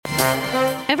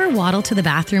Ever waddle to the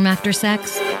bathroom after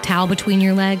sex, towel between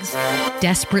your legs,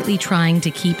 desperately trying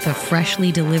to keep the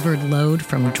freshly delivered load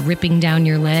from dripping down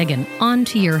your leg and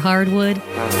onto your hardwood?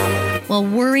 Well,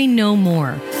 worry no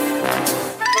more.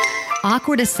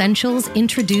 Awkward Essentials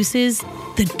introduces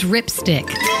the Drip Stick,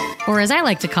 or as I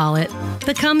like to call it,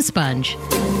 the cum sponge.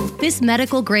 This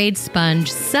medical-grade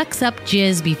sponge sucks up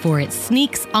jizz before it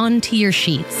sneaks onto your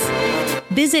sheets.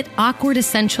 Visit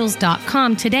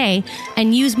awkwardessentials.com today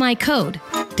and use my code,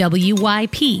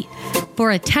 WYP,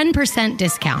 for a 10%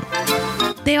 discount.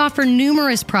 They offer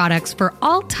numerous products for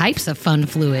all types of fun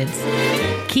fluids.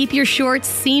 Keep your shorts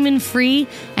semen-free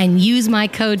and use my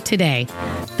code today.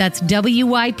 That's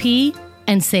WYP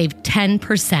and save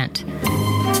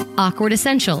 10%. Awkward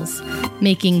Essentials,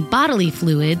 making bodily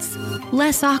fluids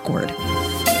less awkward.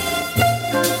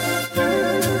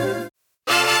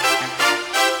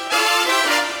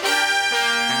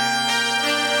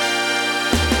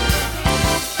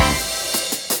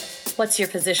 What's Your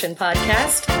Position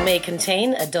podcast may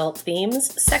contain adult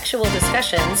themes, sexual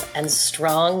discussions, and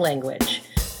strong language.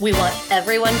 We want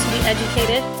everyone to be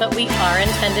educated, but we are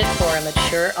intended for a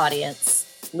mature audience.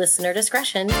 Listener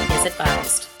discretion is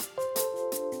advised.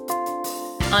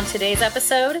 On today's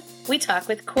episode, we talk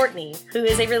with Courtney, who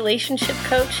is a relationship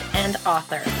coach and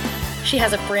author. She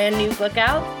has a brand new book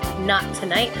out, Not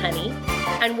Tonight, Honey,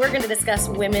 and we're going to discuss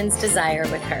women's desire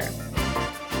with her.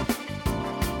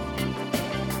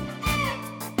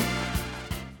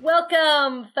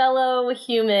 Welcome, fellow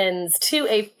humans, to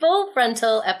a full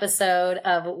frontal episode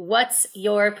of What's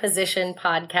Your Position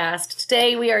podcast.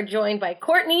 Today we are joined by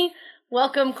Courtney.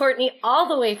 Welcome, Courtney, all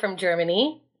the way from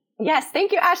Germany. Yes,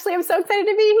 thank you, Ashley. I'm so excited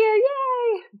to be here.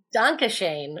 Yay! Danke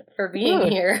schön for being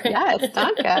here. Yes,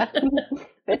 danke.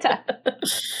 Bitte.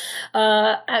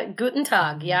 Guten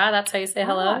Tag. Yeah, that's how you say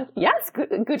hello? Yes,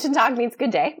 guten Tag means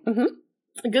good day.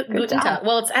 Mm-hmm. Guten Tag.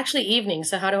 Well, it's actually evening,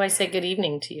 so how do I say good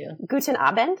evening to you? Guten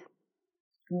Abend.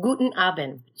 Guten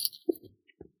Abend.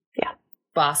 Yeah.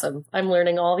 Awesome. I'm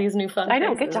learning all these new fun things. I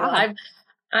know, good job.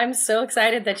 I'm so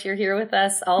excited that you're here with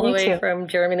us all the way from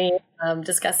Germany,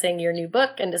 discussing your new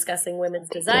book and discussing women's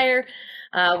desire.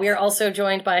 We are also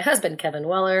joined by husband Kevin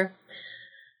Weller.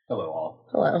 Hello, all.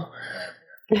 Hello.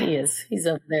 He's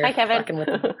over there. Hi, Kevin. Fucking with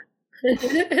me.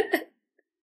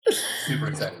 Super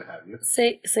excited to have you.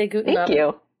 Say guten Thank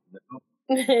Abend.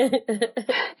 you.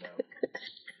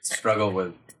 Struggle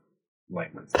with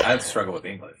language. I struggle with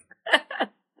English.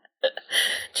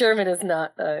 German is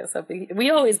not something. We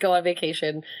always go on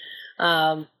vacation,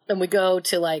 and we go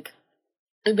to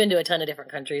we've been to a ton of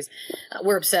different countries.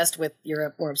 We're obsessed with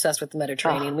Europe. We're obsessed with the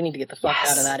Mediterranean. We need to get the fuck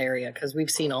out of that area because we've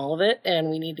seen all of it, and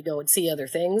we need to go and see other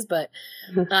things. But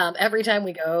every time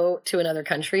we go to another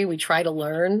country, we try to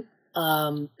learn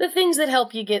the things that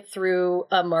help you get through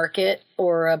a market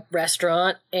or a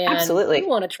restaurant. And Absolutely. You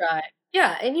want to try.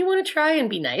 Yeah, and you want to try and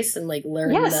be nice and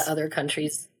learn the other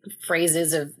countries'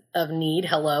 phrases of need.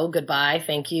 Hello, goodbye,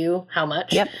 thank you, how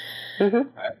much. Yep.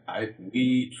 Mm-hmm.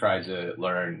 We tried to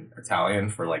learn Italian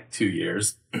for 2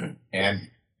 years, and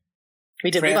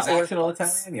we did transactional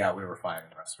Italian. Yeah, we were fine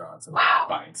in restaurants and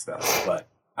buying stuff, but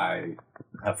I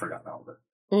have forgotten all of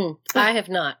it. I have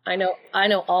not. I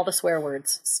know all the swear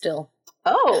words still.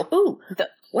 Oh. Ooh.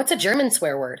 What's a German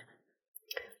swear word?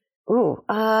 Ooh.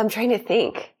 I'm trying to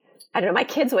think. I don't know. My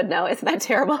kids would know. Isn't that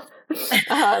terrible?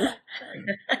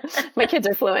 My kids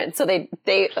are fluent, so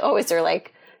they always are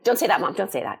like, "Don't say that, Mom. Don't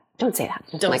say that. Don't say that.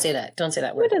 Don't say that. Don't say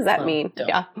that word." What does that mean? Don't.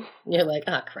 Yeah. You're like,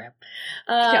 oh crap.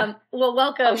 Well,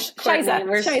 welcome.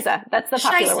 Scheiße. That's the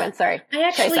popular one. Sorry. I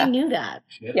actually Scheiße. knew that.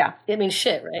 Shit. Yeah. It means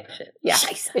shit, right? Shit. Yeah.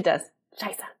 Scheiße. It does.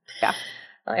 Scheiße. Yeah.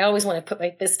 I always want to put my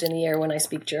fist in the air when I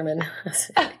speak German.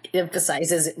 It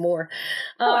emphasizes it more.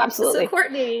 Absolutely. So,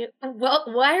 Courtney, well,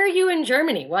 why are you in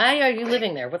Germany? Why are you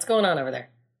living there? What's going on over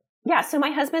there? Yeah, so my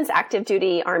husband's active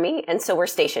duty Army, and so we're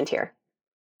stationed here.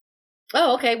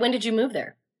 Oh, okay. When did you move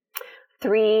there?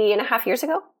 3.5 years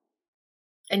ago.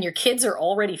 And your kids are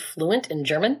already fluent in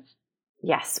German?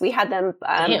 Yes, we had them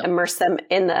immerse them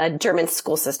in the German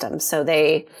school system, so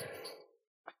they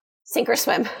sink or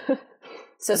swim.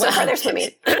 So far they're swimming.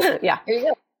 Yeah. There you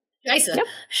go. Scheiße. Yep.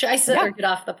 Scheiße or get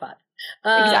off the pot.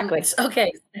 Exactly.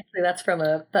 Okay. Actually, that's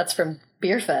from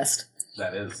Beerfest.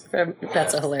 That is.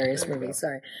 That's a hilarious movie.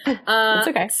 Sorry. It's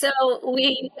okay. So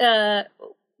we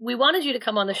wanted you to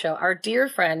come on the show. Our dear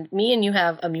friend, me and you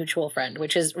have a mutual friend,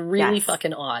 which is really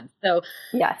fucking odd. So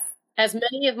yes. As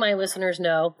many of my listeners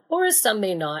know, or as some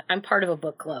may not, I'm part of a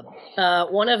book club.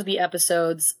 One of the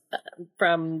episodes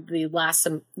from the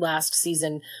last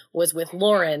season was with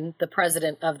Lauren, the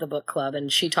president of the book club,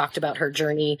 and she talked about her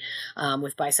journey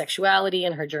with bisexuality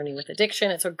and her journey with addiction.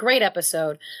 It's a great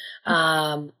episode.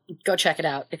 Go check it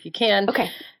out if you can. Okay.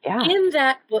 Yeah. In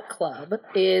that book club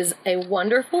is a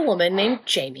wonderful woman named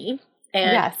Jamie.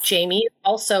 And Jamie is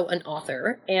also an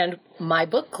author, and my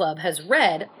book club has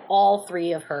read all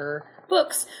 3 of her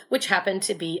books, which happen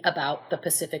to be about the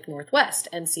Pacific Northwest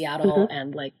and Seattle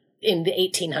and like in the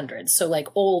 1800s. So like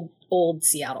old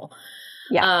Seattle.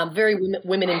 Yeah. Very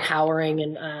women empowering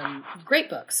and great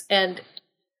books. And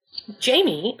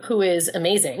Jamie, who is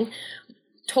amazing,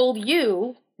 told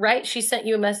you, right? She sent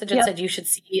you a message and said you should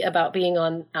see about being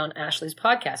on Ashley's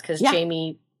podcast because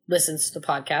Jamie listens to the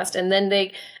podcast. And then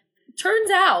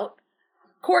turns out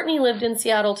Courtney lived in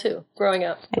Seattle too, growing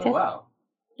up. Oh, wow.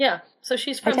 Yeah. So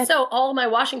she's from, so all my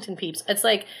Washington peeps, it's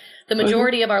like the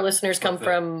majority of our listeners come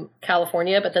from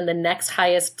California, but then the next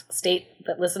highest state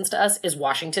that listens to us is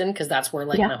Washington, because that's where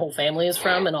like my whole family is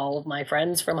from and all of my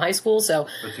friends from high school. So,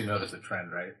 but you notice a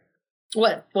trend, right?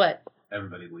 What?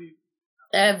 Everybody leaves.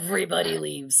 Everybody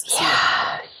leaves.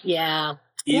 Yeah.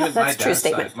 Even that's a true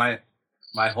statement.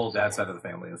 My whole dad's side of the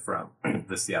family is from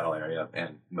the Seattle area,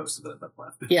 and most of them have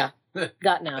left. Yeah,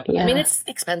 gotten out. I mean, it's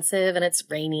expensive and it's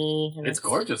rainy. And it's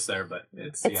gorgeous there, but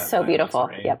it's so beautiful.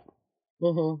 Yep.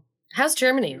 Mm-hmm. How's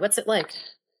Germany? What's it like?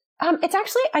 It's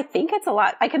actually, I think it's a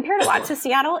lot. I compared a lot to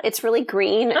Seattle. It's really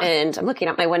green, and I'm looking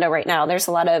out my window right now. There's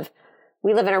a lot of.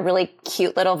 We live in a really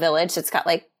cute little village. It's got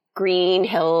like green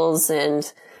hills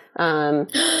and. Are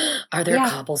there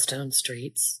cobblestone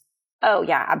streets? Oh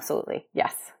yeah, absolutely.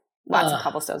 Yes. Lots of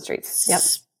cobblestone streets. Yep.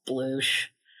 Sploosh.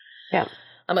 Yep.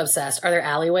 I'm obsessed. Are there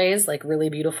alleyways, like really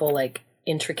beautiful, like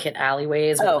intricate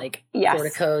alleyways with like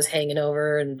porticos hanging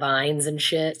over and vines and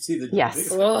shit? See, the difference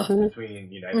between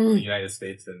the United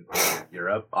States and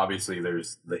Europe, obviously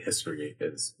there's the history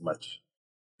is much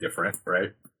different,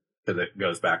 right? Because it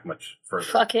goes back much further.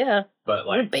 Fuck yeah. But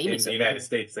like in the United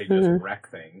States, they just wreck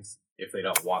things if they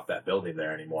don't want that building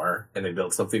there anymore, and they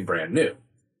build something brand new.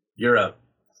 Europe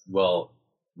will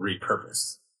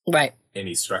repurpose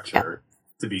any structure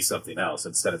to be something else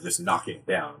instead of just knocking it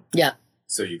down. Yeah.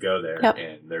 So you go there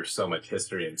and there's so much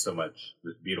history and so much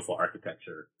beautiful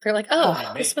architecture. They're like,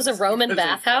 this was a Roman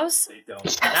bathhouse? They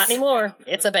don't. Not anymore.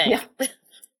 It's a bank.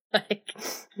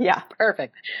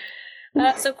 Perfect.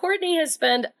 So Courtney has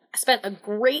spent a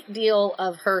great deal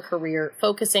of her career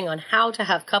focusing on how to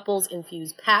have couples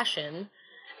infuse passion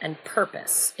and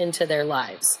purpose into their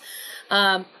lives.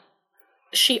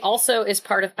 She also is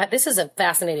part of, this is a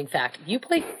fascinating fact. You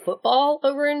play football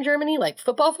over in Germany, like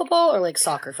football, or like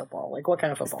soccer football? Like what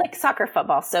kind of football? It's like soccer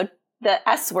football. So the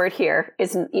S word here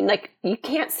is like, you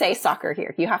can't say soccer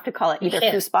here. You have to call it either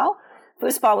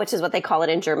Fußball, which is what they call it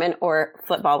in German, or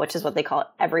football, which is what they call it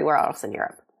everywhere else in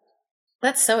Europe.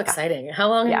 That's so exciting. How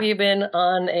long have you been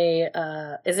on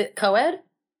is it co-ed?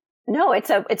 No, it's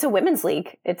a women's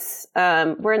league. It's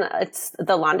it's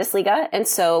the Landesliga, and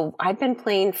so I've been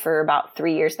playing for about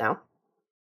 3 years now.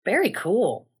 Very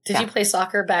cool. Did you play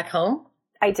soccer back home?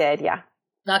 I did, yeah.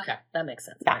 Okay, that makes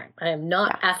sense. Yeah. All right. I am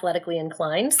not athletically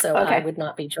inclined, so I would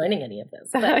not be joining any of this.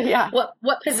 But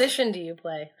what position do you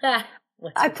play?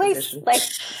 I play like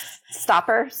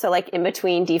stopper, so like in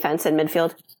between defense and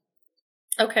midfield.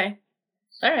 Okay.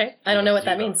 All right. I don't know what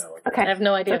that means. Okay. I have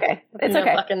no idea. Okay. It's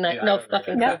okay.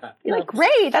 You're like,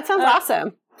 great. That sounds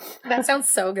awesome. That sounds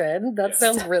so good. That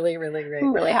sounds really, really great.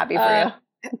 I'm really happy for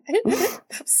you.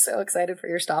 I'm so excited for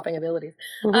your stopping abilities.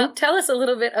 Tell us a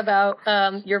little bit about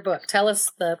your book. Tell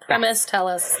us the premise. Tell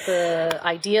us the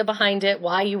idea behind it,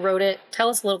 why you wrote it. Tell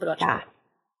us a little bit about your book.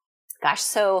 Gosh,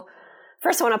 so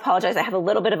first, I want to apologize. I have a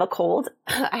little bit of a cold.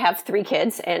 I have 3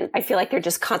 kids, and I feel like they're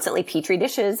just constantly petri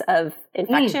dishes of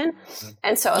infection.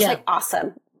 And so I was like,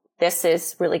 awesome. This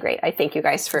is really great. I thank you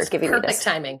guys for giving me this. Perfect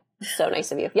timing. So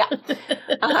nice of you. Yeah.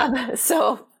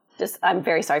 I'm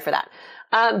very sorry for that.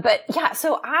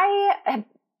 So I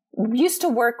used to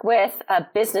work with a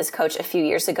business coach a few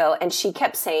years ago, and she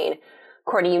kept saying,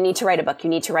 Courtney, you need to write a book. You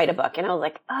need to write a book. And I was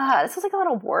like, this is like a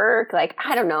lot of work. Like,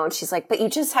 I don't know. And she's like, but you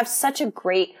just have such a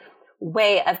great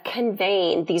way of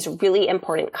conveying these really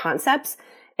important concepts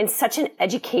in such an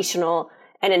educational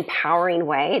and empowering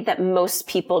way that most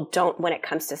people don't when it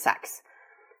comes to sex.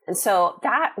 And so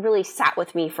that really sat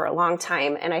with me for a long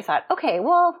time. And I thought, okay,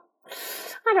 well,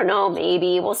 I don't know,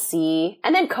 maybe we'll see.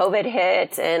 And then COVID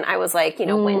hit, and I was like,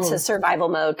 went into survival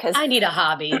mode because I need a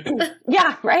hobby.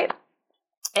 Yeah, right.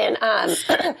 And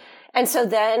and so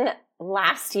then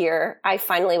last year I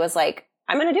finally was like,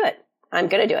 I'm going to do it. I'm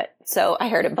going to do it. So I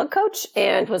hired a book coach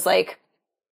and was like,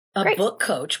 a book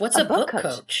coach? What's a book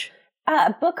coach?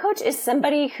 A book coach is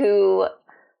somebody who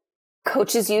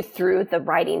coaches you through the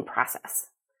writing process.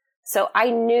 So I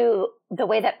knew the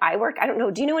way that I work. I don't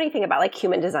know. Do you know anything about like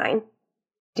human design?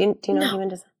 Do you know human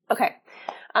design? Okay.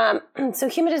 So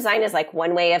human design is like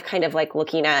one way of kind of like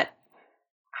looking at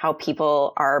how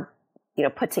people are,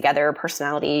 put together,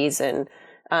 personalities, and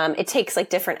it takes like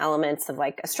different elements of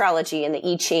like astrology and the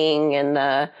I Ching and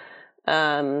the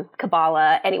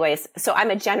Kabbalah. Anyways, so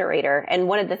I'm a generator. And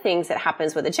one of the things that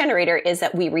happens with a generator is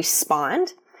that we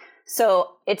respond. So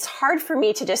it's hard for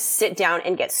me to just sit down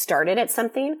and get started at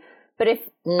something. But if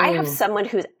I have someone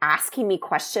who's asking me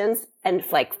questions and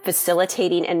like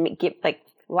facilitating and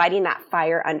lighting that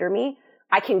fire under me,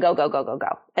 I can go.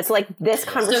 It's like this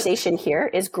conversation here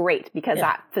is great because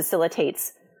that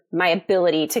facilitates my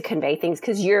ability to convey things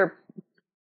because you're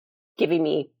giving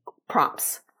me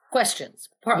prompts. Questions.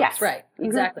 Prompts, yes. Right.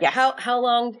 Exactly. Yes. How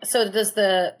long, so does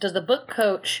the book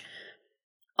coach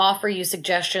offer you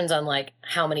suggestions on like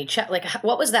how many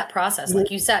what was that process? Like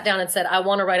you sat down and said, I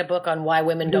want to write a book on why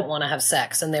women don't want to have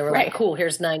sex. And they were like, cool,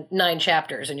 here's nine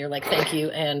chapters. And you're like, thank you.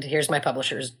 And here's my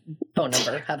publisher's phone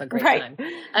number. Have a great time.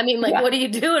 I mean, like, what are you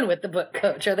doing with the book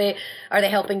coach? Are they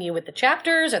helping you with the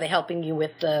chapters? Are they helping you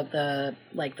with the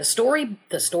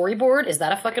storyboard? Is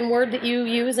that a fucking word that you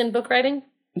use in book writing?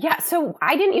 Yeah. So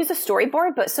I didn't use a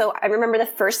storyboard, but so I remember the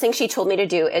first thing she told me to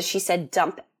do is she said,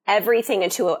 dump everything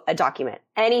into a document,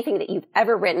 anything that you've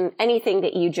ever written, anything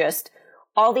that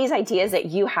all these ideas that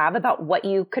you have about what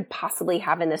you could possibly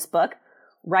have in this book,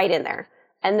 right in there.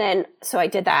 And then, so I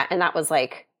did that. And that was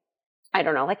like, I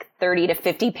don't know, like 30 to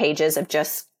 50 pages of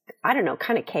just, I don't know,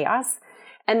 kind of chaos.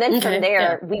 And then from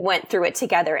there, we went through it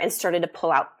together and started to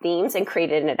pull out themes and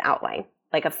created an outline,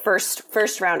 like a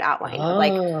first round outline.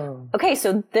 Like, okay,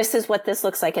 so this is what this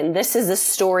looks like. And this is the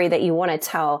story that you want to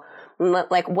tell.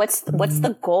 Like, what's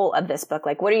the goal of this book?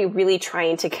 Like, what are you really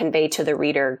trying to convey to the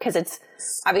reader? Because it's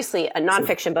obviously a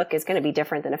nonfiction book is going to be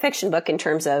different than a fiction book in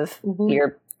terms of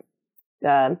your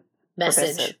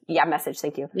message. Message.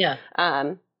 Thank you. Yeah.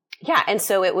 And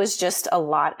so it was just a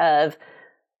lot of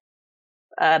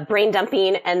brain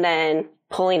dumping and then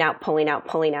pulling out,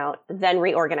 then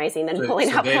reorganizing, then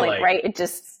pulling out, right? It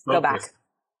just go back.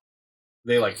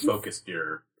 They focused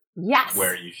your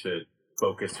where you should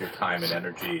focus your time and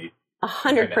energy.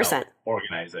 100%.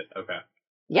 Organize it. Okay.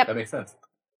 Yep. That makes sense.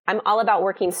 I'm all about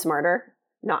working smarter,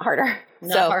 not harder.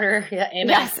 Not harder. Yeah.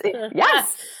 Amen.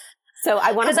 Yes. So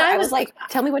I was like,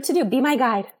 tell me what to do. Be my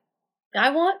guide.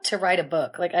 I want to write a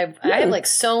book. Like I have like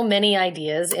so many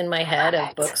ideas in my head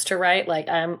of books to write. Like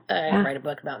I write a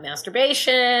book about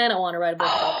masturbation. I want to write a book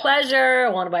about pleasure. I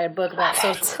want to write a book about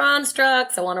social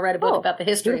constructs. I want to write a book about the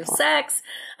history of sex.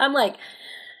 I'm like,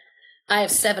 I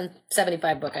have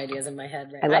 75 book ideas in my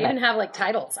head right now. I even have like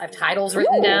titles. I have titles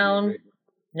written down.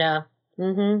 Yeah.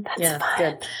 Mm-hmm. That's fun.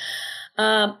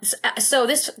 Good. So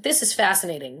this is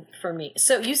fascinating for me.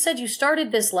 So you said you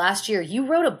started this last year. You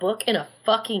wrote a book in a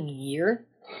fucking year?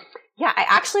 Yeah, I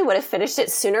actually would have finished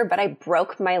it sooner, but I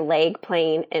broke my leg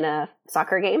playing in a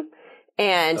soccer game.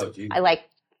 And I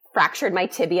fractured my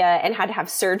tibia and had to have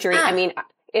surgery. I mean,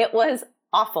 it was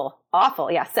awful.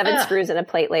 Yeah, 7 screws and a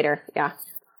plate later. Yeah.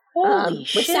 Holy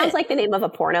shit. Which sounds like the name of a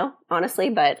porno, honestly,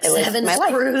 but it was 7 my life.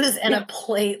 screws and a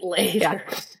plate later.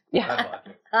 Yeah.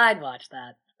 I'd watch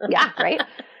that. Yeah, right?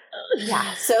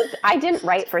 Yeah. So I didn't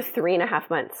write for 3.5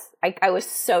 months. I was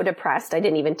so depressed, I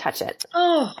didn't even touch it.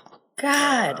 Oh,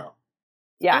 God.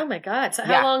 Yeah. Oh, my God. So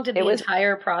how long did the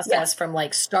entire process from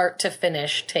start to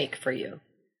finish take for you?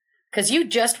 Because you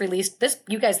just released this.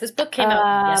 You guys, this book came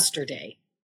out yesterday.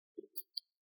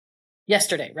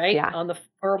 Yesterday, right? Yeah.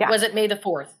 Was it May the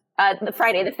 4th? The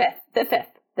Friday, the 5th. The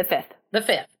 5th. The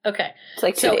 5th. Okay. It's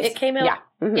like 2 days. It came out. Yeah.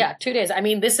 Mm-hmm. Yeah, 2 days. I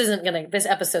mean, this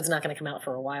episode's not going to come out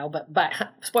for a while, but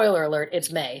spoiler alert,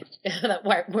 it's May that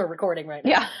we're recording right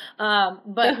now. Yeah.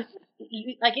 But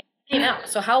it came out.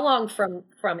 So how long from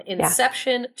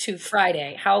inception to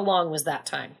Friday, how long was that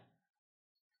time?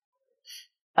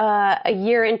 A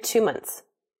year and 2 months.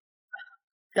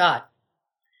 God.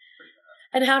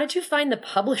 And how did you find the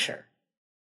publisher?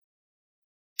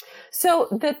 So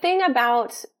the thing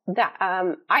about that,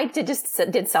 I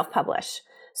did self-publish.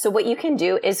 So what you can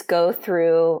do is go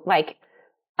through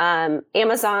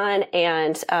Amazon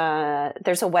and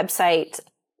there's a website,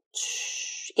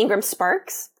 Ingram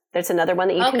Sparks. There's another one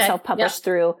that you can self-publish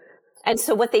through. And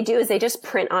so what they do is they just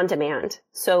print on demand.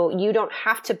 So you don't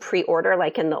have to pre-order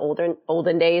like in the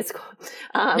olden days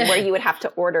where you would have to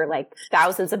order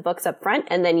thousands of books up front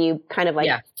and then you kind of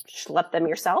schlep them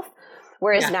yourself.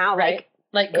 Whereas now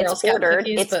like Girl Scout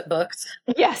cookies, but books.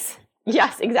 Yes.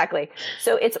 Yes, exactly.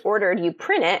 So it's ordered, you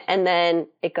print it, and then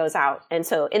it goes out. And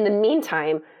so in the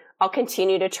meantime, I'll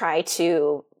continue to try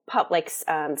to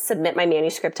submit my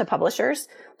manuscript to publishers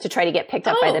to try to get picked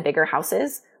up by the bigger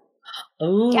houses.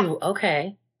 Oh,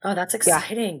 okay. Oh, that's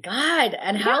exciting. Yeah. God.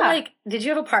 And how did you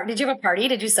have a party?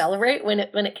 Did you celebrate when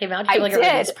it came out? Did you have a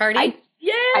release party?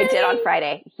 I did on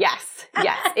Friday. Yes.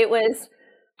 It was,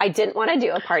 I didn't want to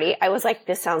do a party. I was like,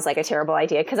 this sounds like a terrible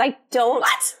idea because I don't.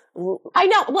 What? I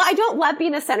know. Well, I don't love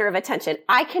being the center of attention.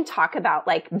 I can talk about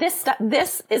like this stuff.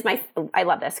 This is I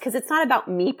love this because it's not about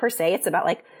me per se. It's about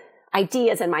like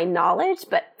ideas and my knowledge,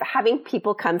 but having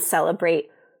people come celebrate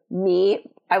me,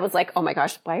 I was like, oh my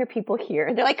gosh, why are people here?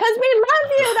 And they're like, because we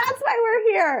love you. That's why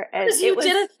we're here. And you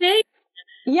did a thing.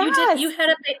 Yes.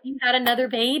 You had another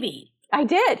baby. I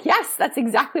did. Yes. That's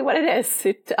exactly what it is.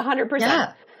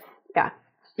 100%.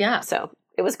 Yeah. So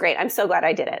it was great. I'm so glad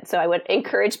I did it. So I would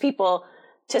encourage people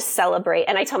to celebrate.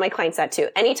 And I tell my clients that too.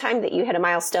 Anytime that you hit a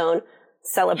milestone,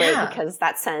 celebrate because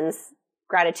that sends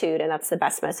gratitude and that's the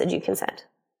best message you can send.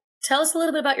 Tell us a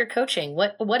little bit about your coaching.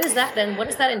 What is that then? What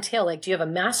does that entail? Like, do you have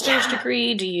a master's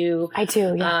degree? Do you? I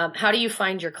do. Yeah. How do you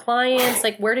find your clients?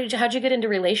 Like, how'd you get into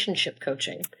relationship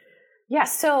coaching?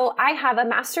 Yes. So I have a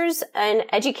master's in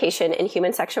education in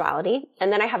human sexuality,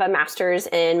 and then I have a master's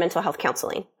in mental health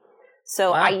counseling.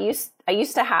 So I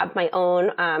used to have my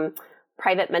own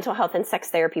private mental health and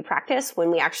sex therapy practice when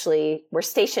we actually were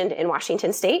stationed in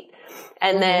Washington State.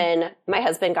 And then my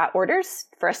husband got orders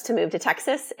for us to move to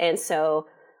Texas. And so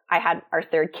I had our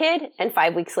third kid, and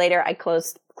 5 weeks later I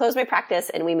closed my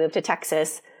practice and we moved to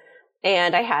Texas.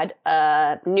 And I had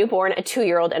a newborn, a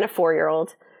 2-year-old and a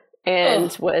 4-year-old,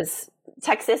 and was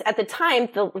Texas at the time,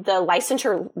 the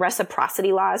licensure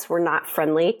reciprocity laws were not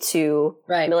friendly to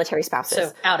military spouses.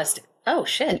 So out of state. Oh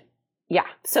shit. Yeah.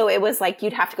 So it was like,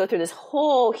 you'd have to go through this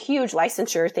whole huge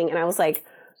licensure thing. And I was like,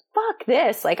 fuck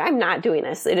this. Like, I'm not doing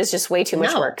this. It is just way too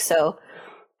much work. So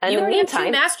in the meantime,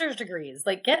 2 master's degrees.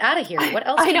 Like, get out of here. What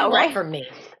else do you want from me?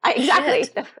 Exactly.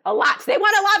 Shit. A lot. They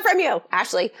want a lot from you,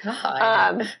 Ashley.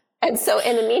 And so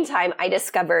in the meantime, I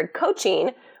discovered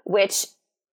coaching, which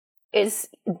it's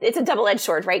a double-edged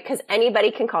sword, right? Because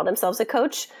anybody can call themselves a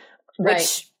coach,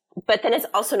 but then it's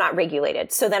also not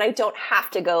regulated. So then I don't have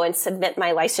to go and submit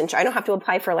my licensure. I don't have to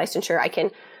apply for a licensure. I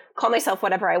can call myself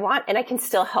whatever I want, and I can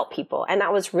still help people. And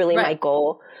that was really my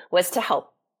goal, was to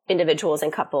help individuals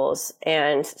and couples.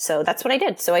 And so that's what I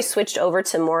did. So I switched over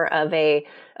to more of a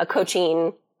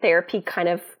coaching therapy kind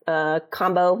of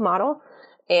combo model,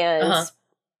 and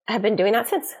have been doing that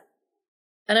since.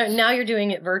 And now you're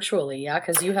doing it virtually,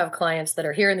 because you have clients that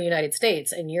are here in the United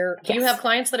States, and do you have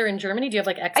clients that are in Germany? Do you have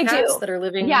like expats that are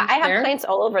living there? Yeah, I have clients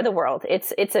all over the world.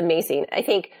 It's amazing. I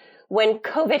think when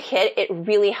COVID hit, it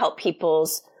really helped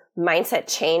people's mindset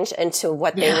change into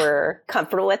what they were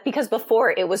comfortable with, because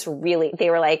before it was really, they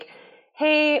were like,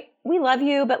 hey, we love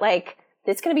you, but like,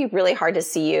 it's going to be really hard to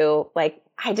see you. Like,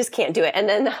 I just can't do it. And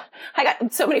then I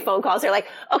got so many phone calls. They're like,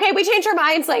 okay, we changed our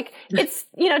minds. Like, it's,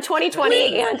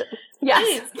 2020 and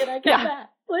yes. Please, can I come back?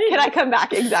 Please. Can I come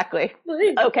back? Exactly.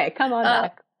 Please. Okay, come on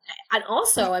back. And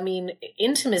also, I mean,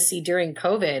 intimacy during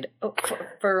COVID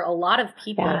for a lot of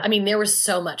people, I mean, there's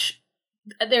so much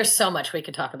we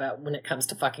could talk about when it comes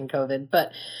to fucking COVID,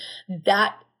 but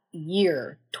that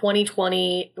year,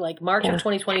 2020, like March of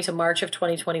 2020 to March of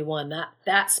 2021,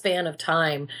 that span of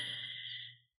time,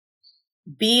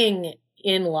 being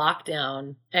in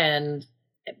lockdown and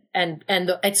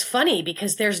it's funny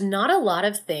because there's not a lot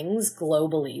of things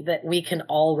globally that we can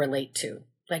all relate to.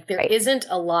 Like there isn't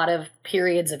a lot of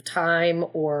periods of time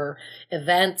or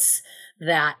events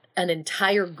that an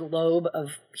entire globe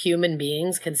of human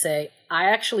beings can say, I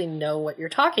actually know what you're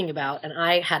talking about, and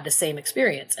I had the same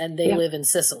experience, and they live in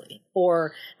Sicily,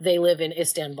 or they live in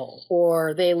Istanbul,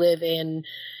 or they live in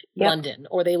London,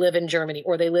 or they live in Germany,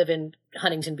 or they live in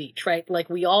Huntington Beach, right? Like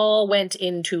we all went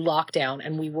into lockdown,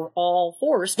 and we were all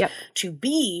forced to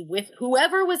be with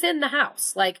whoever was in the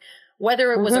house. Like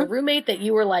whether it was a roommate that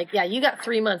you were like, yeah, you got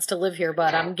 3 months to live here,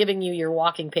 but I'm giving you your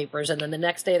walking papers. And then the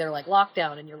next day they're like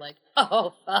lockdown, and you're like,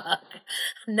 oh, fuck.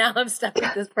 Now I'm stuck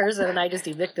with this person and I just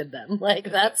evicted them.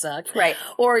 Like that sucks. Right.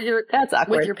 Or you're That's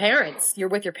awkward. with your parents. You're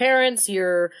with your parents.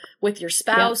 You're with your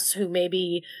spouse who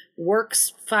maybe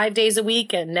works 5 days a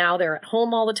week and now they're at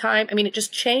home all the time. I mean, it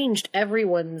just changed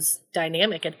everyone's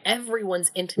dynamic and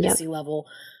everyone's intimacy level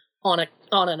on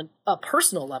a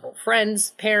personal level.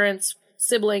 Friends, parents,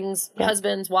 siblings,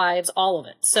 husbands, wives, all of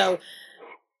it. So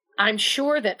I'm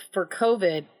sure that for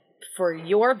COVID, for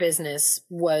your business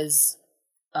was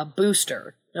a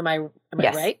booster. Am I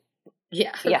right?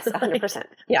 Yeah. Yes, 100%.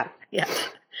 Yeah. Yeah.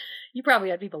 You probably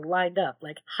had people lined up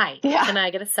like, hi, can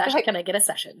I get a session? Like, can I get a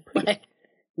session? Like,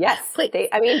 yes.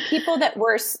 People that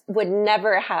would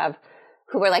never have,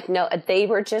 who were like, no, they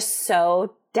were just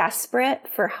so desperate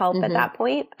for help at that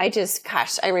point. I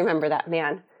remember that,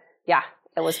 man. Yeah,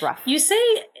 it was rough. You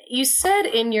said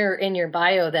in your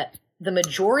bio that the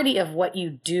majority of what you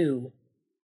do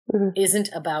isn't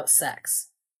about sex.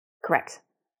 Correct.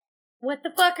 What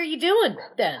the fuck are you doing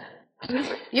then?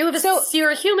 You're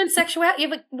a human sexuality.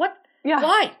 What? Yeah.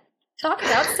 Why? Talk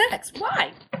about sex.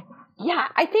 Why? Yeah,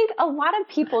 I think a lot of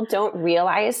people don't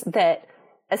realize that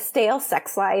a stale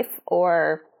sex life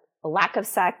or a lack of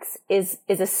sex is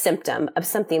a symptom of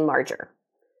something larger.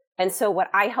 And so what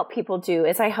I help people do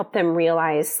is I help them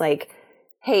realize, like,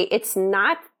 hey, it's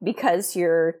not because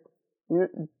you're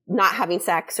not having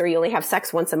sex or you only have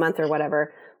sex once a month or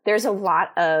whatever. There's a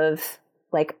lot of,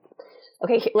 like,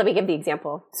 okay, let me give the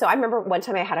example. So I remember one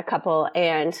time I had a couple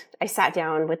and I sat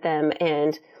down with them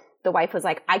and the wife was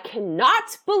like, I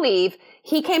cannot believe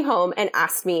he came home and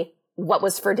asked me what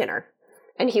was for dinner.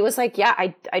 And he was like, yeah,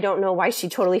 I don't know why she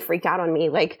totally freaked out on me.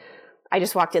 Like, I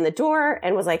just walked in the door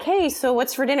and was like, hey, so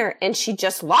what's for dinner? And she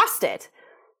just lost it.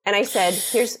 And I said,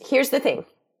 here's the thing.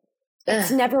 It's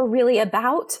never really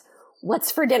about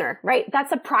what's for dinner, right?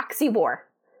 That's a proxy war.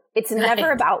 It's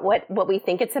never about what we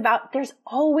think it's about. There's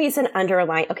always an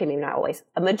underlying, okay, maybe not always,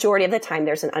 a majority of the time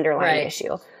there's an underlying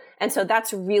issue. And so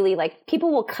that's really like,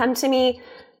 people will come to me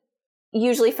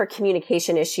usually for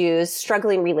communication issues,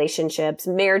 struggling relationships,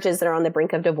 marriages that are on the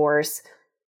brink of divorce.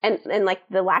 And like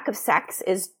the lack of sex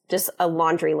is just a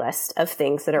laundry list of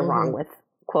things that are wrong with,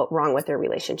 quote, wrong with their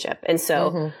relationship. And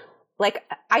so like,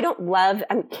 I don't love,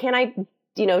 can I,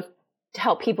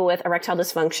 help people with erectile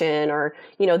dysfunction or,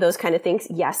 those kind of things?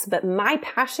 Yes. But my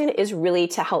passion is really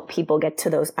to help people get to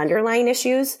those underlying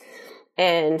issues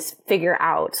and figure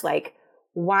out, like,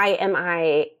 why am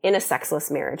I in a sexless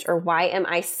marriage? Or why am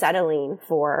I settling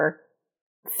for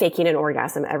faking an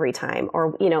orgasm every time?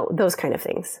 Or, those kind of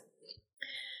things.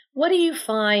 What do you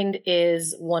find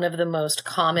is one of the most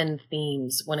common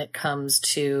themes when it comes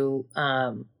to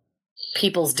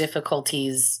people's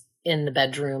difficulties in the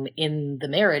bedroom, in the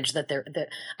marriage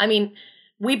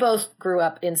we both grew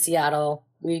up in Seattle.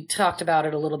 We talked about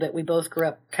it a little bit. We both grew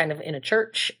up kind of in a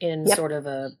church in sort of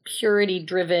a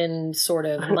purity-driven sort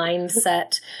of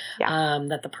mindset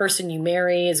that the person you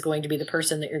marry is going to be the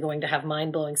person that you're going to have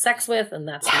mind-blowing sex with, and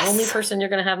that's the only person you're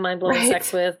going to have mind-blowing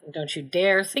sex with. Don't you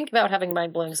dare think about having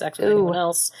mind-blowing sex with anyone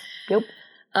else. Nope.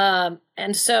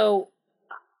 And so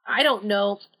I don't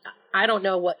know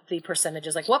what the percentage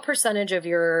is. Like, what percentage of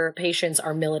your patients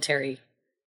are military?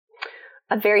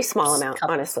 A very small amount,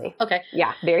 honestly. Okay.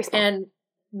 Yeah, very small. And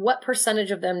what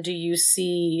percentage of them do you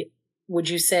see, would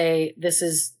you say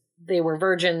they were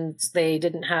virgins, they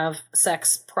didn't have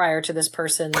sex prior to this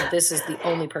person, this is the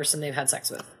only person they've had sex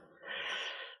with?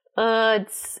 I'd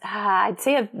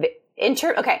say in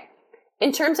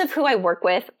terms of who I work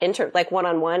with, like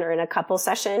one-on-one or in a couple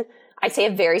session, I'd say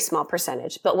a very small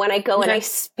percentage. But when I go and I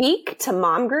speak to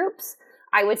mom groups,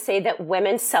 I would say that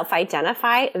women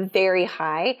self-identify very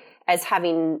high as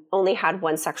having only had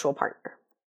one sexual partner.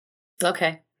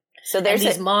 Okay. So there's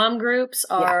these mom groups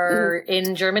are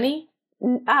in Germany?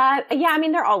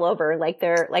 They're all over. I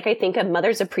think of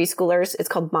Mothers of Preschoolers. It's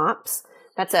called MOPS.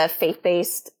 That's a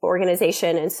faith-based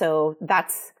organization. And so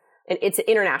it's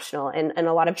international and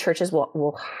a lot of churches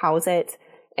will house it.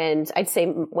 And I'd say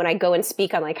when I go and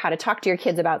speak on like how to talk to your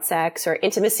kids about sex or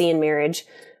intimacy in marriage,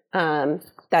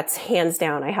 that's hands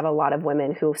down. I have a lot of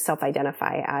women who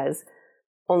self-identify as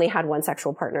only had one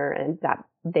sexual partner and that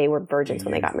they were virgins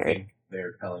when they got married.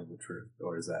 They're telling the truth,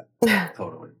 or is that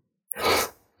totally?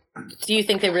 Do you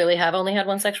think they really have only had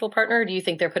one sexual partner, or do you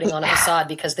think they're putting on a facade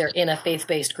because they're in a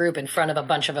faith-based group in front of a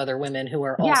bunch of other women who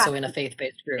are also in a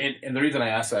faith-based group? And the reason I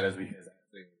ask that is because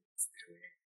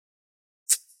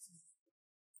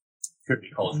could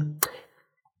be culture.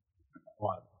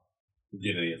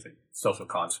 Virginity is a social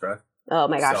construct. Oh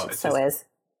my gosh, it so is.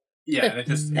 Yeah, and it's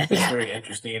just very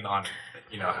interesting on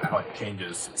how it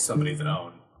changes somebody's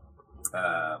own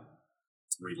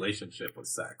relationship with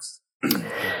sex.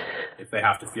 If they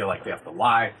have to feel like they have to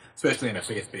lie, especially in a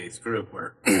faith-based group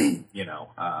where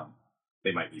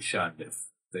they might be shunned if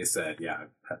they said, "Yeah, I've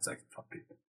had sex with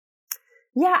people."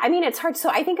 Yeah, I mean, it's hard. So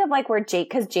I think of like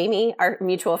because Jamie, our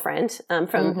mutual friend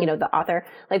from the author,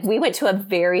 like we went to a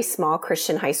very small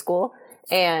Christian high school,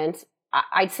 and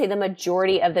I'd say the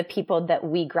majority of the people that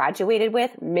we graduated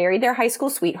with married their high school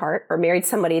sweetheart or married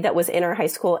somebody that was in our high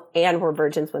school and were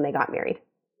virgins when they got married.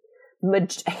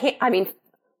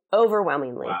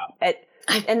 Overwhelmingly. Wow.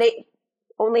 And they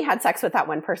only had sex with that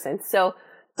one person. So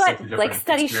But like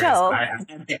studies show,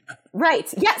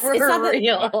 right? Yes, it's not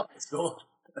real.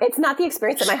 It's not the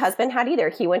experience that my husband had either.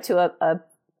 He went to a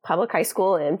public high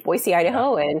school in Boise,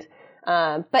 Idaho, and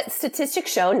but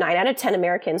statistics show 9 out of 10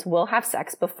 Americans will have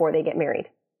sex before they get married.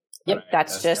 Yep, right.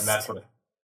 That's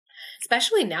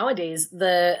especially nowadays,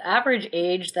 the average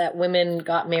age that women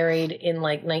got married in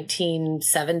like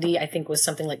 1970, I think was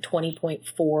something like 20.4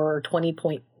 or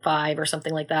 20.5 or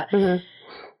something like that. Mm-hmm.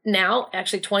 Now,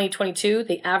 actually 2022,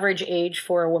 the average age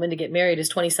for a woman to get married is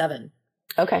 27.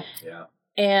 Okay. Yeah.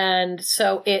 And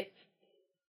so it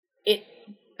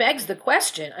begs the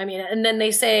question. I mean, and then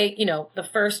they say, you know,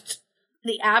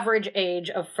 the average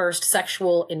age of first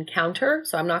sexual encounter.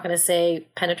 So I'm not going to say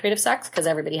penetrative sex because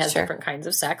everybody has different kinds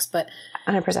of sex, but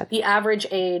 100%. The average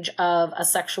age of a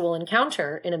sexual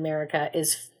encounter in America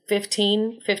is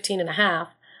 15 and a half.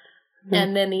 Mm-hmm.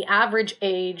 And then the average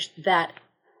age that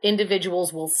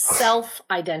individuals will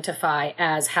self-identify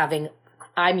as having,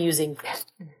 I'm using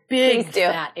big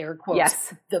fat air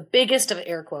quotes, the biggest of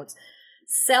air quotes,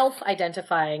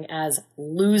 self-identifying as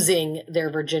losing their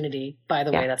virginity. By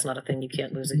the way, that's not a thing. You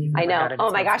can't lose it. I know.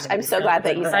 Oh my gosh. I'm so glad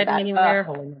that you said that. Anywhere.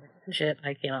 Holy shit.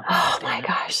 I cannot. Oh my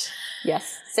gosh.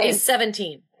 Yes. Same. Is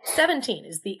 17. 17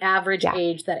 is the average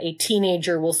age that a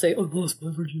teenager will say, oh, I lost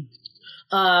my virginity.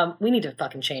 We need to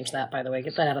fucking change that, by the way.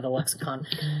 Get that out of the lexicon.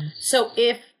 So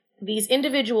if these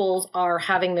individuals are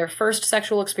having their first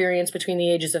sexual experience between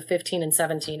the ages of 15 and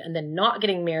 17 and then not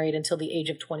getting married until the age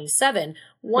of 27,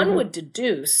 one would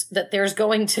deduce that there's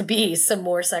going to be some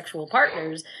more sexual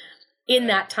partners in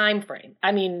that time frame.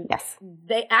 I mean,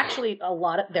 they actually,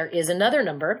 there is another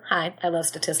number. Hi, I love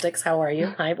statistics. How are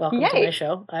you? Hi, welcome to my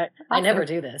show. I never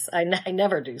do this. I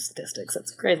never do statistics.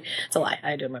 It's crazy. It's a lie.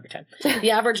 I do them every time. The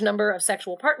average number of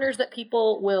sexual partners that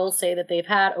people will say that they've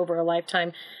had over a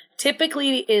lifetime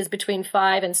typically is between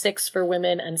 5 and 6 for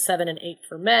women and 7 and 8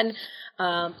 for men.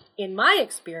 In my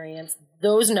experience,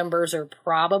 those numbers are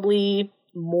probably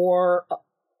more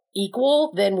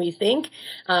equal than we think.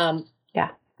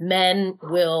 Men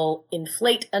will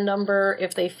inflate a number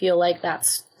if they feel like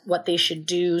that's what they should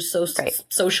do. So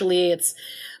socially, it's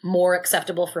more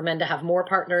acceptable for men to have more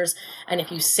partners. And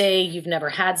if you say you've never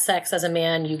had sex as a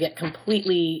man, you get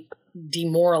completely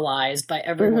demoralized by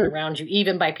everyone around you,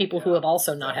 even by people who have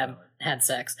also not had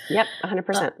sex. Yep,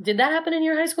 100%. Did that happen in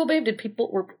your high school, babe? Did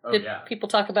people people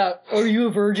talk about, are you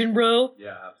a virgin, bro?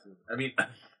 Yeah, absolutely. I mean,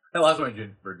 I lost my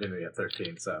virginity at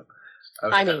 13, so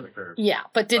I mean,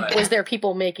 but was there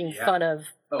people making fun of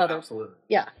other? Absolutely.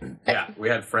 Yeah. Yeah, we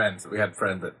had friends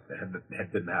that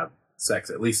didn't have sex,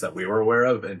 at least that we were aware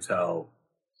of, until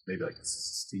maybe like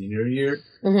senior year.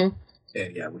 Mm-hmm.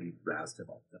 And we razzed him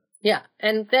all the time. Yeah,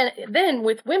 and then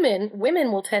with women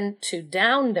will tend to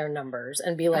down their numbers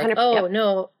and be like, oh,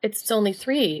 no, it's only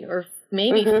 3 or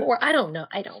maybe 4. I don't know.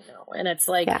 And it's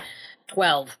like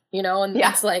 12, and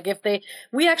it's like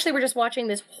we actually were just watching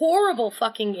this horrible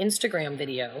fucking Instagram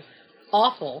video,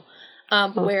 awful,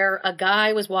 where a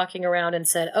guy was walking around and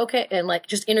said, okay, and like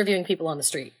just interviewing people on the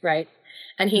street, right?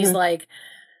 And he's like,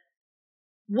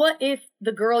 what if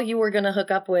the girl you were going to hook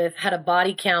up with had a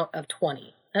body count of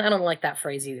 20? And I don't like that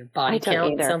phrase either. Body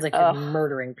count. It sounds like you're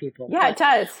murdering people. Yeah, it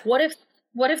does. What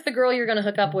if the girl you're going to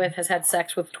hook up with has had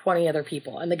sex with 20 other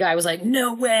people? And the guy was like,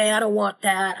 no way. I don't want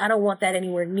that. I don't want that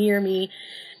anywhere near me.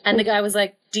 And the guy was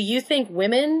like, do you think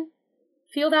women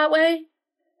feel that way?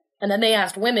 And then they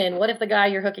asked women, what if the guy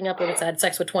you're hooking up with has had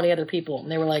sex with 20 other people? And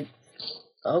they were like,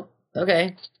 oh,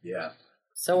 okay. Yeah.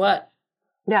 So what?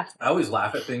 Yeah. I always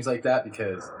laugh at things like that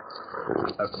because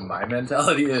my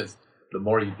mentality is, the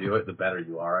more you do it, the better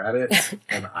you are at it.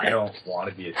 And I don't want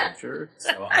to be a teacher.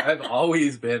 So I've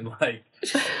always been like,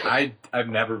 I've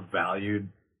never valued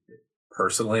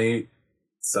personally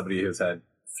somebody who's had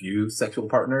few sexual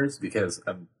partners because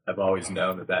I've always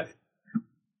known that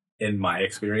in my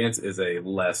experience is a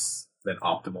less than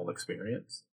optimal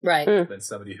experience. Right. Than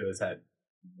somebody who has had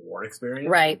more experience.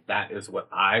 Right. That is what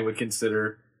I would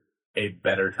consider a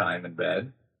better time in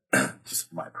bed.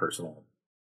 Just my personal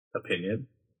opinion.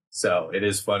 So it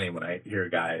is funny when I hear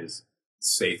guys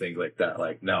say things like that,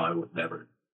 like, no, I would never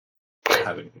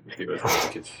have anything to do with her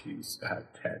because she's had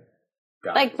 10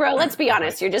 guys. Like, bro, let's be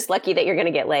honest. You're just lucky that you're going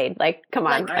to get laid. Like, come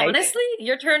on. Like, honestly?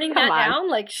 You're turning that down?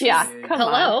 Like, come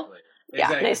on. Yeah,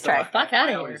 nice try. Fuck out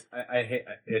of here. I hate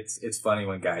it's funny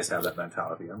when guys have that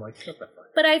mentality. I'm like, shut the fuck up.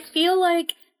 But I feel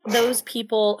like those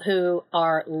people who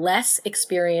are less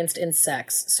experienced in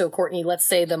sex, so Courtney, let's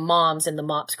say the moms in the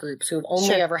MOPS groups who have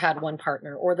only ever had one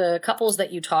partner, or the couples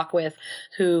that you talk with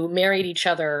who married each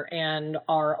other and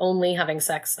are only having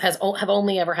sex, have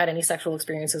only ever had any sexual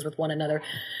experiences with one another,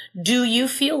 do you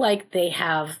feel like they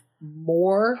have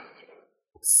more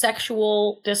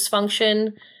sexual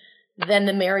dysfunction than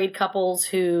the married couples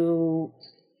who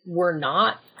were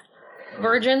not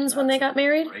virgins when they got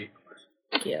married?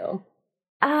 Thank you.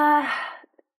 I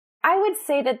would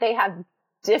say that they have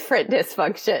different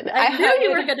dysfunction. I knew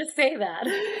you were going to say that.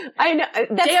 I know.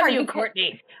 That's Damn hard you,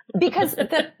 Courtney. Because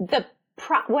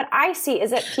what I see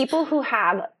is that people who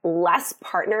have less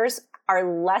partners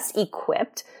are less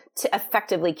equipped to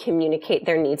effectively communicate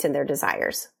their needs and their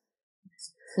desires.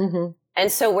 Mm-hmm.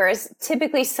 And so whereas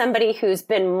typically somebody who's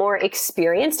been more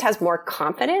experienced has more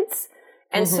confidence,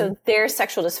 and so their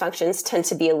sexual dysfunctions tend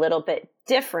to be a little bit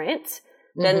different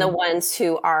than the ones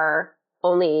who are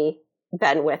only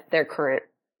been with their current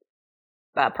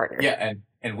partner. Yeah,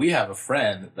 and we have a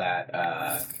friend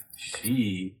that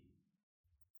she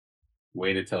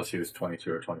waited till she was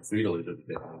 22 or 23 to leave the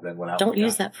baby, and then went out. Don't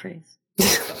use that phrase.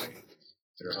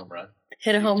 Hit a home run.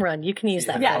 Hit a home run. You can use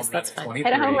that. Yes, that's fine. Hit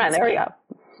a home run. There we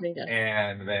go.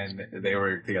 And then they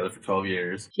were together for 12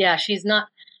 years. Yeah, she's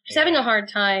having a hard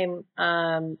time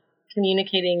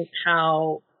communicating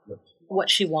what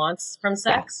she wants from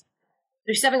sex.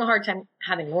 So she's having a hard time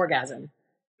having an orgasm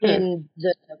in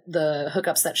the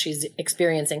hookups that she's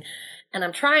experiencing. And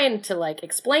I'm trying to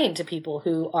explain to people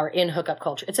who are in hookup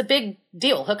culture. It's a big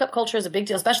deal. Hookup culture is a big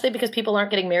deal, especially because people aren't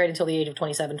getting married until the age of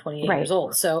 27, 28 years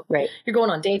old. So you're going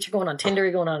on dates, you're going on Tinder,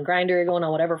 you're going on Grindr, you're going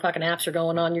on whatever fucking apps you're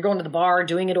going on. You're going to the bar,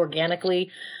 doing it organically.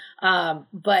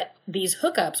 But these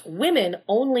hookups, women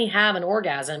only have an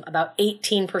orgasm about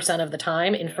 18% of the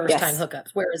time in first-time hookups,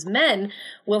 whereas men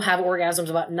will have orgasms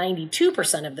about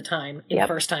 92% of the time in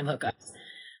first-time hookups.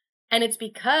 And it's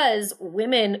because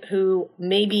women who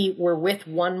maybe were with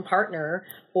one partner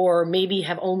or maybe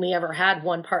have only ever had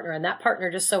one partner, and that partner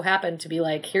just so happened to be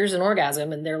like, here's an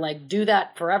orgasm, and they're like, do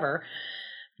that forever.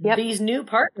 These new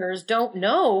partners don't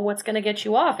know what's going to get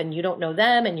you off, and you don't know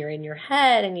them, and you're in your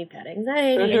head, and you've got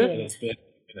anxiety. And it's been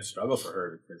a struggle for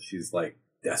her because she's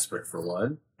desperate for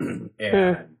one.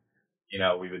 And,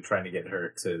 we've been trying to get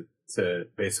her to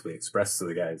basically express to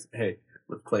the guys, hey,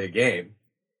 let's play a game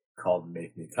called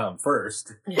Make Me Come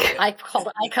First. I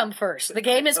Come First. The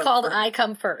game is called I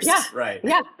Come First. Yeah. Right.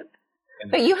 Yeah.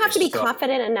 But you have to be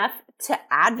confident enough to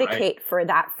advocate for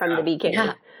that from the beginning.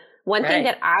 Yeah. One thing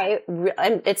that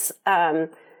it's,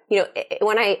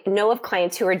 when I know of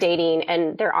clients who are dating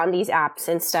and they're on these apps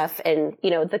and stuff, and,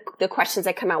 the questions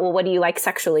that come out, well, what do you like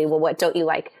sexually? Well, what don't you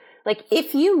like?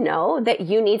 If you know that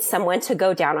you need someone to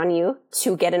go down on you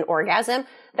to get an orgasm,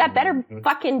 that better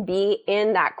fucking be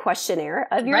in that questionnaire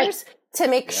of yours to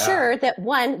make sure that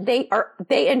one, they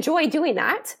enjoy doing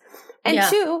that. And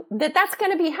two, that's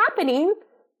going to be happening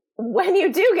when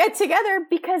you do get together,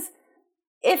 because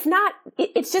if not,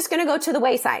 it's just going to go to the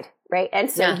wayside. Right. And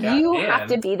so you have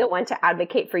to be the one to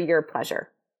advocate for your pleasure.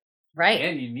 Right.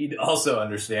 And you need to also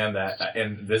understand that,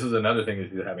 and this is another thing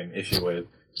that she's having an issue with.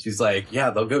 She's like, yeah,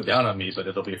 they'll go down on me, but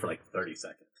it'll be for 30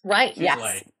 seconds. Right. She's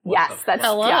That's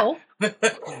hello. Yeah.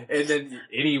 And then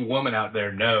any woman out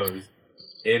there knows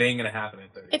it ain't going to happen in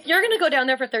 30 seconds. If you're going to go down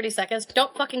there for 30 seconds,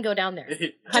 don't fucking go down there.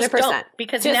 100%. Don't,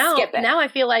 because now I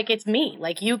feel like it's me.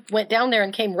 You went down there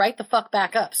and came right the fuck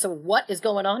back up. So what is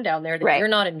going on down there that you're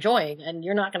not enjoying, and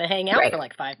you're not going to hang out for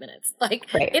 5 minutes?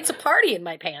 It's a party in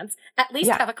my pants. At least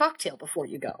have a cocktail before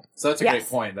you go. So that's a great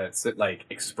point. That's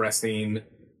expressing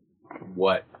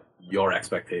what your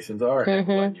expectations are. And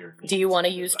what your Do you want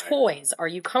to use toys? Are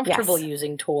you comfortable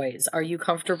using toys? Are you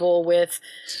comfortable with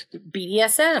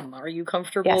BDSM? Are you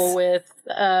comfortable with,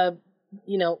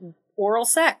 oral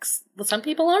sex? Well, some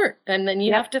people aren't. And then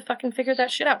you have to fucking figure that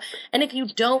shit out. And if you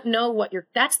don't know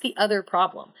that's the other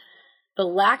problem. The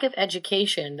lack of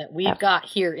education that we've got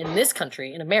here in this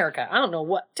country, in America. I don't know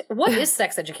what is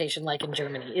sex education like in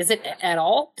Germany? Is it at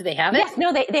all? Do they have it? Yes,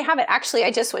 no, they have it. Actually,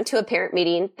 I just went to a parent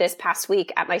meeting this past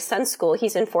week at my son's school.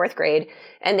 He's in 4th grade,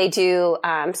 and they do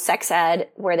sex ed,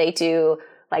 where they do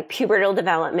pubertal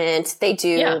development. They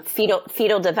do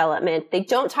fetal development. They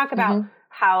don't talk about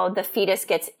how the fetus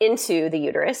gets into the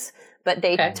uterus, but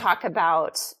they talk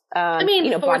about.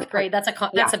 4th grade, that's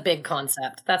a big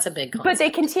concept. That's a big concept. But they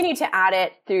continue to add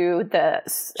it through the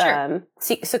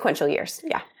sequential years.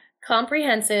 Yeah.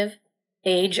 Comprehensive,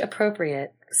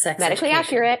 age-appropriate sex medically education.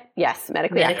 Accurate. Yes,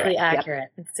 medically accurate.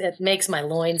 Yep. It makes my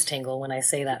loins tingle when I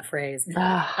say that phrase.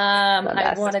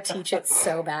 I want to teach it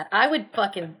so bad. I would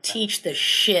fucking teach the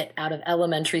shit out of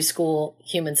elementary school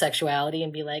human sexuality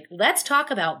and be like, let's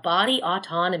talk about body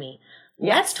autonomy.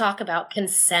 Let's talk about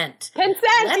consent. Yes.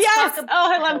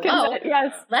 I love consent.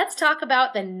 Yes. Let's talk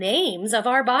about the names of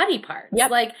our body parts.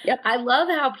 Yep. I love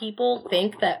how people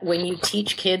think that when you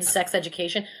teach kids sex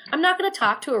education, I'm not going to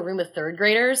talk to a room of third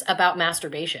graders about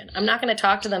masturbation. I'm not going to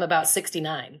talk to them about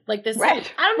 69. Like this.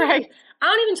 Right. I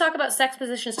don't even talk about sex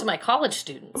positions to my college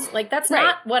students. Like that's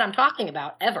not what I'm talking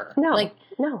about ever.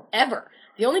 No. Ever.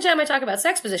 The only time I talk about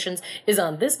sex positions is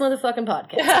on this motherfucking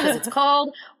podcast because it's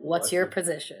called What's Your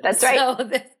Position? That's right. So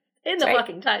in the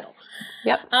fucking title.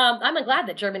 Yep. I'm glad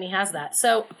that Germany has that.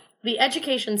 So the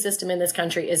education system in this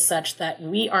country is such that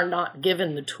we are not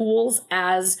given the tools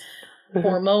as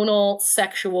hormonal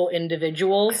sexual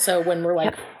individuals. So when we're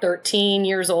like 13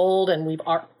 years old and we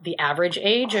are the average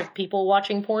age of people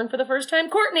watching porn for the first time,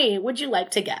 Courtney, would you like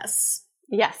to guess?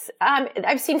 Yes.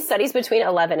 I've seen studies between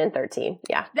 11 and 13.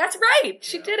 Yeah. That's right.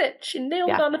 She did it. She nailed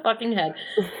it on the fucking head.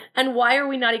 And why are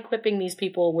we not equipping these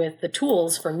people with the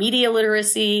tools for media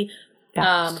literacy,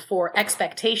 for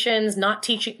expectations, not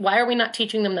teaching? Why are we not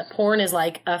teaching them that porn is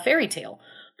like a fairy tale?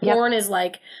 Porn is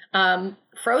like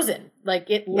Frozen. Like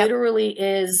it literally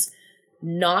is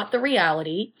not the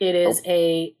reality. It is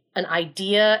an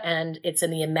idea, and it's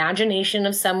in the imagination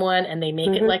of someone, and they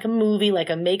make it like a movie, like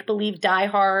a make-believe Die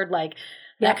Hard, like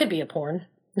that could be a porn.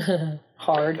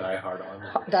 Hard. Die Hard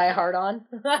on. Die Hard on.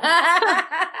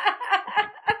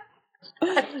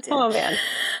 Oh, man.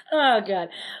 Oh, God.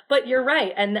 But you're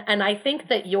right. And I think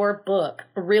that your book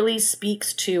really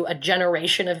speaks to a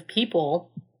generation of people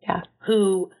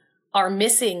who are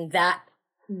missing that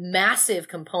massive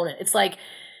component. It's like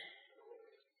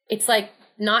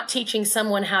not teaching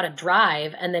someone how to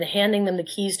drive and then handing them the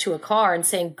keys to a car and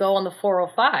saying, go on the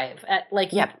 405.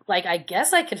 Like, I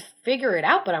guess I could figure it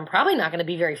out, but I'm probably not going to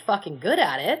be very fucking good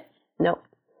at it.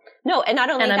 No, and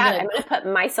not only that, I'm going to put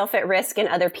myself at risk and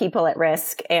other people at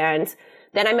risk, and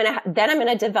then I'm going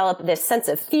to develop this sense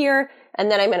of fear, and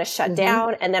then I'm going to shut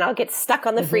down, and then I'll get stuck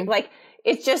on the freak. Like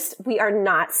it's just we are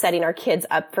not setting our kids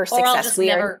up for success.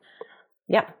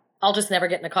 I'll just never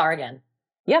get in the car again.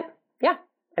 Yep. Yeah.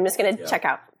 I'm just going to check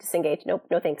out, disengage. Nope,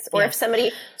 no thanks. Or if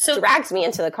somebody drags me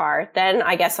into the car, then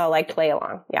I guess I'll like play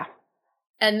along. Yeah.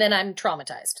 And then I'm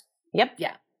traumatized. Yep.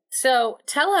 Yeah. So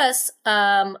tell us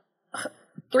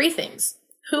 3 things.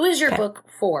 Who is your book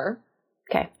for?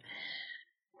 Okay.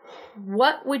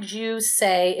 What would you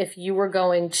say if you were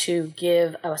going to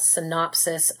give a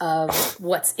synopsis of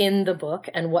what's in the book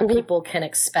and what people can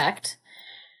expect?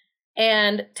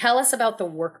 And tell us about the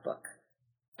workbook.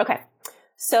 Okay.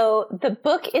 So the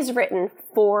book is written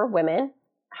for women,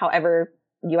 however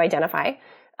you identify,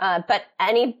 but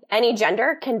any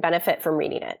gender can benefit from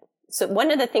reading it. So one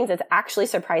of the things that's actually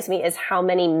surprised me is how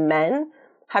many men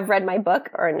have read my book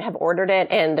or have ordered it,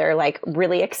 and they're like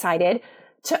really excited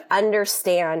to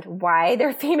understand why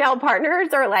their female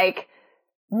partners are like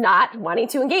not wanting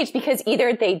to engage, because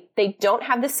either they don't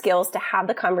have the skills to have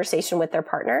the conversation with their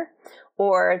partner,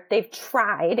 or they've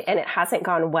tried and it hasn't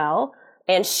gone well,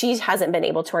 and she hasn't been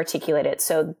able to articulate it.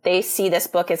 So they see this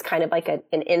book as kind of like an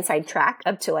inside track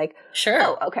up to like,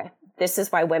 oh, okay, this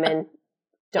is why women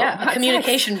don't have a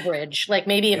communication bridge. Like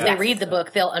maybe if they read the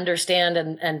book, they'll understand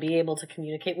and be able to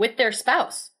communicate with their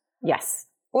spouse. Yes.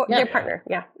 Or their partner.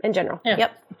 Yeah. In general. Yeah.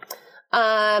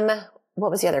 Yep.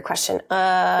 What was the other question?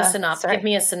 The synopsis. Give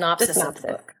me a synopsis of the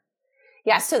book.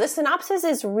 Yeah. So the synopsis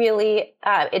is really,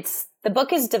 the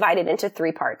book is divided into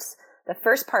 3 parts. The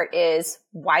first part is,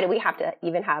 why do we have to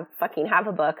even have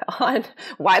a book on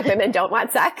why women don't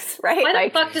want sex, right? Why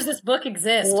the fuck does this book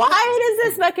exist? Why does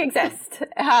this book exist?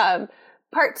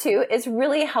 Part 2 is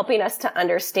really helping us to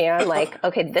understand, like,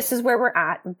 okay, this is where we're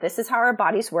at. This is how our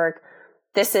bodies work.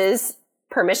 This is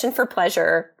permission for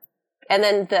pleasure. And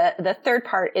then the third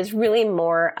part is really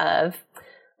more of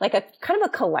like a kind of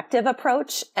a collective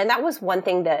approach. And that was one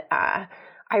thing that I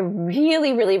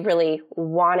really, really, really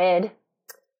wanted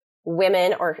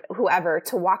women or whoever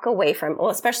to walk away from, well,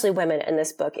 especially women in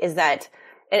this book, is that,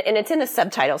 and it's in the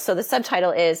subtitle. So the subtitle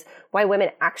is Why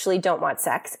Women Actually Don't Want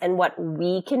Sex and What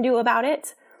We Can Do About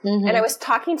It. Mm-hmm. And I was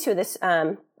talking to this,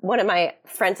 one of my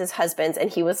friends' husbands, and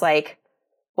he was like,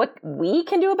 what we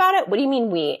can do about it? What do you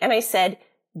mean we? And I said,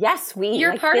 yes, we.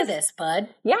 You're part of this, bud.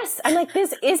 Yes. I'm like,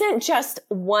 this isn't just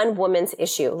one woman's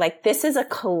issue. Like, this is a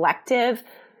collective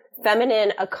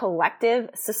a collective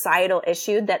societal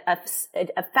issue that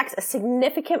affects a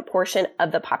significant portion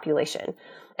of the population.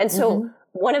 And so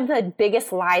one of the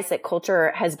biggest lies that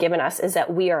culture has given us is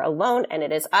that we are alone and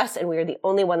it is us and we are the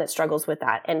only one that struggles with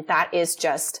that. And that is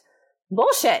just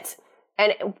bullshit.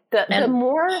 And the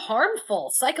more harmful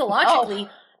psychologically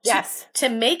Yes. To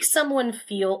make someone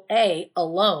feel A,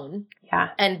 alone, yeah,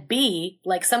 and B,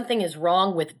 like something is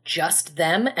wrong with just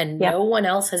them and no one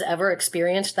else has ever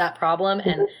experienced that problem,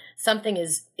 and something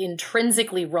is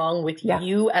intrinsically wrong with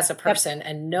you as a person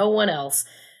and no one else.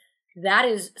 That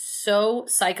is so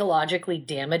psychologically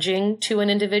damaging to an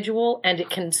individual, and it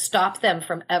can stop them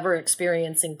from ever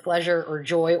experiencing pleasure or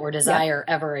joy or desire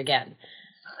ever again.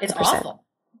 It's 100%. Awful.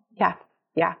 Yeah.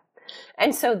 Yeah.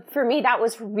 And so for me, that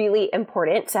was really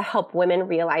important to help women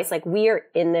realize, like, we are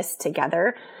in this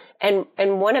together. And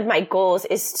one of my goals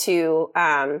is to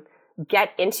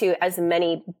get into as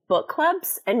many book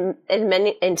clubs and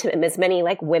into as many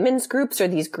like women's groups or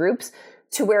these groups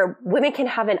to where women can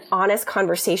have an honest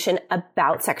conversation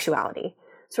about sexuality.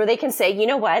 So where they can say, you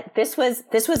know what, this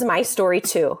was my story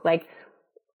too. Like,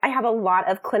 I have a lot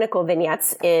of clinical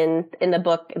vignettes in the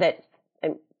book that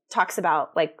talks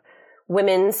about like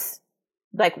women's,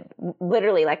 like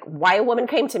literally like why a woman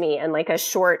came to me, and like a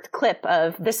short clip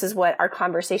of this is what our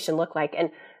conversation looked like.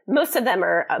 And most of them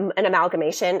are an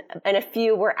amalgamation, and a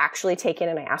few were actually taken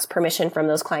and I asked permission from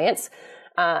those clients.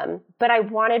 But I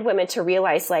wanted women to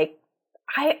realize, like,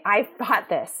 I thought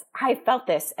this, I felt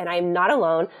this, and I'm not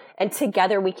alone. And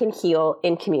together we can heal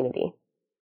in community.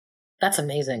 That's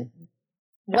amazing.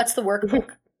 What's the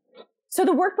workbook? So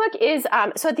the workbook is,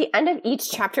 so at the end of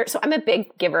each chapter, so I'm a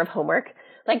big giver of homework.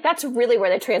 Like, that's really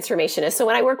where the transformation is. So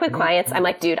when I work with clients, I'm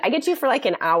like, dude, I get you for like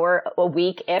an hour a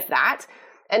week, if that.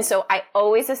 And so I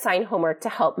always assign homework to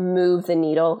help move the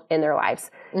needle in their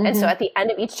lives. And so at the end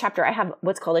of each chapter, I have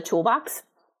what's called a toolbox,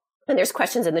 and there's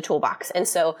questions in the toolbox. And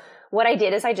so what I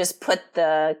did is I just put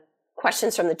the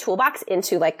questions from the toolbox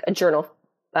into like a journal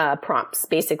prompts,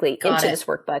 basically, into this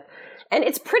workbook. And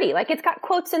it's pretty, like, it's got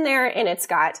quotes in there, and it's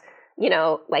got, you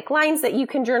know, like lines that you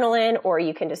can journal in, or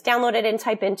you can just download it and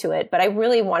type into it. But I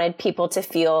really wanted people to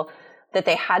feel that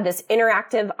they had this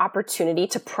interactive opportunity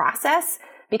to process,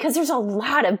 because there's a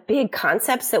lot of big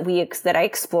concepts that I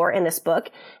explore in this book.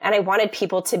 And I wanted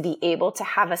people to be able to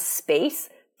have a space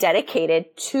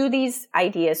dedicated to these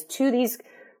ideas, to these,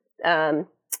 you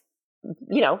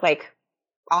know, like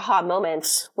aha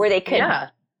moments where they could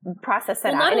process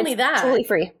that out. Not only that, totally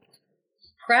free.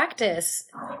 Practice.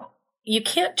 You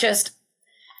can't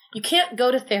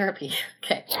go to therapy.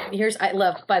 Okay. I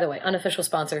love, by the way, unofficial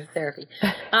sponsor, therapy.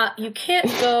 You can't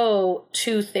go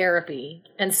to therapy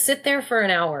and sit there for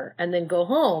an hour and then go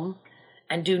home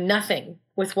and do nothing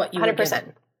with what you 100%. Were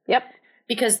given. Yep.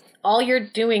 Because all you're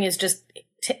doing is just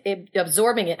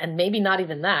absorbing it, and maybe not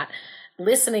even that,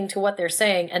 listening to what they're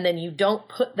saying, and then you don't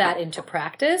put that into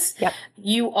practice. Yep.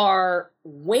 You are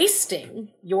wasting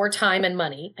your time and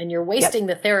money, and you're wasting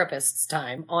the therapist's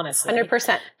time, honestly.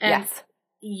 100%. And yes.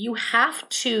 You have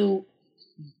to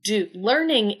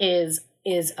learning is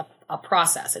a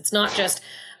process. It's not just,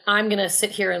 I'm going to sit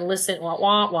here and listen, wah,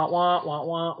 wah, wah, wah, wah,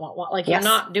 wah, wah, wah. Like, you're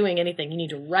not doing anything. You need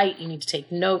to write, you need to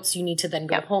take notes, you need to then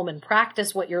go home and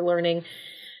practice what you're learning.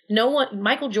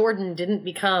 Michael Jordan didn't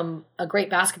become a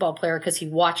great basketball player because he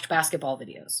watched basketball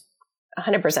videos.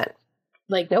 100%.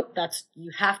 Like, nope.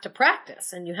 You have to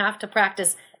practice, and you have to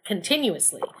practice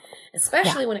continuously,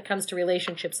 especially when it comes to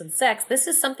relationships and sex. This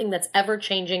is something that's ever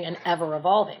changing and ever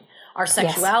evolving. Our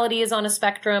sexuality is on a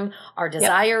spectrum. Our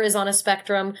desire is on a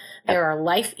spectrum. There are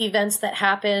life events that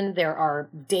happen. There are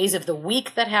days of the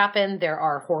week that happen. There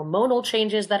are hormonal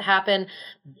changes that happen.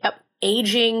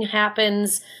 Aging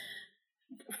happens.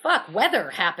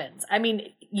 Weather happens. I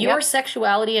mean, your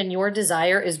sexuality and your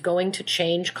desire is going to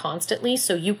change constantly,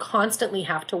 so you constantly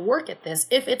have to work at this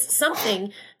if it's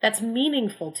something that's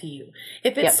meaningful to you.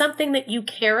 If it's something that you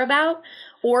care about,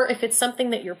 or if it's something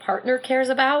that your partner cares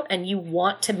about and you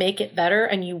want to make it better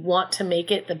and you want to make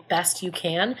it the best you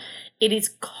can, it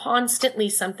is constantly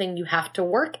something you have to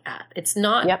work at. It's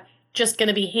not just going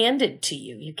to be handed to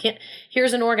you. You can't,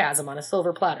 here's an orgasm on a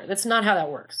silver platter. That's not how that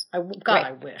works. I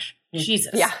wish.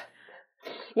 Jesus. Yeah.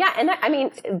 Yeah. And I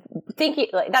mean, thinking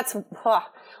like that's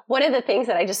one of the things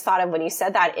that I just thought of when you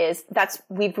said that is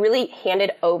we've really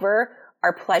handed over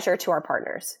our pleasure to our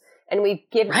partners, and we've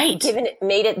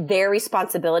made it their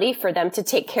responsibility for them to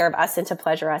take care of us and to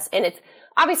pleasure us. And it's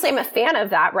obviously, I'm a fan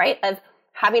of that, right? Of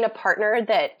having a partner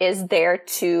that is there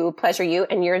to pleasure you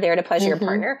and you're there to pleasure your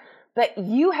partner. But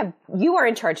you are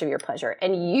in charge of your pleasure,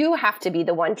 and you have to be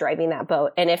the one driving that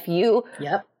boat. And if you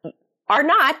are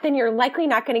not, then you're likely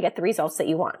not going to get the results that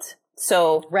you want.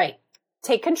 So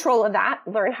take control of that,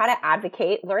 learn how to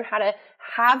advocate, learn how to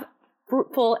have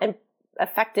fruitful and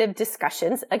effective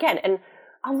discussions. Again, and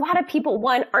a lot of people,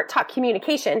 one, aren't taught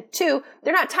communication. Two,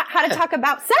 they're not taught how to talk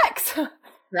about sex.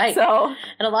 Right. So,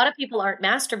 and a lot of people aren't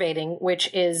masturbating,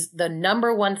 which is the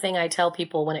number one thing I tell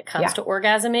people when it comes to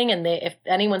orgasming. And if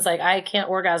anyone's like, I can't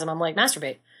orgasm, I'm like,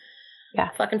 masturbate. Yeah.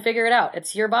 Fucking figure it out.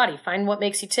 It's your body. Find what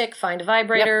makes you tick. Find a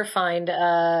vibrator. Find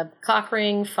a cock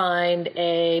ring. Find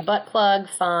a butt plug.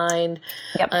 Find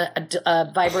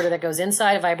a vibrator that goes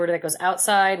inside, a vibrator that goes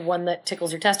outside, one that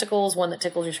tickles your testicles, one that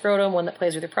tickles your scrotum, one that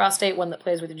plays with your prostate, one that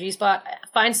plays with your G-spot.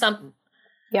 Find something.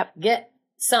 Yep. Get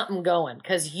something going,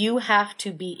 because you have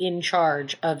to be in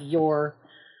charge of your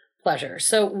pleasure.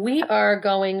 So we are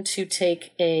going to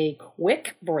take a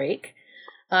quick break.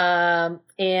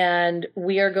 And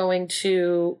we are going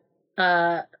to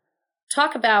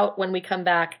talk about, when we come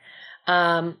back,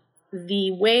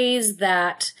 the ways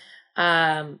that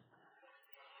our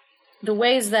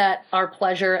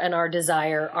pleasure and our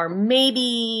desire are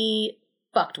maybe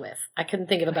fucked with. I couldn't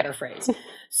think of a better phrase.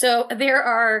 So there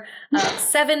are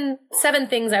seven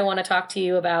things I want to talk to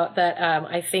you about that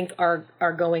I think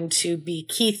are going to be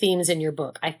key themes in your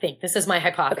book. I think this is my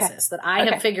hypothesis that I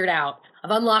have figured out. I've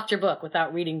unlocked your book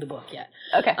without reading the book yet.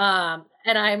 Okay. And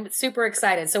I'm super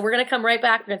excited. So we're going to come right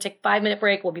back. We're going to take a 5-minute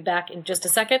break. We'll be back in just a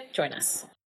second. Join us.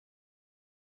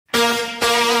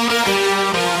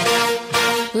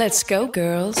 Let's go,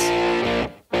 girls. Come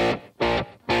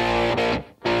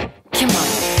on.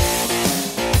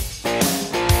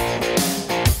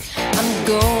 I'm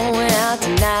going out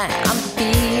tonight. I'm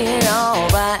feeling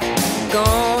alright.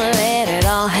 Gonna let it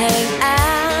all hang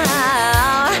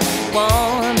out.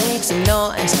 Wanna make some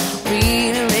noise,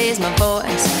 really raise my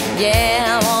voice.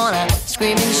 Yeah, I wanna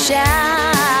scream and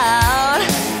shout.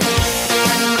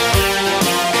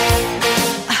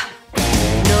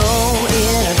 No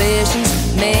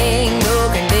inhibitions, make no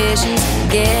conditions.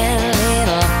 Get a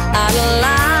little out of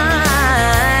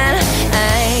line. I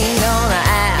ain't gonna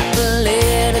act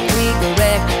politically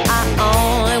correct. I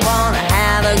only wanna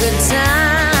have a good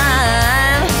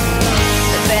time.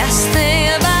 The best thing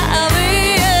about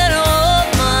being a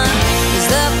woman is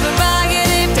the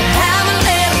prerogative to have a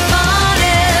little fun.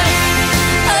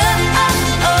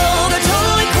 Oh, they're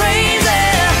totally crazy.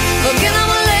 Looking at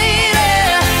my lady,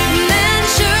 men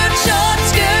shirt, short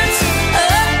skirts.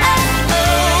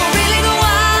 Really go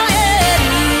wild,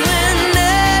 doing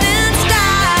that in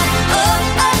style.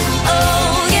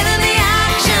 Get in the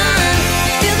action,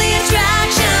 feel the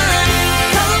attraction.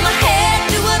 Color my head,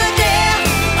 do what I dare.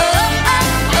 I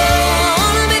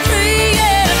wanna be free,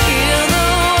 feel the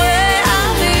way I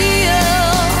feel.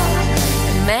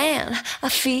 And man, I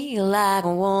feel like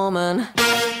a woman.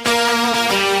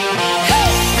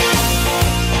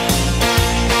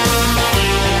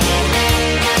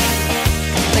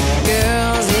 The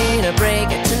girls need a break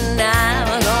tonight.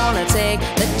 We're gonna take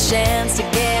the chance to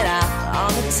get out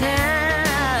on the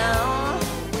town.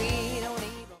 We don't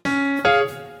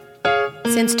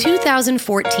even... Since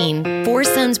 2014, Four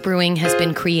Sons Brewing has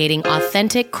been creating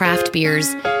authentic craft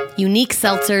beers, unique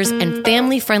seltzers, and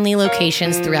family-friendly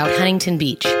locations throughout Huntington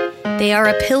Beach. They are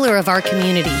a pillar of our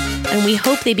community, and we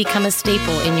hope they become a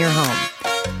staple in your home.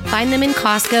 Find them in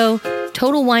Costco,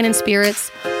 Total Wine and Spirits,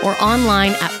 or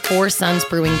online at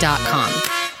foursonsbrewing.com,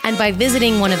 and by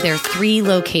visiting one of their 3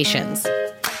 locations.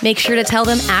 Make sure to tell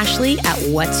them Ashley at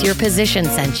What's Your Position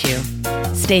sent you.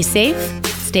 Stay safe,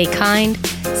 stay kind,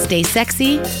 stay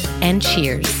sexy, and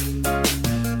cheers.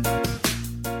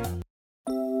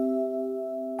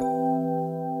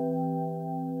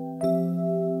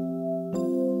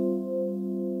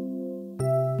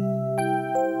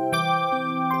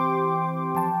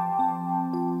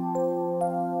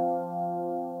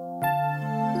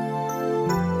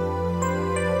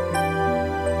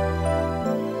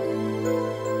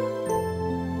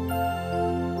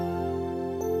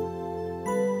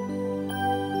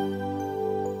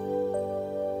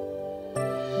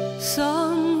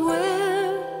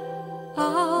 Somewhere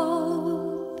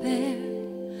out there,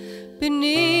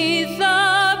 beneath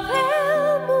the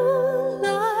pale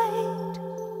moonlight,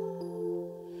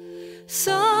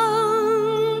 someone's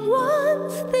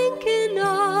thinking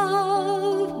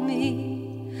of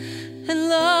me and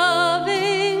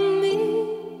loving me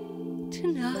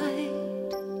tonight.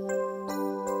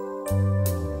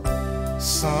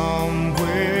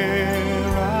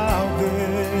 Somewhere out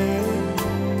there,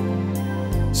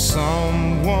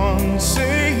 someone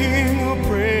saying a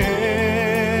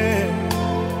prayer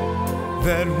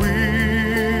that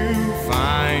we'll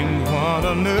find one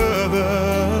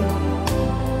another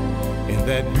in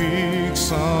that big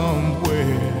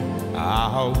somewhere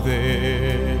out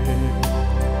there.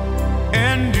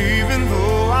 And even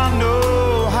though I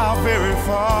know how very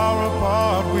far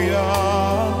apart we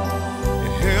are,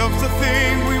 it helps to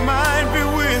think we might be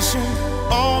wishing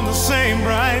on the same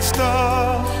bright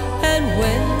star. And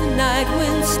when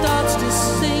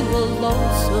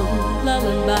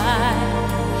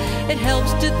lullaby. It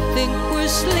helps to think we're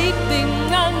sleeping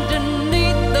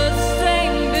underneath the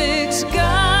same big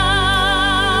sky.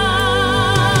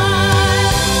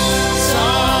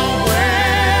 Somewhere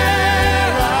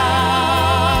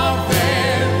out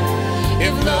there,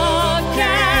 if love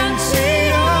can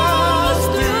see us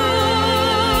through,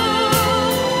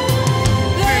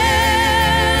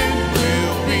 then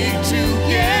we'll be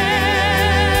together.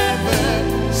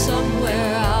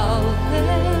 Somewhere out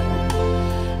there,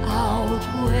 out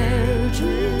where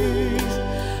dreams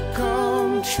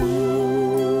come true.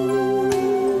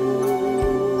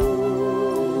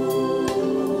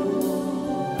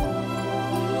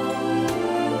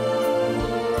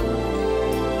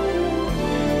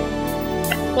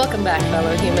 Welcome back,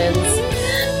 fellow humans.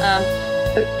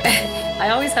 I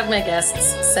always have my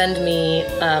guests send me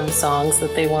songs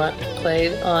that they want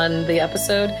played on the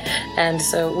episode, and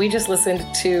so we just listened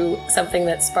to something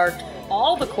that sparked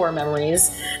all the core memories.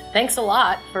 Thanks a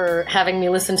lot for having me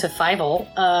listen to Fievel.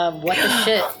 What the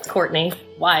shit, Courtney?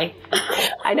 Why?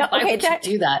 I know. Why would you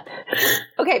do that?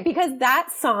 Okay, because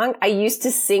that song I used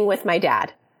to sing with my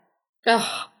dad.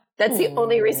 Oh. That's the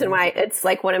only reason why it's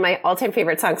like one of my all-time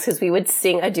favorite songs, because we would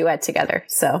sing a duet together.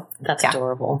 So that's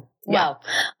adorable. Yeah.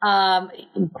 Wow.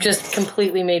 Just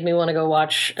completely made me want to go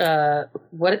watch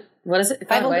what is it?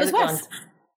 Fievel Goes West.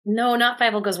 No, not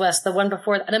Fievel Goes West. The one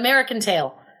before that, An American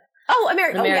Tale. Oh,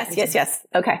 American. Oh, yes.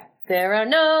 Okay. There are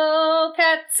no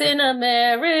cats in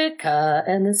America,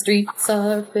 and the streets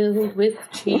are filled with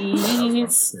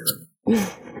cheese.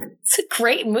 It's a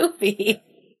great movie.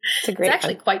 It's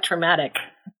actually quite traumatic.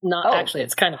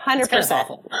 It's kind of 100%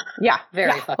 awful. Yeah.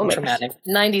 Very fucking traumatic.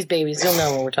 90s babies, you'll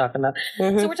know what we're talking about.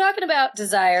 Mm-hmm. So we're talking about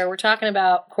desire. We're talking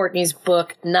about Courtney's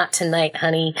book, Not Tonight,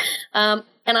 Honey. And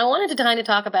I wanted to kind of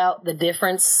talk about the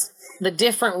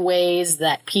different ways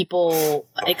that people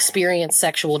experience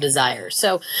sexual desire.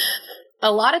 So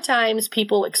a lot of times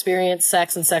people experience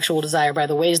sex and sexual desire by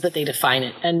the ways that they define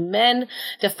it. And men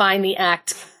define the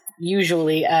act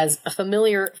usually as a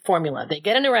familiar formula. They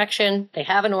get an erection, they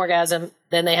have an orgasm,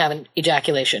 then they have an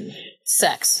ejaculation.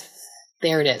 Sex.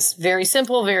 There it is. Very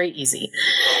simple, very easy.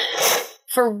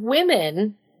 For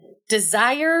women,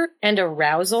 desire and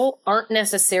arousal aren't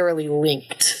necessarily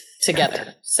linked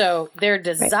together. So their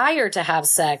desire to have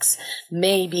sex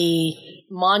may be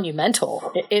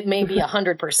monumental. It may be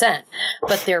 100%,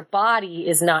 but their body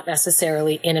is not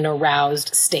necessarily in an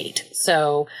aroused state.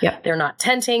 So they're not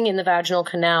tenting in the vaginal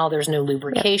canal. There's no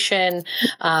lubrication,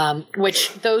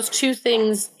 which those two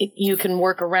things, you can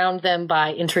work around them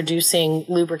by introducing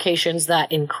lubrications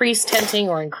that increase tenting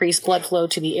or increase blood flow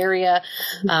to the area.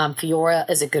 Fiora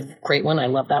is a great one. I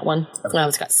love that one.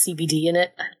 It's got CBD in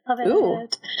it. I love it. Ooh,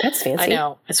 that's fancy. I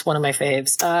know. It's one of my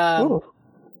faves.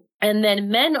 And then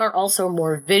men are also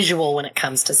more visual when it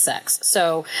comes to sex.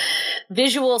 So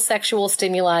visual sexual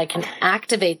stimuli can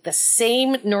activate the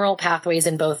same neural pathways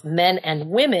in both men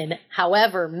and women.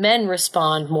 However, men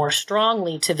respond more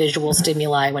strongly to visual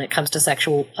stimuli when it comes to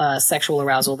sexual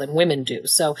arousal than women do.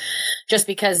 So just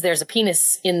because there's a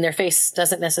penis in their face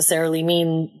doesn't necessarily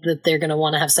mean that they're going to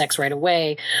want to have sex right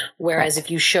away. Whereas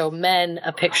if you show men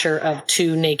a picture of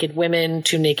two naked women,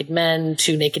 two naked men,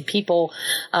 two naked people,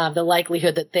 the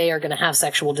likelihood that they are going to have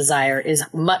sexual desire is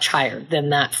much higher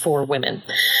than that for women.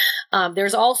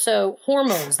 There's also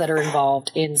hormones that are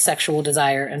involved in sexual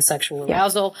desire and sexual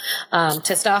arousal.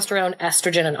 Testosterone,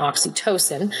 estrogen, and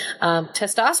oxytocin.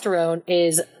 Testosterone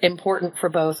is important for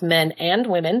both men and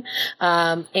women.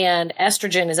 And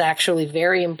estrogen is actually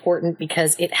very important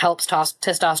because it helps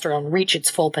testosterone reach its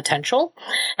full potential.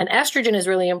 And estrogen is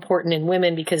really important in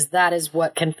women because that is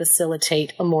what can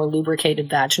facilitate a more lubricated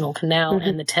vaginal canal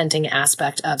and the tenting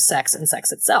aspect of sex and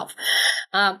sex itself.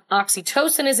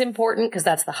 Oxytocin is important because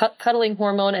that's the cuddling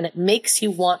hormone, and it makes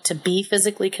you want to be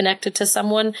physically connected to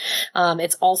someone.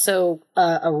 It's also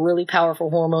a really powerful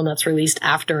hormone that's released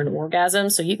after an orgasm,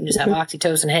 so you can just have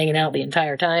oxytocin hanging out the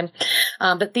entire time.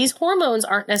 But these hormones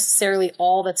aren't necessarily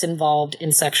all that's involved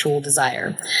in sexual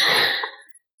desire.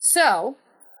 So,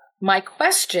 my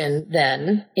question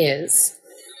then is...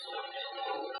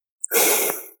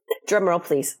 Drum roll,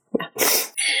 please.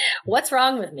 What's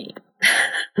wrong with me?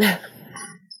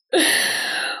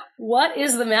 What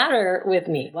is the matter with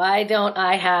me? Why don't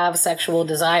I have sexual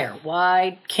desire?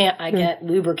 Why can't I get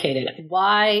lubricated?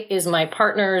 Why is my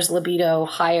partner's libido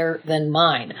higher than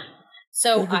mine?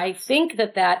 So I think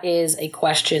that is a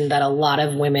question that a lot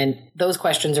of women, those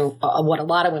questions are what a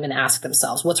lot of women ask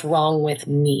themselves. What's wrong with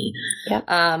me?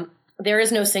 Yep. There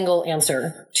is no single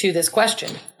answer to this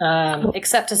question,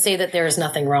 except to say that there is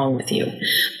nothing wrong with you.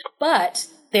 But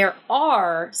there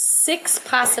are 6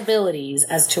 possibilities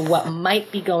as to what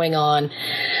might be going on.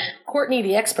 Courtney,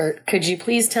 the expert, could you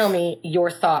please tell me your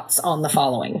thoughts on the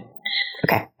following?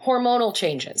 Okay. Hormonal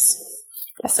changes.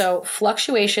 So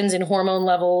fluctuations in hormone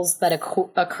levels that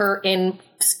occur in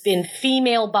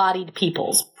female-bodied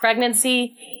peoples.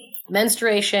 Pregnancy,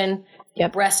 menstruation,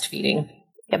 breastfeeding,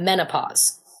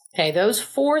 menopause. Okay, those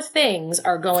 4 things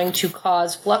are going to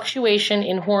cause fluctuation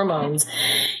in hormones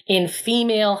in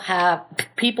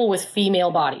people with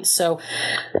female bodies. So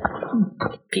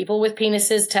people with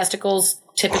penises, testicles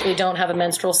typically don't have a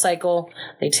menstrual cycle.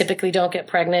 They typically don't get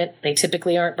pregnant. They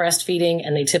typically aren't breastfeeding,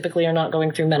 and they typically are not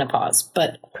going through menopause.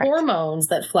 But hormones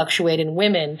that fluctuate in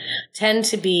women tend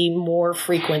to be more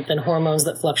frequent than hormones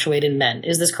that fluctuate in men.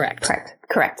 Is this correct?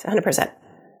 Correct. 100%.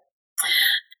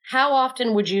 How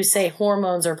often would you say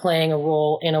hormones are playing a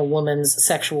role in a woman's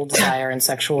sexual desire and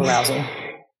sexual arousal?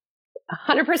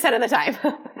 100% of the time.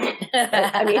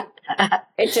 I mean,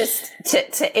 it just,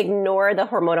 to ignore the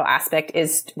hormonal aspect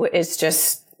is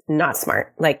just not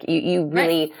smart. Like you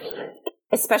really,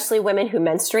 especially women who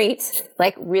menstruate,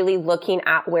 like really looking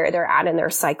at where they're at in their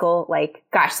cycle. Like,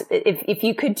 gosh, if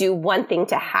you could do one thing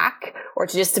to hack or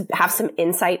to just to have some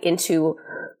insight into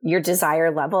your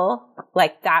desire level,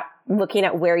 like that, looking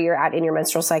at where you're at in your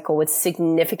menstrual cycle would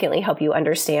significantly help you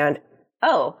understand,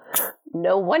 oh,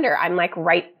 no wonder I'm like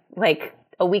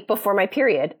a week before my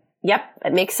period. Yep,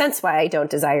 it makes sense why I don't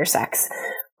desire sex.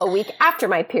 A week after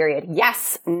my period.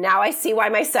 Yes, now I see why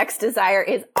my sex desire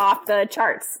is off the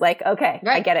charts. Like, okay,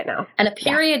 I get it now. And a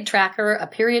period tracker, a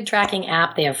period tracking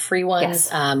app, they have free ones,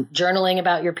 journaling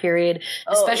about your period,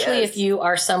 especially if you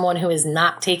are someone who is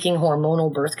not taking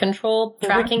hormonal birth control.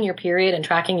 Tracking your period and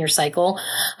tracking your cycle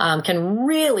can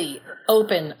really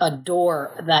open a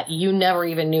door that you never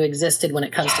even knew existed when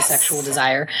it comes to sexual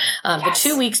desire. The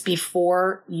 2 weeks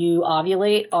before you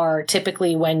ovulate are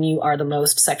typically when you are the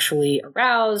most sexually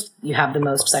aroused, you have the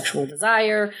most sexual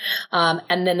desire.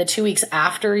 And then the 2 weeks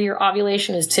after your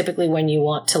ovulation is typically when you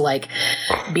want to like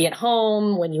be at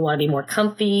home, when you want to be more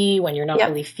comfy, when you're not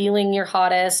really feeling your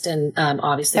hottest. And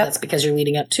obviously that's because you're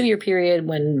leading up to your period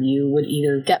when you would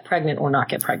either get pregnant or not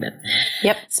get pregnant.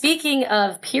 Speaking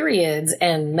of periods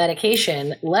and medication,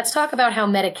 let's talk about how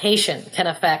medication can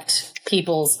affect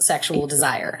people's sexual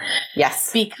desire.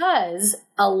 Yes. Because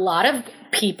a lot of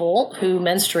people who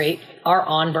menstruate are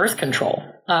on birth control.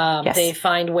 They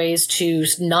find ways to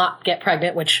not get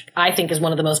pregnant, which I think is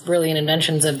one of the most brilliant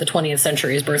inventions of the 20th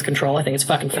century is birth control. I think it's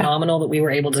fucking phenomenal that we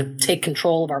were able to take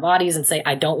control of our bodies and say,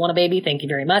 I don't want a baby. Thank you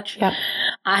very much.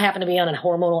 I happen to be on a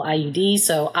hormonal IUD,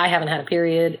 so I haven't had a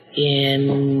period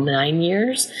in 9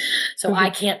 years. So I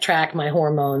can't track my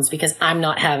hormones because I'm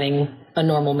not having a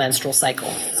normal menstrual cycle.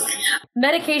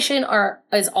 Medication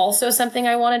is also something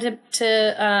I wanted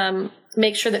to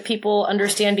make sure that people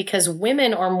understand, because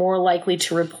women are more likely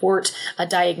to report a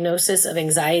diagnosis of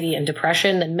anxiety and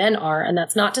depression than men are. And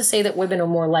that's not to say that women are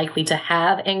more likely to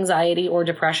have anxiety or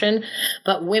depression,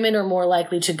 but women are more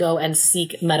likely to go and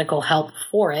seek medical help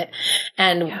for it.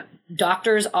 And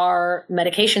doctors are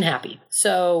medication happy.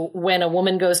 So when a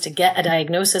woman goes to get a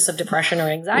diagnosis of depression or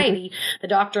anxiety, the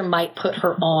doctor might put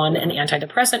her on an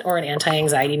antidepressant or an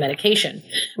anti-anxiety medication.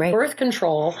 Birth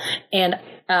control and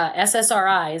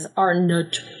SSRIs are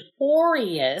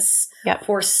notorious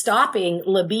for stopping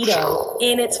libido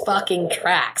in its fucking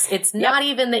tracks. It's not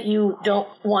even that you don't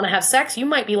want to have sex. You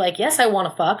might be like, yes, I want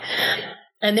to fuck.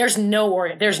 And there's no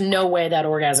way that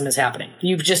orgasm is happening.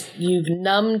 You've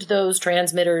numbed those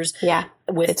transmitters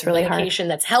with it's really medication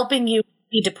that's helping you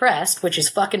be depressed, which is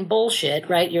fucking bullshit,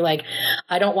 right? You're like,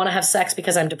 I don't want to have sex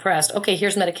because I'm depressed. Okay,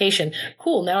 here's medication.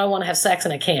 Cool. Now I want to have sex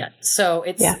and I can't. So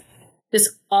it's this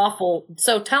awful.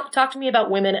 So talk to me about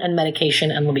women and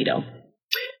medication and libido.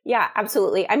 Yeah,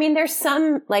 absolutely. I mean, there's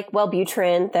some like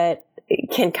Wellbutrin that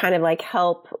can kind of like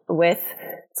help with,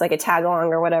 it's like a tag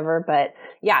along or whatever, but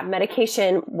yeah,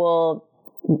 medication will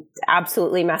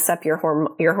absolutely mess up your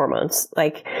hormones.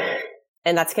 Like,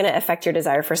 and that's going to affect your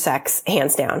desire for sex,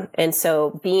 hands down. And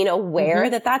so being aware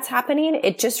that that's happening,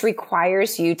 it just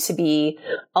requires you to be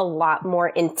a lot more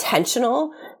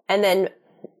intentional. And then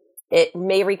it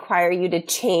may require you to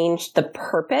change the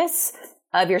purpose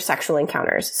of your sexual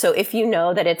encounters. So if you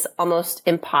know that it's almost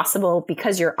impossible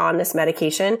because you're on this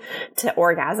medication to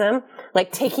orgasm,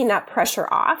 like taking that pressure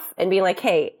off and being like,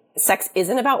 hey, sex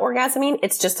isn't about orgasming.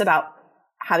 It's just about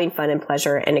having fun and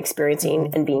pleasure and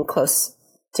experiencing and being close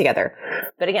together.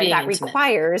 But again, that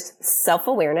requires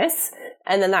self-awareness,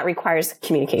 and then that requires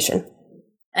communication.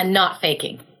 And not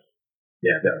faking.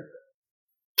 Yeah, definitely.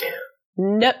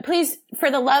 No, please,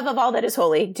 for the love of all that is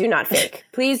holy, do not fake.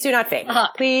 Please do not fake.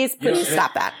 Please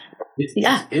stop that.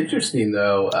 It's interesting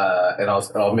though, and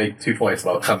I'll make 2 points.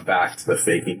 And I'll come back to the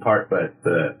faking part, but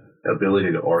the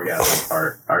ability to orgasm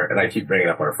part, and I keep bringing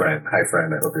up our friend. Hi,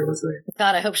 friend. I hope you're listening.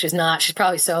 God, I hope she's not. She's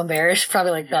probably so embarrassed. She's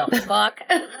probably like, "Oh, fuck."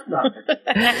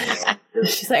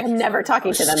 She's like, I'm never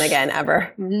talking to them again,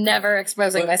 ever. Never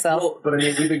exposing myself. Well, but I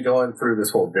mean, we've been going through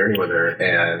this whole journey with her,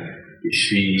 and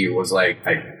she was like,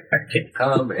 I can't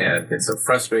come, and it's so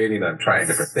frustrating. I'm trying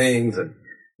different things, and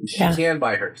she can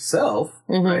by herself,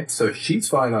 right? So she's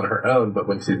fine on her own, but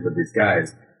when she's with these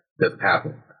guys, it doesn't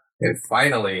happen. And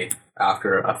finally,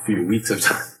 after a few weeks of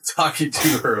talking to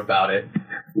her about it,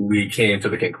 we came to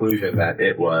the conclusion that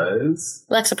it was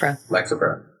Lexapro.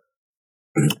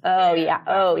 Oh,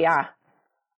 yeah.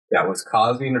 That was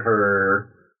causing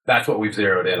her. That's what we've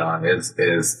zeroed in on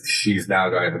is she's now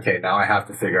going, okay, now I have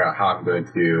to figure out how I'm going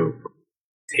to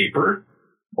taper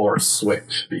or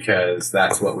switch, because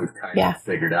that's what we've kind of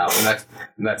figured out.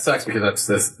 And that sucks, because that's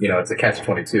this, it's a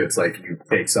catch-22. It's like you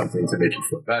take something to make you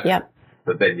feel better,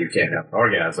 but then you can't have an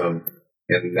orgasm.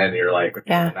 And then you're like,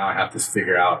 okay, now I have to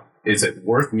figure out, is it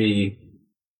worth me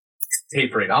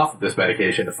tapering off of this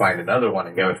medication to find another one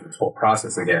and go through this whole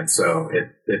process again? So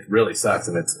it really sucks,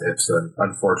 and it's an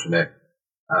unfortunate.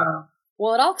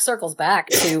 Well, it all circles back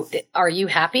to, are you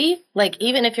happy? Like,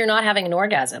 even if you're not having an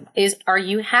orgasm, are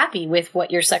you happy with what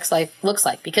your sex life looks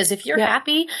like? Because if you're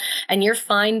happy and you're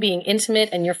fine being intimate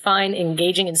and you're fine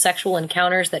engaging in sexual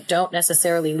encounters that don't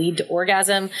necessarily lead to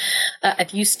orgasm,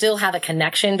 if you still have a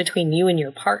connection between you and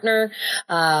your partner,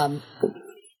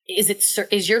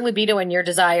 is your libido and your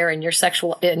desire and your sex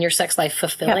life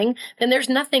fulfilling? Then there's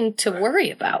nothing to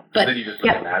worry about. But then you just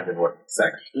imagine what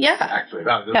sex actually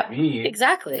about. It doesn't mean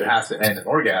exactly it has to end in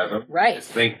orgasm. Right.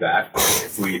 Just think that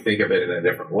if we think of it in a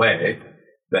different way,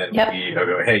 then we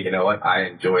go, hey, you know what? I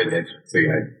enjoy the intimacy.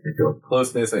 I enjoy the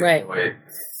closeness. I enjoy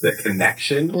the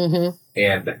connection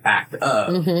and the act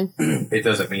of. It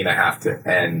doesn't mean I have to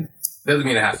end. Doesn't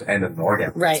mean it has to end in an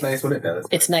orgasm. Right. It's nice when it does.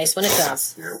 It's nice when it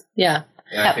does. Yeah.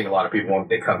 And I think a lot of people, when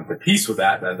they come to peace with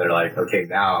that, then they're like, okay,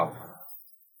 now,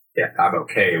 I'm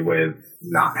okay with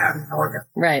not having an orgasm.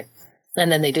 Right.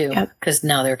 And then they do, because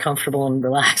now they're comfortable and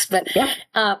relaxed. But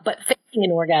faking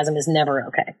an orgasm is never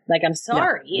okay. Like, I'm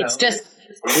sorry. It's just.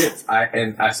 It is.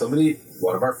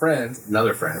 One of our friends,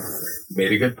 another friend,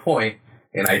 made a good point,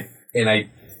 and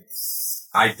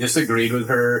I disagreed with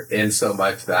her in so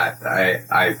much that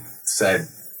I said,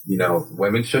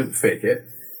 women shouldn't fake it.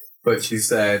 But she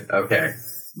said, okay,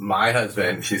 my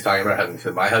husband, she's talking about her husband, she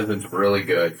said, my husband's really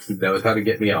good. He knows how to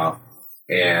get me off,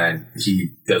 and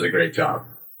he does a great job.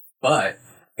 But,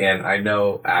 and I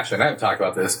know Ashley and I have talked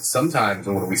about this, sometimes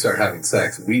when we start having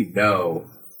sex, we know,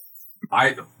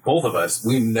 both of us,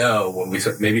 we know when we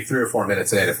start, maybe 3 or 4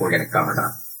 minutes in, if we're going to come or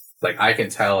not. Like, I can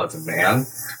tell as a man,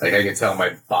 like, I can tell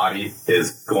my body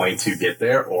is going to get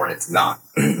there or it's not.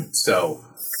 So,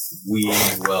 we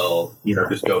will,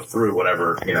 just go through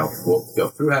whatever, we'll go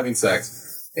through having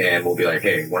sex and we'll be like,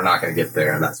 hey, we're not going to get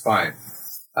there, and that's fine.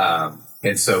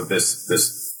 And so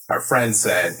our friend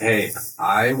said, hey,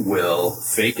 I will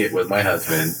fake it with my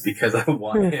husband because I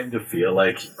want him to feel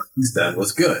like he's done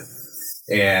what's good.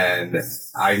 And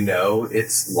I know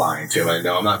it's lying to him. I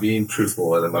know I'm not being truthful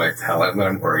with him when I tell him that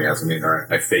I'm orgasming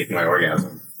or I fake my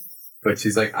orgasm. But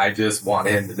she's like, I just want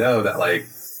him to know that, like,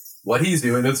 what he's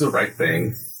doing is the right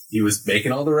thing. He was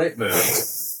making all the right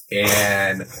moves,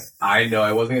 and I know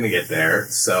I wasn't going to get there,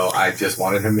 so I just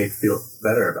wanted him to feel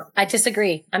better about it. I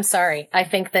disagree. I'm sorry. I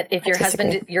think that if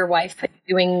your wife is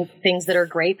doing things that are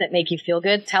great that make you feel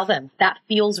good, tell them. That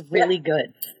feels really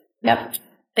good. Yep.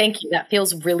 Thank you. That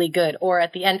feels really good. Or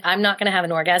at the end, I'm not going to have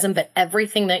an orgasm, but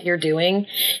everything that you're doing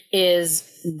is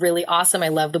really awesome. I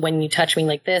love when you touch me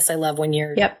like this. I love when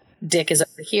your dick is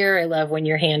over here. I love when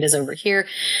your hand is over here.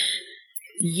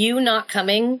 You not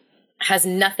coming has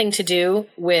nothing to do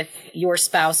with your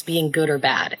spouse being good or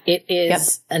bad. It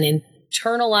is an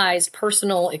internalized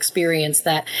personal experience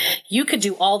that you could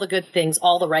do all the good things,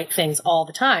 all the right things all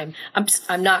the time.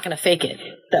 I'm not going to fake it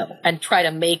though and try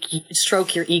to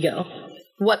stroke your ego.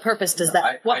 What purpose does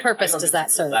that? Does that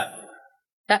serve?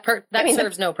 That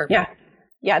serves no purpose.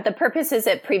 Yeah. The purpose is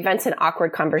it prevents an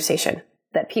awkward conversation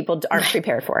that people aren't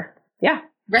prepared for. Yeah.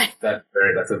 Right. That's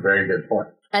a very good point.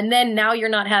 And then now you're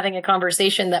not having a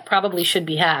conversation that probably should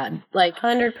be had. Like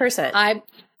 100%. I'm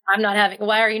not having,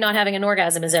 why are you not having an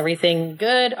orgasm? Is everything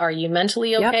good? Are you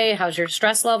mentally okay? Yep. How's your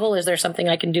stress level? Is there something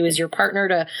I can do as your partner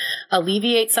to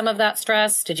alleviate some of that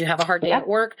stress? Did you have a hard day at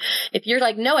work? If you're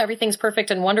like, no, everything's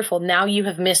perfect and wonderful, now you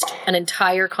have missed an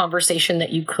entire conversation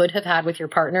that you could have had with your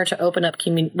partner to open up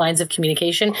lines of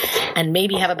communication and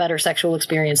maybe have a better sexual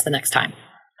experience the next time.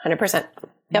 100%.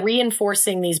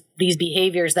 reinforcing these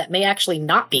behaviors that may actually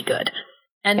not be good.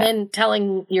 And then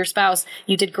telling your spouse,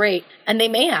 you did great. And they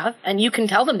may have, and you can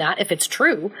tell them that if it's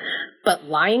true. But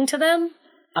lying to them,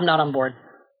 I'm not on board.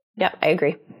 Yep, I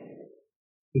agree.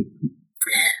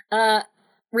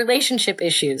 Relationship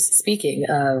issues. Speaking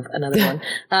of another one,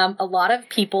 a lot of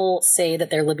people say that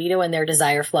their libido and their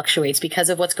desire fluctuates because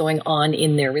of what's going on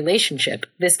in their relationship.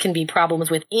 This can be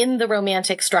problems within the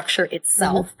romantic structure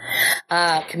itself,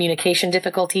 communication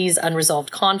difficulties,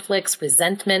 unresolved conflicts,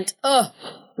 resentment.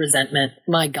 Resentment.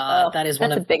 My God, that is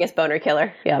one of the biggest boner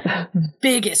killer. Yep.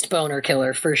 Biggest boner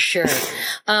killer for sure.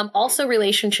 Also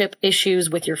relationship issues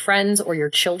with your friends or your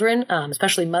children,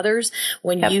 especially mothers,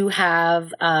 when you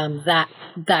have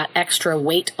that extra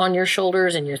weight on your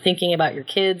shoulders and you're thinking about your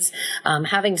kids.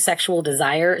 Having sexual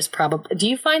desire is probably... Do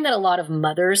you find that a lot of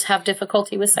mothers have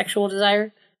difficulty with sexual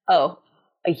desire? Oh,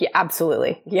 yeah,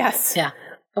 absolutely. Yes. Yeah.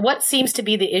 What seems to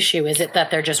be the issue? Is it that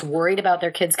they're just worried about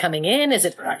their kids coming in? Is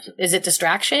it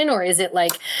distraction? Or is it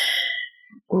like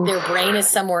their brain is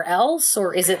somewhere else?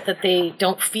 Or is it that they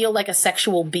don't feel like a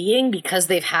sexual being because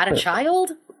they've had a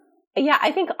child? Yeah,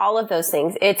 I think all of those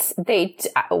things. It's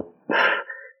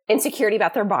insecurity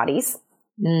about their bodies.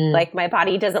 Like, my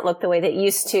body doesn't look the way that it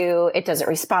used to. It doesn't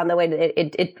respond the way that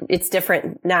it's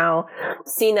different now.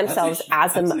 Seeing themselves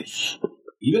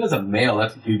even as a male,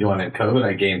 that's a huge one. In COVID,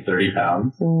 I gained 30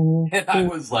 pounds. And I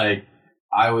was like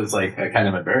kind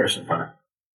of embarrassed in front of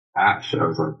Ash. I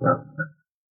was like,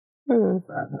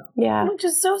 yeah. Which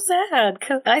is so sad,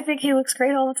 because I think he looks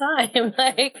great all the time.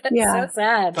 Like, that's so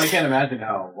sad. I can't imagine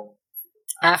how...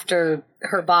 After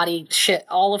her body,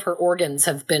 all of her organs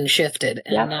have been shifted.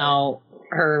 And now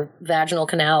her vaginal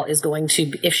canal is going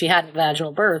to, if she had a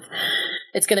vaginal birth,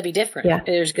 it's going to be different. Yeah.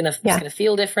 It's going to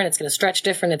feel different. It's going to stretch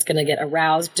different. It's going to get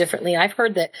aroused differently. I've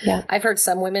heard that. Yeah. I've heard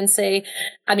some women say,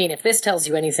 I mean, if this tells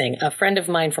you anything, a friend of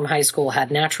mine from high school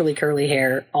had naturally curly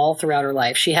hair all throughout her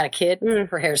life. She had a kid.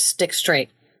 Her hair sticks straight.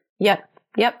 Yep.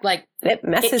 Like,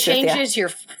 it changes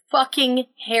your fucking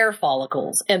hair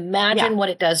follicles. Imagine what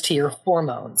it does to your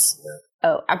hormones.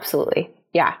 Oh, absolutely.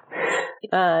 Yeah.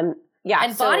 And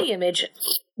body image.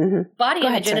 Body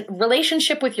image and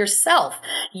relationship with yourself.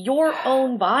 Your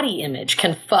own body image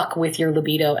can fuck with your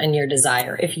libido and your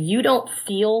desire. If you don't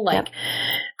feel like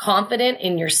confident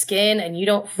in your skin and you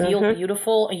don't feel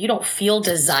beautiful and you don't feel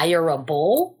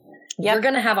desirable, you're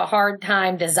going to have a hard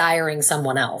time desiring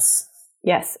someone else.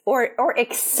 Yes. Or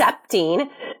accepting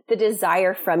the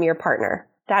desire from your partner.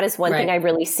 That is one thing I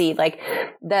really see. Like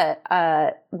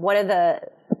one of the,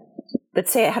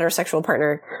 let's say a heterosexual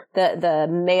partner, the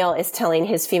male is telling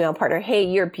his female partner, hey,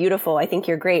 you're beautiful. I think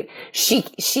you're great.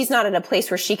 She's not in a place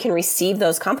where she can receive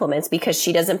those compliments because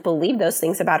she doesn't believe those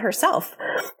things about herself.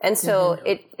 And so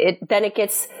it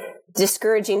gets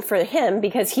discouraging for him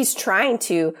because he's trying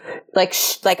to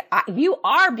you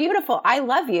are beautiful. I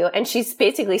love you. And she's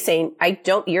basically saying,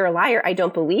 you're a liar. I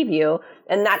don't believe you.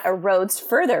 And that erodes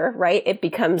further, right? It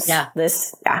becomes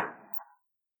this.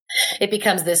 It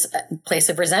becomes this place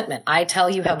of resentment. I tell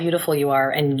you how beautiful you are,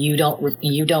 and you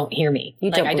don't hear me.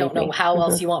 I don't know how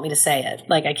else you want me to say it.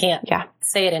 Like, I can't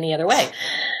say it any other way.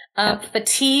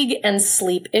 Fatigue and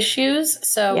sleep issues.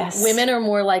 So women are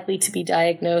more likely to be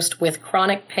diagnosed with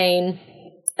chronic pain,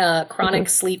 chronic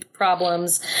sleep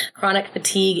problems, chronic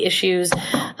fatigue issues.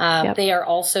 They are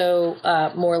also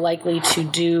more likely to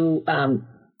do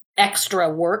extra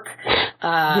work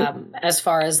as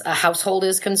far as a household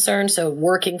is concerned. So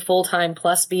working full-time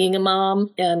plus being a mom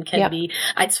can be...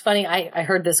 It's funny, I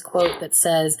heard this quote that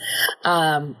says,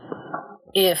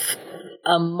 if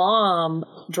a mom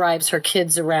drives her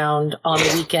kids around on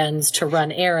the weekends to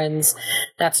run errands,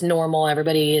 that's normal.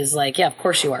 Everybody is like, yeah, of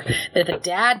course you are. But if a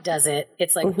dad does it,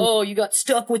 it's like, oh, you got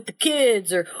stuck with the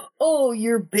kids, or, oh,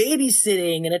 you're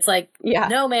babysitting. And it's like,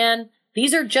 no, man,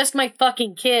 these are just my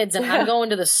fucking kids, and I'm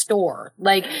going to the store.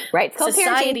 Like,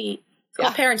 society...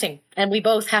 Co-parenting, and we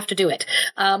both have to do it.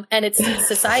 And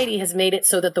society has made it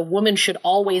so that the woman should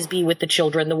always be with the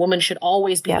children. The woman should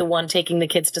always be the one taking the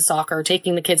kids to soccer,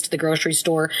 taking the kids to the grocery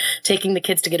store, taking the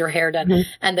kids to get her hair done.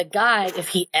 And the guy, if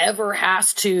he ever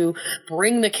has to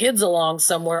bring the kids along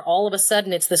somewhere, all of a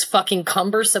sudden it's this fucking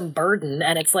cumbersome burden.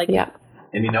 And it's like...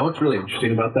 And you know what's really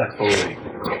interesting about that? Totally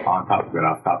on topic but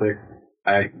off topic.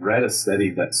 I read a study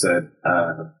that said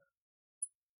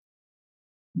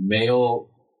male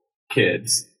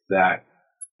kids that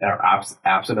are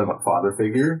absent of a father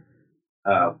figure,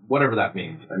 whatever that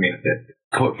means. I mean,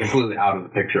 completely out of the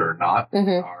picture or not,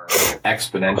 are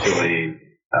exponentially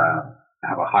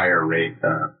have a higher rate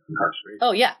of incarceration.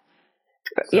 Oh, yeah.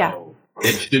 So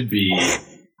it should be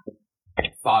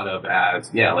thought of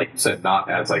as, like you said, not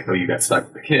as like, oh, you got stuck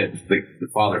with the kid. The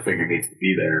father figure needs to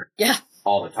be there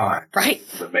all the time. Right.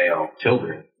 The male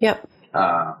children. Yep.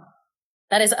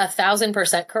 That is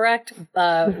 1,000% correct.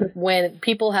 When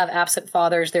people have absent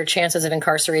fathers, their chances of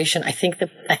incarceration, I think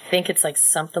it's like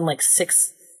something like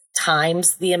 6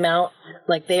 times the amount.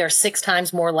 Like they are 6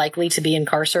 times more likely to be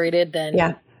incarcerated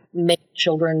than male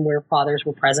children where fathers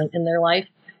were present in their life.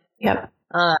 Yep.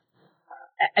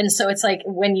 And so it's like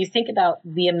when you think about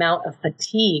the amount of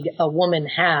fatigue a woman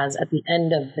has at the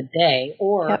end of the day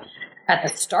or at the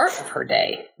start of her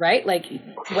day, right? Like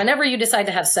whenever you decide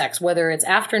to have sex, whether it's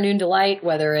afternoon delight,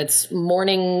 whether it's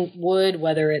morning wood,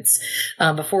 whether it's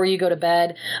before you go to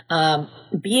bed,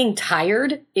 being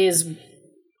tired is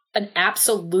an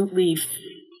absolutely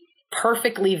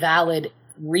perfectly valid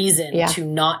reason to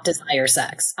not desire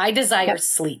sex. I desire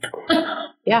sleep.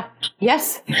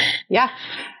 Yes. Yeah.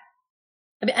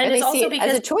 I mean, and it's also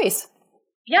because as a choice.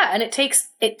 Yeah, and it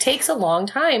takes a long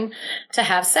time to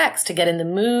have sex, to get in the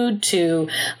mood, to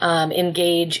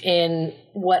engage in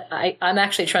what I'm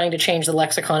actually trying to change the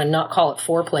lexicon and not call it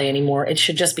foreplay anymore. It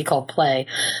should just be called play,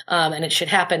 and it should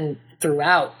happen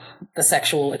throughout the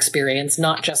sexual experience,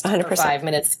 not just 100%. For 5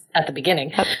 minutes at the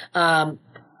beginning.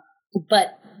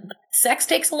 But sex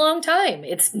takes a long time.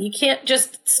 You can't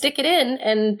just stick it in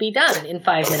and be done in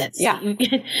 5 minutes. Yeah,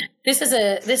 this is.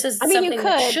 I mean, something you could,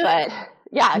 that should, but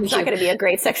it's not going to be a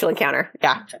great sexual encounter.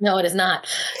 Yeah, no, it is not.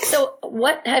 So,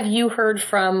 what have you heard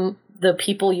from the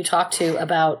people you talk to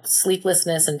about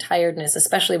sleeplessness and tiredness,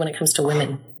 especially when it comes to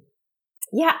women?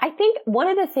 Yeah, I think one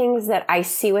of the things that I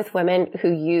see with women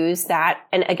who use that,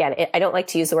 and again, I don't like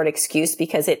to use the word excuse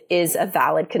because it is a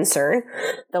valid concern,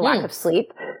 the lack of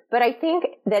sleep. But I think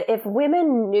that if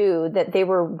women knew that they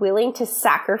were willing to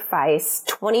sacrifice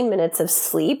 20 minutes of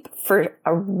sleep for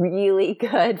a really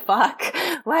good fuck,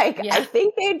 I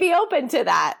think they'd be open to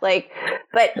that. Like,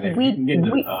 but and if we can get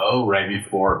to right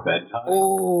before bedtime.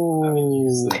 Oh, I mean, you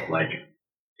sleep like 8.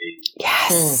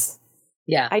 Yes.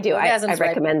 Yeah, I do. I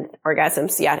recommend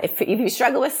orgasms. Yeah. If you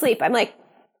struggle with sleep, I'm like,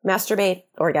 masturbate,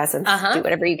 orgasms, do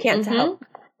whatever you can to help.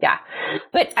 Yeah.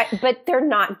 But they're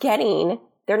not getting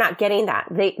that.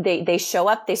 They show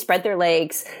up, they spread their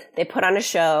legs, they put on a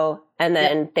show, and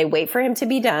then they wait for him to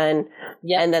be done.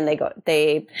 And then they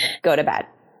go to bed.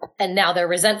 And now they're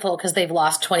resentful because they've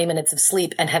lost 20 minutes of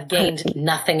sleep and have gained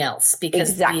nothing else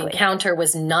because the encounter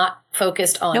was not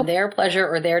focused on their pleasure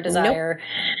or their desire.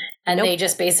 And they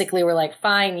just basically were like,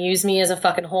 fine, use me as a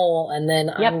fucking hole, and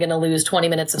then I'm going to lose 20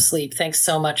 minutes of sleep. Thanks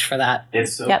so much for that.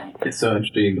 It's so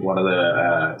interesting. One of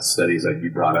the studies that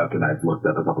you brought up, and I've looked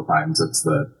up a couple times, it's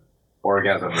the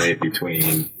orgasm rate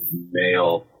between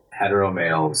hetero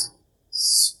males,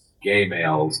 gay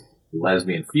males,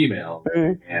 lesbian females,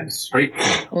 and straight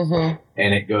females.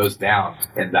 And it goes down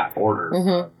in that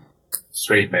order.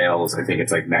 Straight males, I think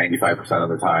it's like 95% of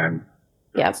the time,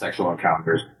 sexual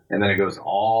encounters. And then it goes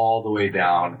all the way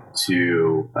down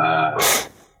to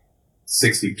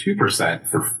 62%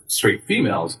 for straight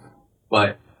females.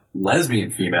 But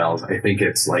lesbian females, I think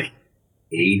it's like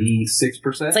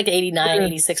 86%. It's like 89,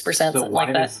 86%, something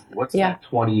like that. What's that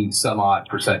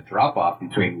 20-some-odd% drop-off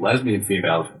between lesbian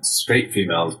females and straight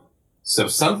females? So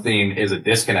something is a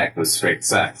disconnect with straight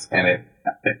sex. And it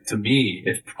to me,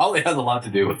 it probably has a lot to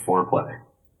do with foreplay.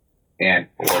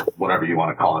 Or whatever you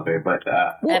want to call it, babe. But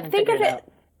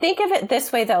Think of it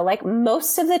this way, though. Like,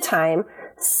 most of the time,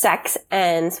 sex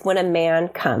ends when a man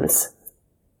comes.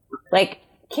 Like,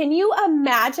 can you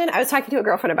imagine? I was talking to a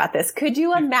girlfriend about this. Could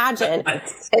you imagine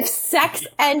if sex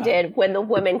ended when the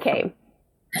woman came?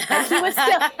 And he was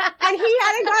still, and he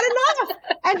hadn't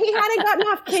gotten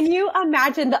off. Can you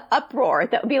imagine the uproar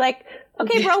that would be like,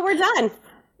 okay, bro, we're done.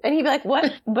 And he'd be like,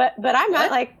 what? But I'm not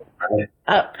like,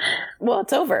 well,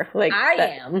 it's over. Like I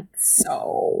am.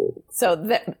 So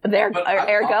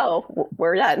ergo,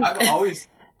 we're done.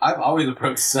 I've always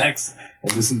approached sex,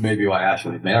 and this is maybe why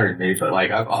Ashley married me, but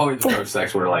like I've always approached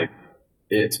sex where like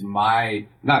it's my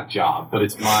not job, but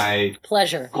it's my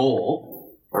pleasure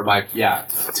goal or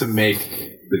to make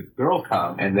the girl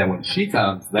come, and then when she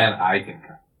comes, then I can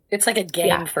come. It's like a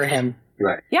game for him.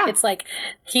 Right. Yeah. It's like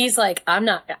he's like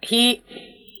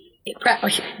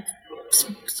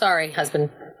sorry, husband.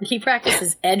 He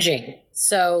practices edging.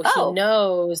 So he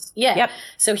knows,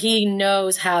 so he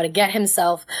knows how to get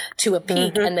himself to a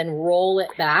peak and then roll it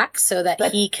back so that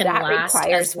he can last. That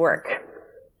requires work.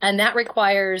 And that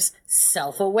requires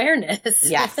self-awareness.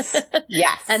 Yes.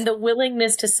 And the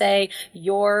willingness to say,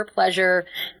 your pleasure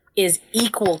is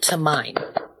equal to mine.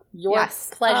 Your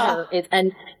pleasure is,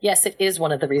 and yes, it is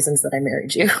one of the reasons that I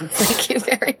married you. Thank you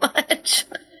very much.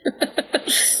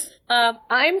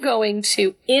 I'm going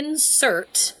to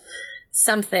insert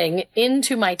something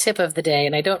into my tip of the day,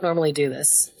 and I don't normally do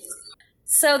this.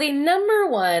 So the number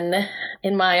one,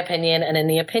 in my opinion, and in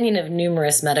the opinion of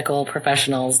numerous medical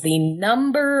professionals, the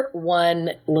number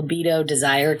one libido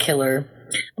desire killer,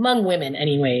 among women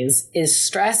anyways, is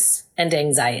stress and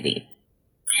anxiety.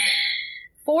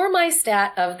 For my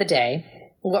stat of the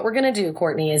day, what we're going to do,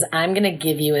 Courtney, is I'm going to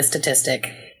give you a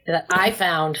statistic that I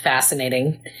found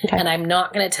fascinating, and I'm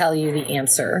not going to tell you the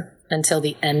answer until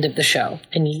the end of the show.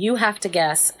 And you have to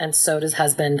guess, and so does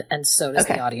husband, and so does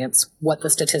the audience, what the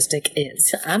statistic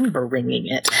is. I'm bringing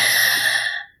it.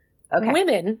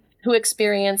 Women who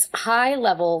experience high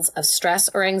levels of stress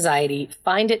or anxiety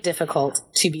find it difficult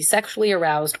to be sexually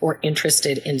aroused or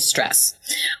interested in stress.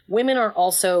 Women are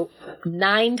also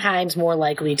 9 times more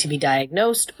likely to be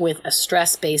diagnosed with a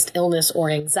stress-based illness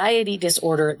or anxiety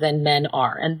disorder than men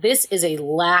are. And this is a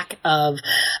lack of,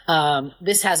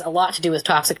 this has a lot to do with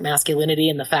toxic masculinity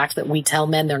and the fact that we tell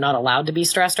men they're not allowed to be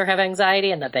stressed or have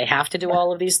anxiety and that they have to do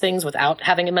all of these things without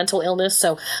having a mental illness.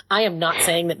 So I am not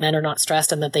saying that men are not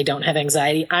stressed and that they don't have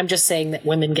anxiety. I'm just saying that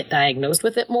women get diagnosed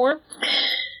with it more.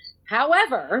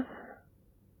 However,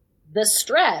 the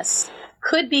stress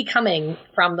could be coming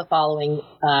from the following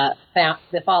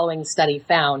study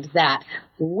found that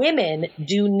women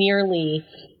do nearly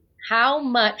how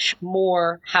much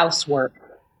more housework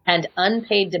and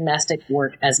unpaid domestic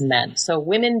work as men. So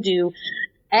women do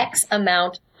X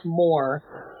amount more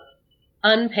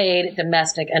unpaid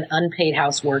domestic and unpaid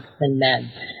housework than men.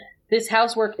 This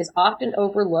housework is often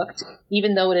overlooked,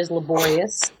 even though it is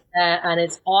laborious, and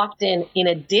it's often in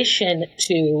addition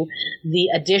to the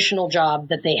additional job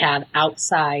that they have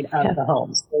outside of the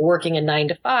homes. They're working a 9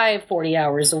 to 5, 40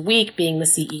 hours a week, being the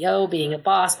CEO, being a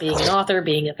boss, being an author,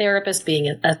 being a therapist,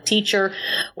 being a teacher,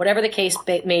 whatever the case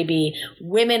may be.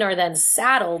 Women are then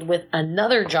saddled with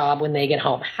another job when they get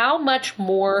home. How much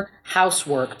more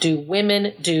housework do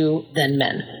women do than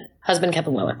men? Husband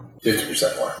Kevin Weller.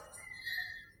 50% more.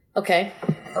 Okay.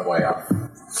 I'm way off.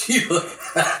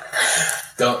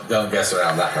 Don't guess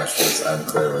around that much because I'm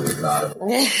clearly not.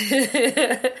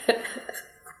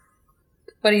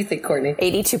 What do you think, Courtney?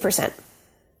 82%.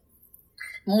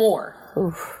 More.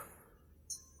 Oof.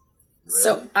 Really?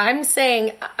 So I'm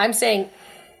saying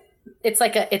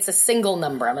it's a single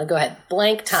number. I'm gonna go ahead.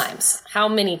 Blank times. How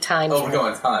many times? Oh, we're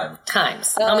going time.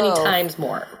 Times. How many times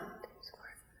more?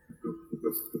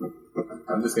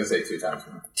 I'm just gonna say 2 times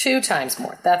more. 2 times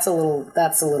more. That's a little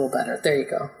better. There you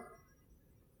go.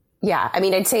 Yeah, I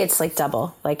mean, I'd say it's like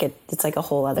double. Like it's like a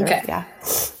whole other. Okay. Yeah.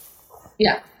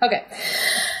 Yeah. Okay.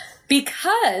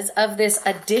 Because of this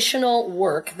additional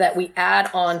work that we add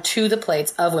on to the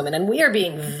plates of women, and we are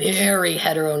being very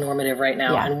heteronormative right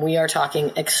now, and we are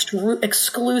talking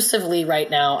exclusively right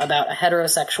now about a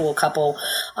heterosexual couple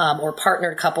or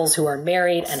partnered couples who are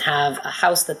married and have a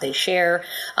house that they share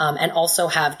and also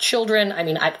have children. I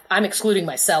mean, I'm excluding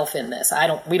myself in this.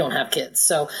 We don't have kids.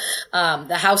 So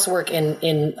the housework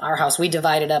in our house, we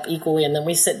divide it up equally, and then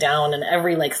we sit down, and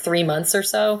every 3 months or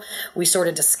so, we sort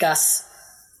of discuss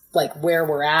where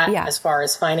we're at as far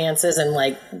as finances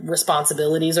and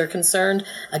responsibilities are concerned.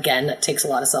 Again, that takes a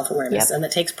lot of self-awareness and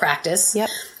that takes practice. Yep.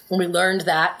 We learned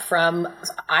that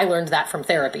I learned that from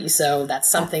therapy. So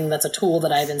that's something that's a tool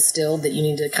that I've instilled, that you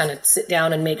need to kind of sit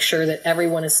down and make sure that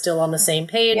everyone is still on the same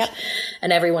page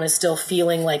and everyone is still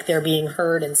feeling like they're being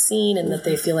heard and seen and that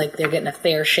they feel like they're getting a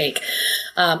fair shake.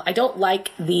 I don't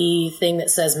like the thing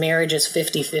that says marriage is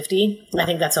 50-50. I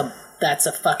think that's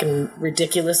a fucking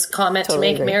ridiculous comment to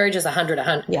make. Agree. Marriage is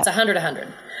 100-100. Yeah. It's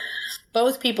 100-100.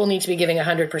 Both people need to be giving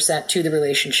 100% to the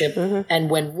relationship. Mm-hmm. And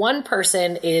when one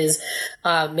person is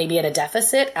maybe at a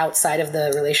deficit outside of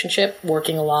the relationship,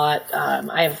 working a lot,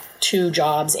 I have 2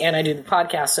 jobs and I do the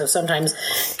podcast. So sometimes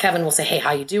Kevin will say, hey,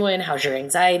 how you doing? How's your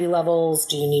anxiety levels?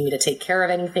 Do you need me to take care of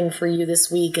anything for you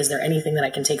this week? Is there anything that I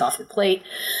can take off your plate?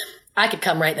 I could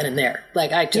come right then and there.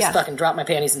 I just fucking drop my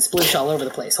panties and sploosh all over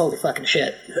the place. Holy fucking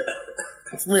shit.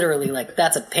 It's literally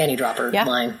that's a panty dropper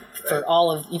line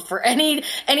for any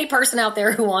person out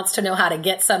there who wants to know how to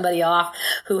get somebody off,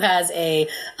 who has a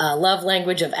love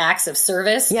language of acts of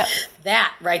service. Yep.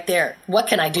 That right there. What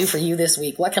can I do for you this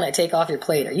week? What can I take off your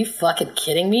plate? Are you fucking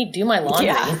kidding me? Do my laundry.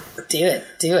 Yeah. Do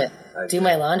it. Do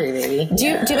my laundry, baby.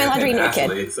 Do my laundry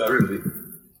naked.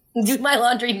 Do my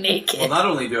laundry naked. Well, not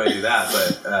only do I do that,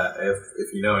 but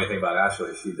if you know anything about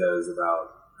Ashley, she does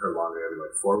about her laundry every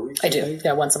 4 weeks. I do.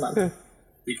 Yeah, once a month.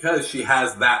 Because she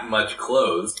has that much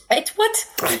clothes. What?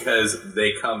 Because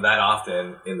they come that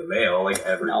often in the mail,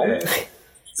 every day.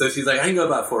 So she's like, I can go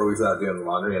about 4 weeks without doing the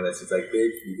laundry. And then she's like,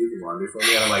 babe, can you do the laundry for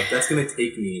me? And I'm like, that's going to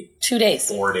take me 2 days.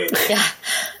 4 days. Yeah.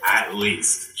 At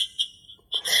least.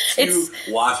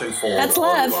 wash and fold. That's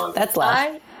love. That's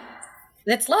love.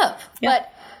 That's love. Yeah.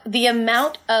 But the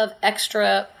amount of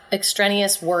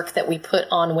extraneous work that we put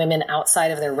on women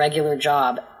outside of their regular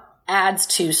job adds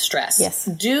to stress. Yes.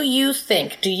 Do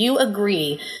you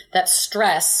agree that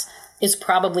stress is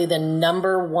probably the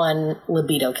number one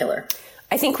libido killer?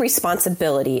 I think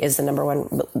responsibility is the number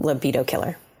one libido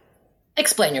killer.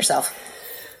 Explain yourself.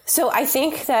 So I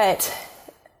think that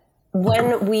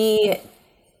when we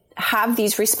have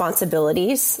these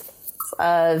responsibilities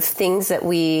of things that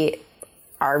we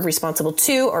are responsible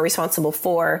to or responsible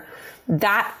for,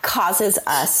 that causes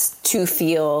us to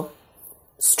feel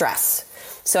stress.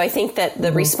 So I think that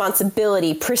the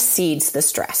responsibility precedes the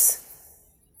stress,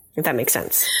 if that makes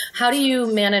sense. How do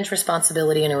you manage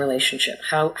responsibility in a relationship?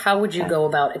 How would you go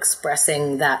about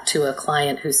expressing that to a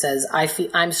client who says,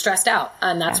 I'm stressed out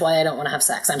and that's why I don't want to have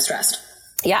sex. I'm stressed.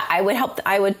 Yeah, I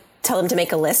would tell them to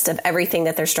make a list of everything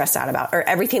that they're stressed out about or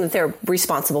everything that they're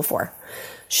responsible for.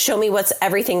 Show me what's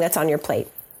everything that's on your plate.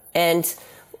 And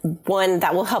one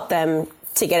that will help them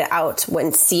to get it out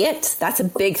when see it. That's a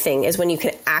big thing, is when you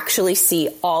can actually see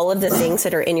all of the things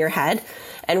that are in your head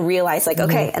and realize like,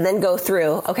 okay, and then go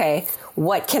through, okay,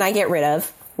 what can I get rid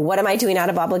of? What am I doing out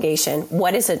of obligation?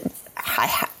 What is it?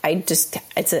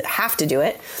 It's a have to do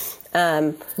it.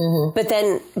 But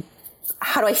then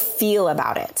how do I feel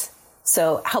about it?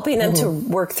 So helping them to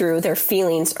work through their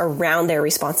feelings around their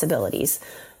responsibilities.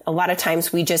 A lot of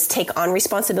times we just take on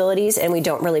responsibilities and we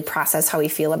don't really process how we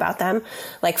feel about them.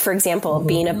 Like, for example,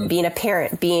 being a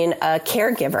parent, being a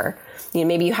caregiver. You know,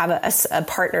 maybe you have a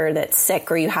partner that's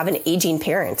sick or you have an aging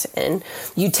parent and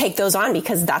you take those on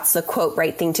because that's the quote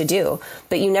right thing to do.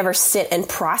 But you never sit and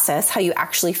process how you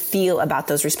actually feel about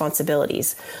those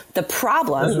responsibilities. The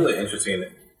problem... That's really interesting.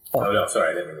 Oh, no,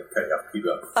 sorry. I didn't mean to cut you off. Keep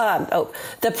going.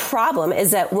 The problem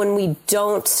is that when we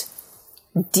don't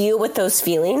deal with those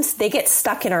feelings, they get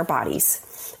stuck in our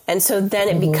bodies. And so then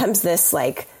it becomes this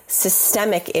like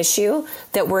systemic issue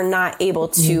that we're not able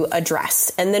to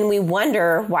address. And then we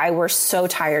wonder why we're so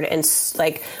tired and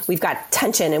like we've got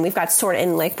tension and we've got sore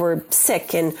and like we're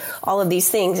sick and all of these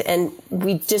things. And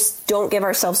we just don't give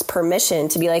ourselves permission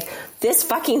to be like, this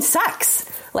fucking sucks.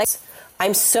 Like,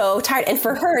 I'm so tired. And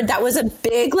for her, that was a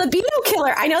big libido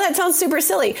killer. I know that sounds super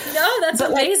silly. No, that's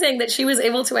amazing that she was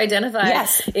able to identify.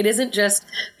 Yes. It isn't just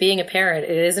being a parent.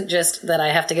 It isn't just that I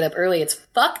have to get up early. It's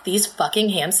fuck these fucking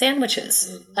ham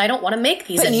sandwiches. I don't want to make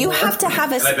these anymore. You have to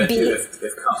have and I bet you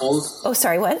if couples... Oh,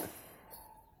 sorry, what?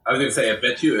 I was going to say, I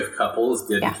bet you if couples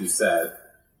did what you said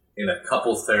in a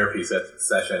couples therapy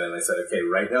session and they said, okay,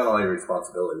 write down all your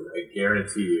responsibilities. I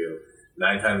guarantee you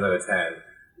 9 times out of 10,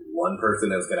 one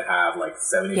person is going to have like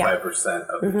 75%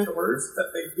 of the chores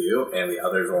that they do, and the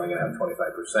other is only going to have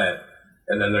 25%.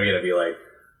 And then they're going to be like,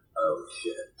 oh,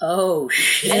 shit. Oh,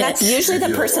 shit. And that's usually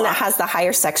the person that has the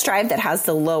higher sex drive that has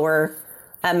the lower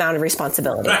amount of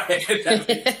responsibility. Right.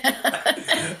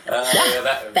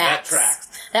 That tracks.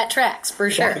 That tracks,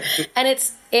 for sure. And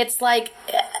it's like...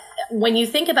 when you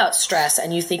think about stress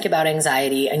and you think about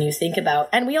anxiety and you think about,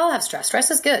 and we all have stress.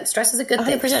 Stress is good. Stress is a good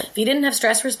 100%. Thing. If you didn't have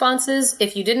stress responses,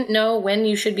 if you didn't know when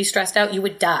you should be stressed out, you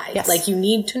would die. Yes. Like you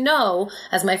need to know,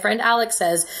 as my friend Alex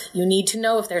says, you need to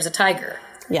know if there's a tiger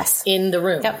in the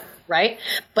room, right?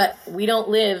 But we don't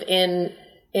live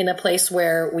in a place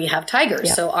where we have tigers.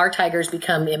 Yep. So our tigers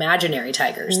become imaginary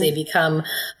tigers. They become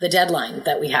the deadline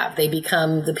that we have. They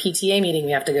become the PTA meeting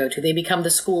we have to go to. They become the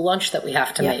school lunch that we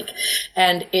have to make.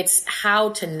 And it's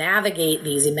how to navigate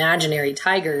these imaginary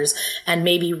tigers and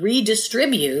maybe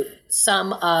redistribute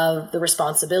some of the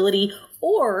responsibility,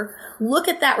 or look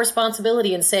at that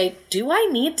responsibility and say, do I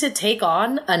need to take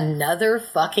on another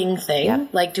fucking thing? Yep.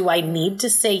 Like, do I need to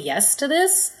say yes to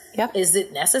this? Yep. Is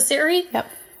it necessary?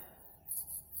 Yep.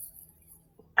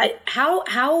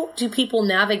 How do people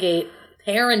navigate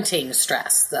parenting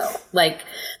stress, though? Like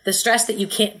the stress that you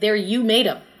can't, you made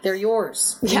them. They're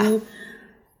yours. Yeah.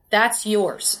 That's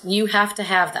yours. You have to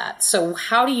have that. So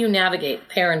how do you navigate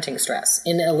parenting stress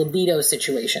in a libido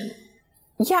situation?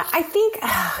 Yeah, I think,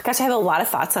 I have a lot of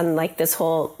thoughts on like this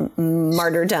whole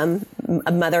martyrdom,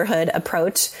 motherhood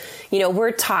approach. You know,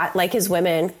 we're taught like as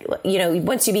women, you know,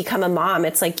 once you become a mom,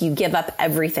 it's like you give up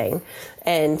everything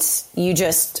and you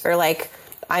just are like,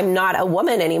 I'm not a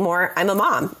woman anymore. I'm a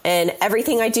mom. And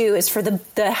everything I do is for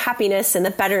the happiness and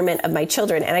the betterment of my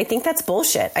children. And I think that's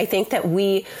bullshit. I think that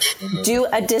we do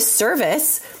a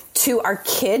disservice to our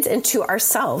kids and to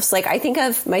ourselves. Like I think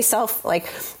of myself, like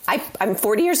I'm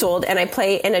 40 years old and I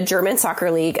play in a German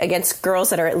soccer league against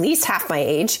girls that are at least half my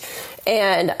age.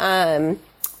 And I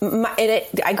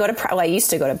used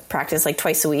to go to practice like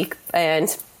twice a week. And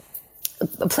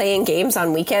playing games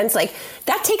on weekends, like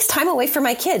that takes time away from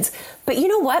my kids. But you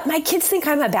know what? My kids think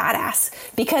I'm a badass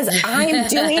because I'm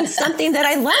doing something that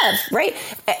I love, right?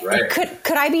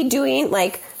 Could I be doing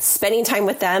like spending time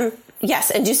with them?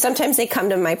 Yes. And sometimes they come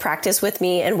to my practice with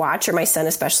me and watch, or my son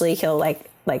especially, he'll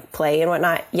like play and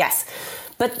whatnot. Yes.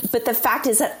 But the fact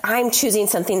is that I'm choosing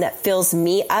something that fills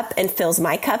me up and fills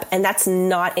my cup. And that's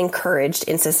not encouraged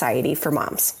in society for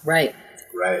moms. Right.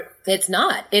 Right. It's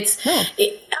not.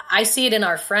 I see it in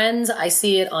our friends. I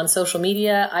see it on social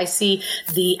media. I see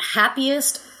the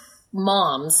happiest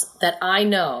moms that I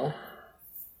know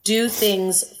do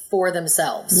things for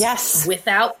themselves. Yes.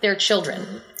 Without their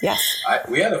children. Yes.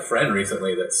 We had a friend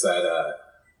recently that said,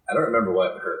 I don't remember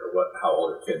how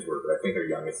old her kids were, but I think her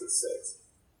youngest is 6.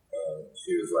 And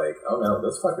she was like, oh no,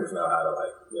 those fuckers know how to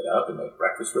like get up and make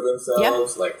breakfast for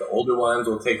themselves. Yep. Like the older ones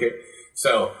will take it.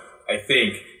 So I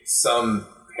think some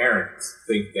parents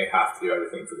think they have to do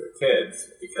everything for their kids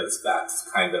because that's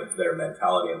kind of their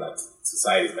mentality and that's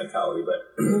society's mentality. But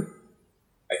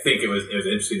I think it was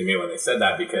interesting to me when they said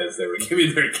that because they were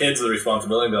giving their kids the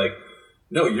responsibility and be like,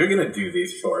 no, you're going to do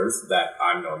these chores that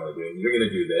I'm normally doing. You're going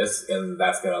to do this, and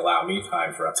that's going to allow me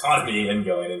time for autonomy and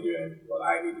going and doing what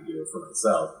I need to do for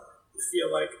myself to feel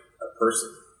like a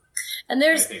person. And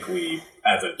I think we,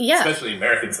 especially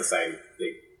American society,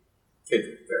 think kids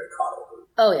are very coddled.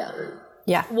 Oh, yeah.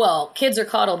 Yeah. Well, kids are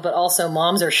coddled, but also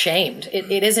moms are shamed.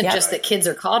 It isn't just that kids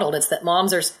are coddled. It's that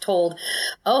moms are told,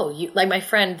 like my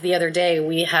friend the other day,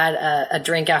 we had a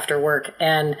drink after work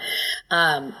and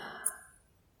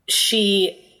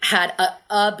she had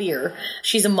a beer.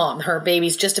 She's a mom. Her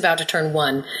baby's just about to turn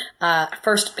 1.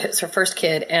 It's her first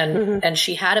kid. And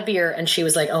she had a beer and she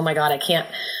was like, oh my God, I can't.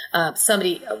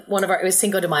 It was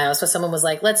Cinco de Mayo. So someone was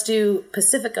like, let's do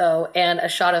Pacifico and a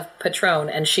shot of Patron.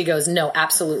 And she goes, no,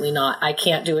 absolutely not. I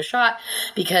can't do a shot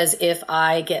because if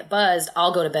I get buzzed,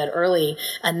 I'll go to bed early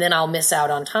and then I'll miss out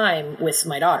on time with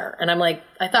my daughter. And I'm like,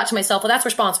 I thought to myself, well, that's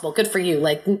responsible. Good for you.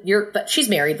 Like but she's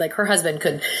married. Like her husband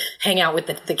could hang out with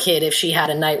the kid if she had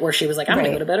a night where she was like, I'm going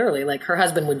to go to bed early. Like her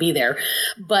husband would be there.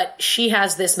 But she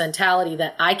has this mentality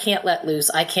that I can't let loose.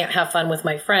 I can't have fun with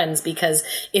my friends because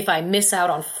if I miss out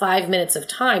on 5 minutes of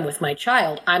time with my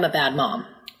child, I'm a bad mom.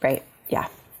 Right. Yeah.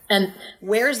 And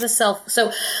where's the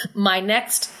so my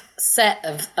next set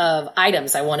of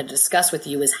items I want to discuss with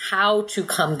you is how to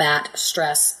combat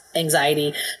stress,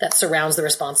 anxiety that surrounds the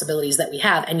responsibilities that we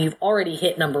have. And you've already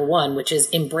hit number 1, which is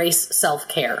embrace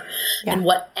self-care. Yeah. And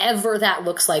whatever that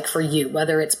looks like for you,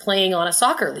 whether it's playing on a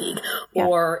soccer league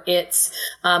or it's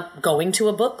going to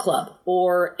a book club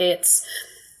or it's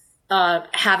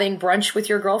having brunch with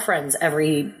your girlfriends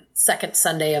every second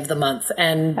Sunday of the month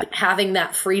and having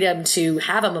that freedom to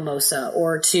have a mimosa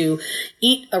or to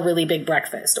eat a really big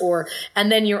breakfast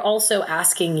and then you're also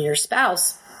asking your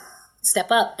spouse, step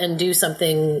up and do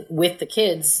something with the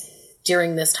kids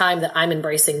during this time that I'm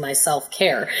embracing my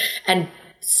self-care and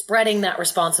spreading that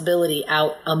responsibility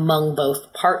out among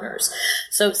both partners.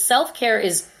 So self-care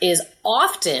is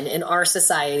often in our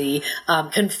society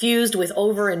confused with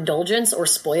overindulgence or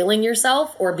spoiling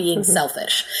yourself or being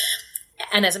selfish.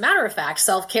 And as a matter of fact,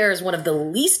 self-care is one of the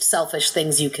least selfish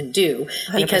things you can do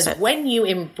because 100%. When you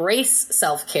embrace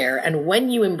self-care and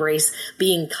when you embrace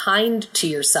being kind to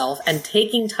yourself and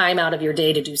taking time out of your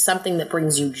day to do something that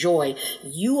brings you joy,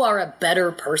 you are a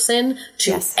better person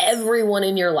to everyone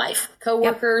in your life.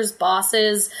 Coworkers,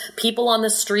 bosses, people on the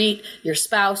street, your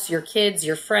spouse, your kids,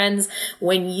 your friends.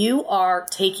 When you are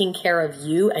taking care of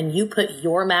you and you put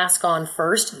your mask on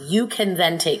first, you can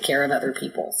then take care of other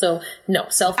people. So no,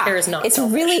 self-care is not selfish.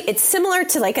 It's similar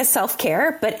to like a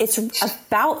self-care, but it's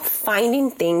about finding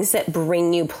things that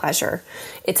bring you pleasure.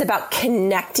 It's about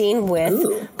connecting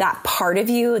with that part of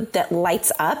you that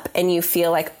lights up and you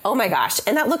feel like, oh my gosh.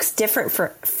 And that looks different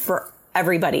for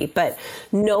everybody, but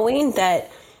knowing that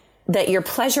your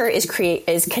pleasure is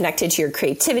connected to your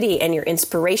creativity and your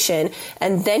inspiration.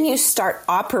 And then you start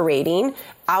operating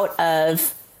out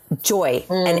of joy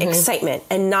and excitement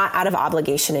and not out of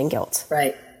obligation and guilt.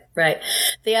 Right.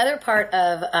 The other part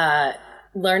of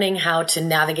learning how to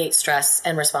navigate stress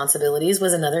and responsibilities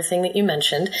was another thing that you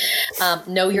mentioned.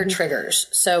 Know your triggers.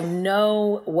 So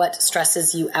know what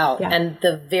stresses you out. Yeah. And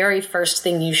the very first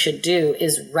thing you should do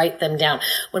is write them down.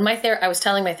 When I was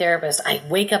telling my therapist, I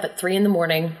wake up at 3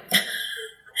 a.m.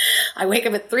 I wake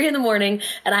up at 3 a.m.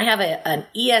 and I have an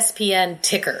ESPN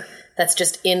ticker that's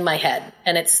just in my head.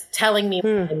 And it's telling me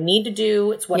what I need to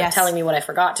do. It's telling me what I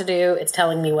forgot to do. It's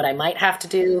telling me what I might have to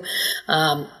do.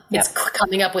 It's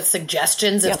coming up with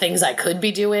suggestions of things I could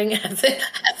be doing at 3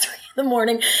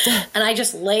 a.m. And I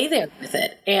just lay there with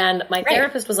it. And my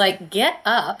therapist was like, get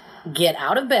up, get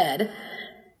out of bed,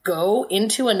 go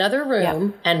into another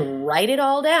room and write it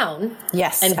all down.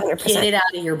 Yes, and 100%. Get it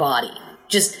out of your body.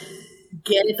 Just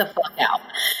get it the fuck out.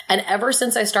 And ever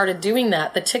since I started doing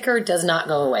that, the ticker does not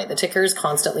go away. The ticker is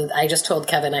constantly, I just told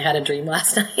Kevin I had a dream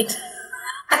last night.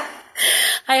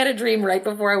 I had a dream right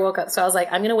before I woke up. So I was like,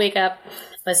 I'm going to wake up. I'm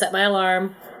going to set my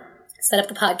alarm, set up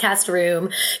the podcast room,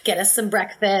 get us some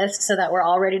breakfast so that we're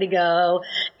all ready to go.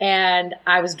 And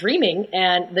I was dreaming,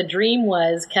 and the dream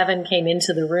was Kevin came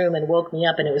into the room and woke me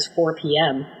up, and it was 4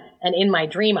 p.m. And in my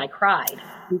dream, I cried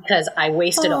because I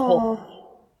wasted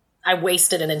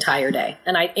an entire day.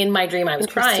 And in my dream, I was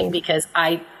crying because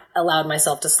I allowed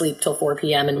myself to sleep till 4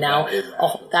 p.m. And now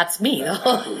that's me.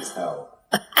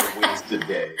 Wasted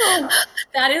day.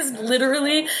 That is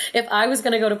literally, if I was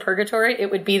going to go to purgatory, it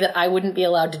would be that I wouldn't be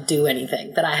allowed to do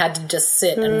anything, that I had to just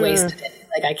sit and waste it.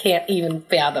 Like, I can't even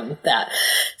fathom that.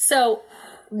 So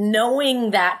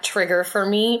knowing that trigger for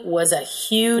me was a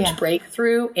huge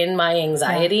breakthrough in my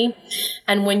anxiety.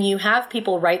 And when you have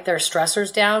people write their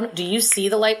stressors down, do you see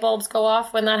the light bulbs go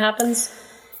off when that happens?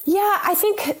 Yeah, I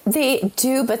think they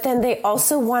do, but then they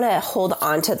also want to hold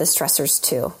on to the stressors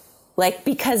too. Like,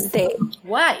 because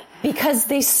why? Because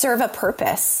they serve a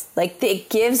purpose. Like, it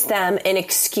gives them an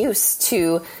excuse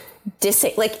to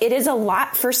like, it is a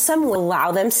lot for some to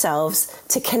allow themselves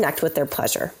to connect with their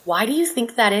pleasure. Why do you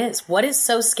think that is? What is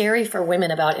so scary for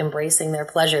women about embracing their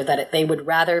pleasure that they would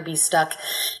rather be stuck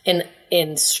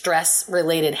in stress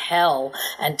related hell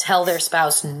and tell their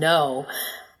spouse no?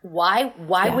 Why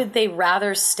would they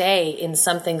rather stay in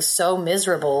something so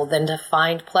miserable than to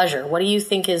find pleasure? What do you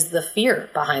think is the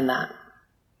fear behind that?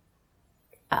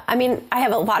 I mean, I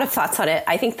have a lot of thoughts on it.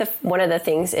 I think one of the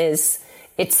things is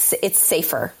it's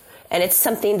safer. And it's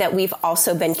something that we've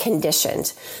also been conditioned.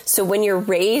 So when you're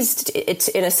raised, it's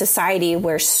in a society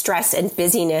where stress and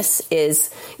busyness is,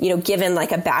 given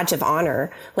like a badge of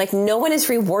honor. Like, no one is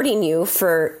rewarding you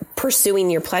for pursuing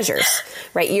your pleasures,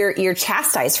 right? You're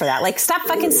chastised for that. Like, stop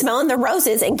fucking smelling the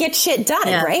roses and get shit done,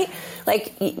 right?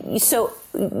 Like, so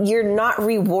you're not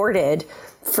rewarded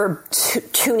for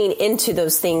tuning into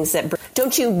those things that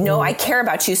don't you know I care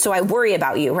about you, so I worry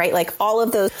about you, right? Like, all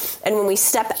of those. And when we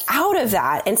step out of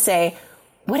that and say,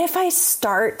 what if I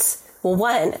start? Well,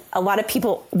 one, a lot of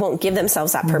people won't give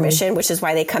themselves that permission, which is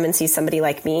why they come and see somebody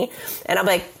like me. And I'm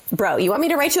like, bro, you want me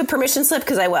to write you a permission slip?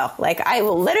 Because I will. Like, I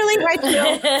will literally write you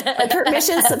a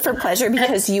permission slip for pleasure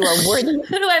because you are worthy.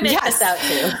 Who do I make this out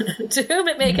to? To whom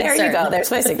it may concern. There you go.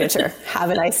 There's my signature. Have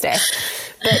a nice day.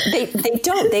 But they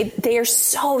don't. They are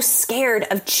so scared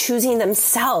of choosing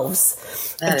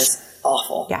themselves. That is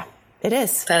awful. Yeah, it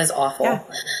is. That is awful. Yeah.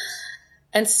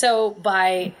 And so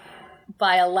by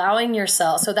allowing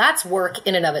yourself, so that's work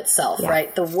in and of itself,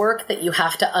 right? The work that you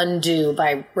have to undo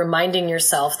by reminding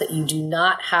yourself that you do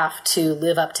not have to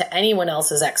live up to anyone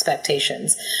else's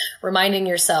expectations. Reminding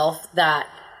yourself that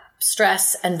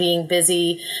stress and being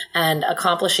busy and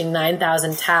accomplishing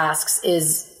 9,000 tasks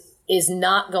is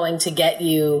not going to get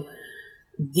you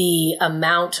the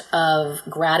amount of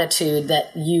gratitude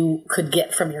that you could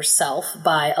get from yourself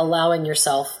by allowing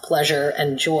yourself pleasure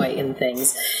and joy in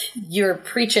things. You're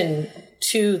preaching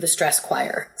to the stress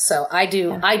choir. So I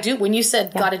do, when you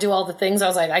said got to do all the things, I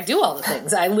was like, I do all the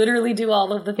things. I literally do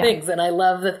all of the things. And I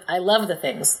love the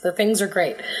things. The things are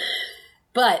great.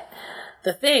 But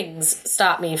the things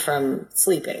stop me from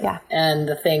sleeping. Yeah. And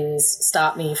the things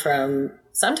stop me from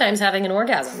sometimes having an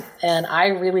orgasm. And I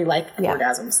really like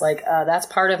orgasms. Like, that's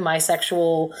part of my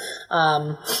sexual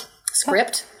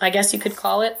script, I guess you could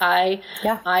call it. I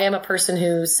am a person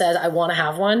who says I want to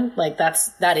have one. Like,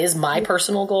 that is my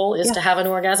personal goal, is to have an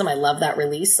orgasm. I love that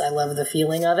release. I love the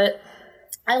feeling of it.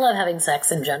 I love having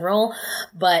sex in general,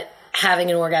 but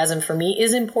having an orgasm for me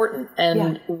is important.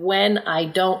 And when I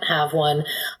don't have one,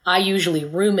 I usually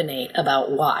ruminate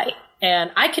about why.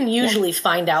 And I can usually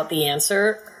find out the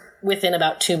answer within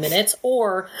about 2 minutes,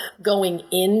 or going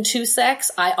into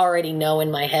sex, I already know in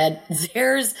my head,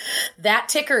 that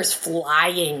ticker's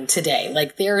flying today.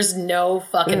 Like, there's no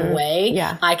fucking way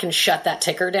I can shut that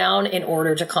ticker down in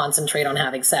order to concentrate on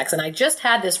having sex. And I just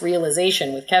had this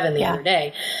realization with Kevin the other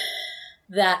day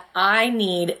that I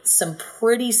need some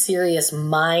pretty serious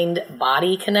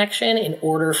mind-body connection in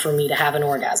order for me to have an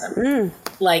orgasm.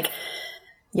 Like,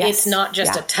 it's not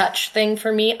just a touch thing for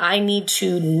me. I need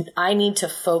to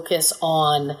focus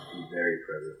on. Very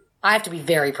present. I have to be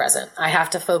very present. I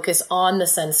have to focus on the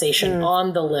sensation,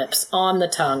 on the lips, on the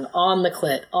tongue, on the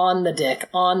clit, on the dick,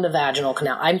 on the vaginal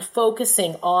canal. I'm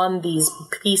focusing on these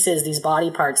pieces, these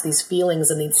body parts, these feelings,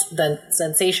 and the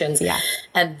sensations. Yeah.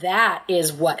 And that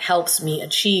is what helps me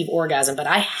achieve orgasm. But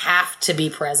I have to be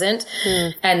present.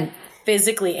 And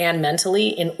physically and mentally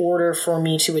in order for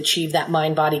me to achieve that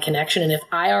mind-body connection. And if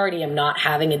I already am not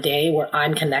having a day where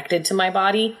I'm connected to my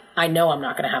body, I know I'm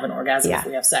not going to have an orgasm if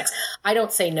we have sex. I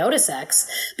don't say no to sex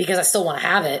because I still want to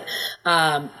have it.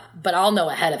 But I'll know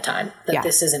ahead of time that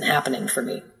this isn't happening for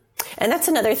me. And that's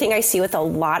another thing I see with a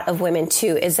lot of women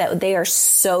too, is that they are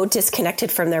so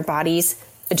disconnected from their bodies,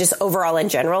 just overall in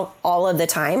general, all of the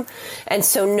time. And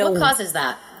so what causes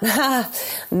that?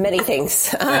 Many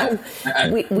things.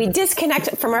 We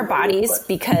disconnect from our bodies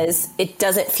because it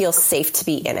doesn't feel safe to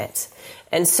be in it.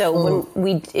 And so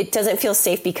it doesn't feel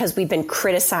safe because we've been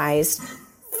criticized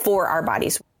for our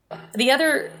bodies. The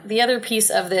other piece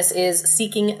of this is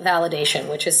seeking validation,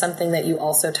 which is something that you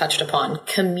also touched upon.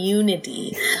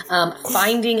 Community,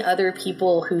 finding other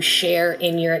people who share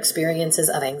in your experiences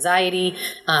of anxiety,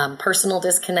 personal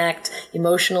disconnect,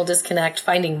 emotional disconnect,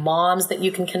 finding moms that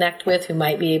you can connect with who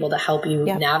might be able to help you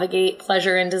navigate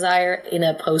pleasure and desire in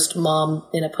a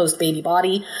post-baby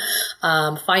body,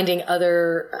 finding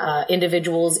other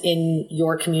individuals in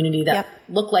your community that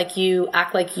look like you,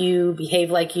 act like you,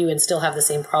 behave like you, and still have the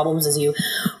same problems as you.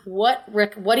 What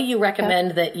do you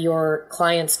recommend that your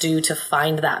clients do to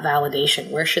find that validation?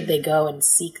 Where should they go and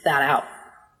seek that out?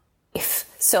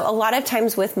 So a lot of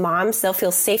times with moms, they'll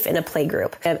feel safe in a play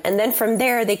group. And then from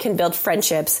there, they can build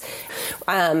friendships.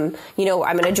 I'm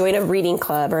going to join a reading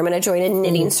club, or I'm going to join a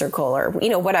knitting circle, or,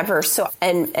 whatever. So,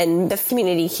 and the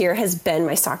community here has been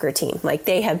my soccer team. Like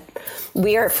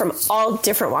we are from all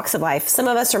different walks of life. Some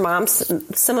of us are moms.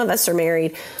 Some of us are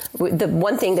married. The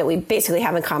one thing that we basically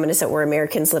have in common is that we're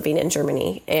Americans living in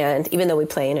Germany. And even though we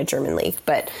play in a German league,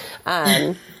 but,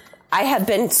 I have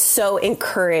been so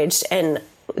encouraged and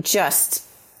just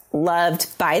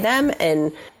loved by them.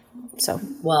 And so,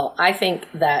 well, I think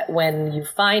that when you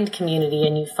find community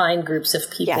and you find groups of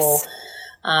people,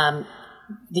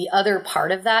 the other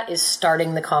part of that is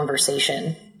starting the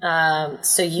conversation.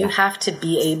 So you have to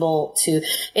be able to,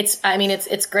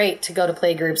 it's great to go to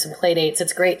play groups and play dates.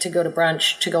 It's great to go to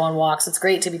brunch, to go on walks. It's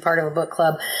great to be part of a book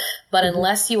club. But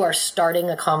unless you are starting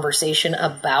a conversation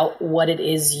about what it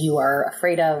is you are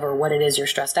afraid of or what it is you're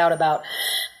stressed out about,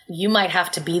 you might have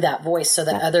to be that voice so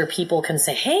that other people can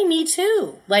say, hey, me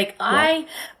too. Like I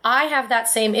have that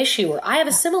same issue, or I have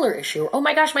a similar issue, or, oh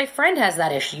my gosh, my friend has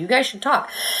that issue. You guys should talk.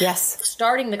 Yes.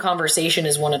 Starting the conversation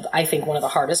is one of the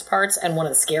hardest parts and one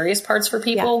of the scariest parts for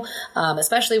people,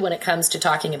 especially when it comes to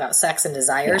talking about sex and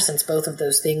desire, since both of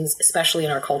those things, especially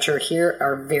in our culture here,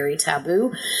 are very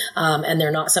taboo. And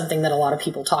they're not something that a lot of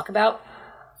people talk about.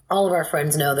 All of our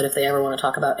friends know that if they ever want to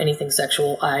talk about anything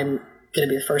sexual, I'm going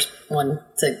to be the first one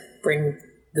to bring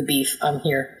the beef. I'm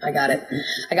here. I got it.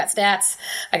 I got stats.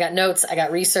 I got notes. I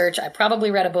got research. I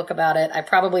probably read a book about it. I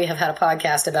probably have had a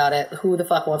podcast about it. Who the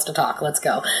fuck wants to talk? Let's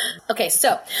go. Okay.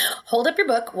 So hold up your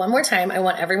book one more time. I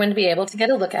want everyone to be able to get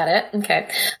a look at it. Okay.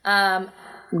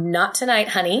 Not Tonight,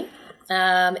 Honey.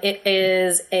 It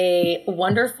is a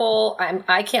wonderful,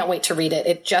 I can't wait to read it.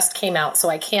 It just came out, so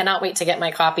I cannot wait to get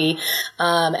my copy,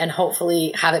 and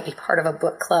hopefully have it be part of a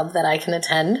book club that I can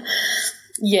attend.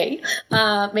 Yay.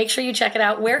 Make sure you check it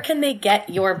out. Where can they get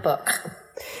your book?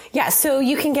 Yeah, so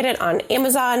you can get it on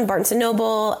Amazon, Barnes &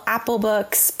 Noble, Apple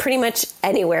Books, pretty much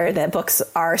anywhere that books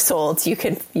are sold, you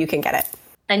can get it.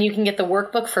 And you can get the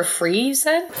workbook for free, you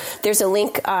said? There's a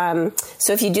link.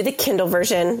 So if you do the Kindle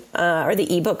version or the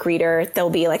ebook reader, there'll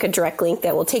be like a direct link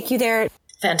that will take you there.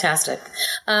 Fantastic.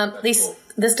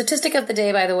 The statistic of the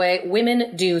day, by the way,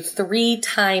 women do 3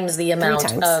 times the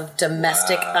amount of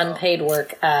domestic unpaid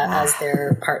work as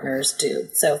their partners do.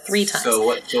 So 3 times. So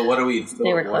what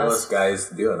are us guys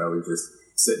doing? Are we just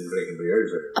sitting drinking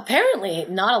beers? Or? Apparently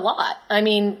not a lot. I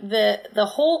mean, the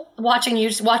whole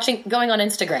going on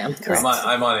Instagram.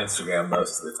 I'm on Instagram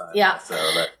most of the time. Yeah. So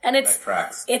that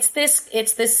tracks. It's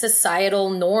this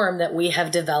societal norm that we have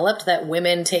developed that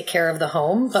women take care of the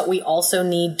home, but we also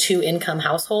need 2 income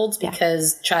households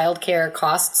because childcare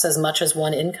costs as much as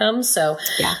 1 income. So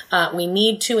we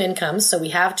need 2 incomes. So we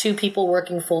have 2 people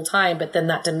working full time, but then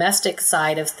that domestic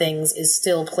side of things is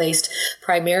still placed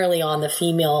primarily on the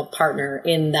female partner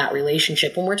in that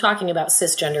relationship. When we're talking about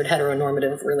cisgendered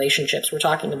heteronormative relationships, we're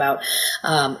talking about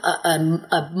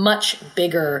a much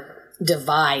bigger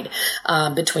divide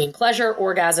between pleasure,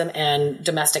 orgasm, and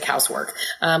domestic housework.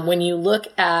 When you look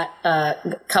at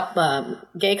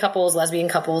gay couples, lesbian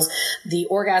couples, the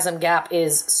orgasm gap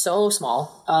is so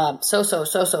small, so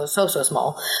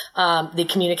small. The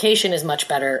communication is much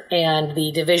better, and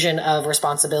the division of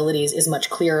responsibilities is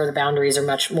much clearer. The boundaries are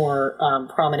much more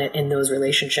prominent in those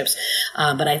relationships.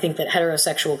 But I think that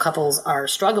heterosexual couples are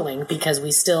struggling because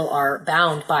we still are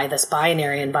bound by this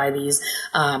binary and by these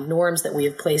norms that we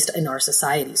have placed in our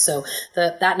society. So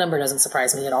that number doesn't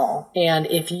surprise me at all. And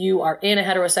if you are in a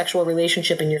heterosexual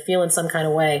relationship and you're feeling some kind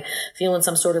of way, feeling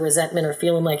some sort of resentment or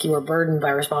feeling like you are burdened by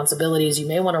responsibilities, you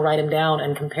may want to write them down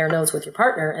and compare notes with your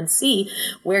partner and see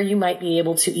where you might be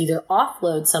able to either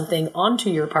offload something onto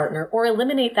your partner or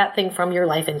eliminate that thing from your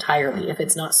life entirely if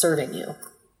it's not serving you.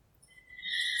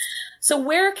 So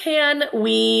where can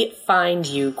we find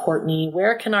you, Courtney?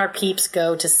 Where can our peeps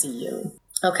go to see you?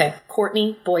 Okay,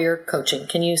 Courtney Boyer Coaching.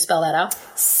 Can you spell that out?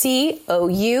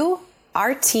 COURTNEY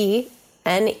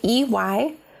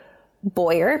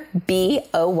Boyer,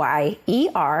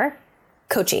 BOYER,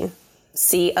 Coaching.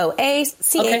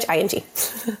 COACHING.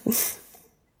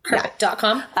 Perfect. Yeah.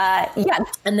 .com? Yeah.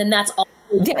 And then that's all.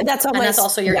 Yeah, that's all. And that's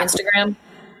also your Instagram?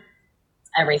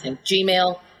 Everything.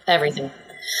 Gmail, everything.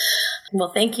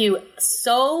 Well, thank you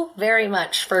so very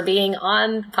much for being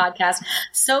on the podcast.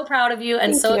 So proud of you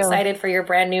and so excited for your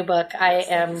brand new book. I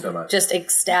am just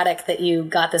ecstatic that you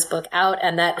got this book out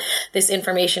and that this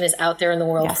information is out there in the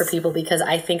world for people, because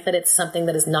I think that it's something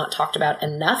that is not talked about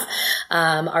enough.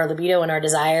 Our libido and our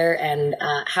desire and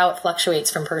how it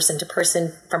fluctuates from person to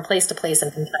person, from place to place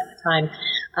and from time to time.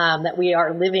 That we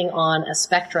are living on a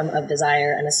spectrum of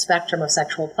desire and a spectrum of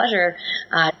sexual pleasure.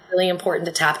 It's really important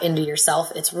to tap into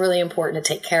yourself. It's really important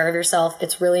to take care of yourself.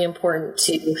 It's really important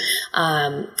to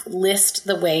list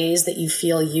the ways that you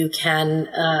feel you can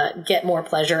get more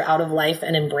pleasure out of life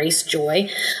and embrace joy.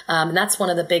 And that's one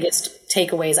of the biggest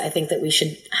takeaways I think that we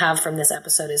should have from this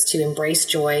episode, is to embrace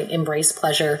joy, embrace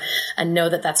pleasure, and know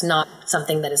that that's not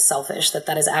something that is selfish,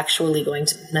 that is actually going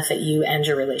to benefit you and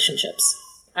your relationships.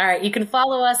 All right. You can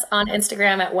follow us on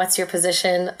Instagram at What's Your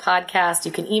Position Podcast.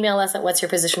 You can email us at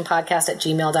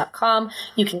what'syourpositionpodcast@gmail.com.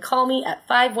 You can call me at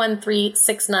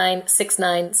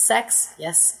 513-6969-SEX.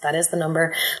 Yes, that is the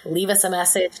number. Leave us a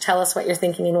message. Tell us what you're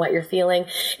thinking and what you're feeling.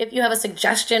 If you have a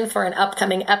suggestion for an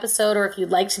upcoming episode, or if you'd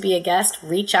like to be a guest,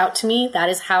 reach out to me. That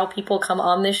is how people come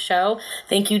on this show.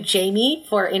 Thank you, Jamie,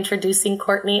 for introducing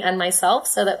Courtney and myself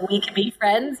so that we can be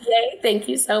friends. Yay. Thank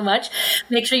you so much.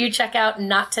 Make sure you check out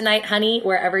Not Tonight, Honey,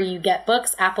 wherever you get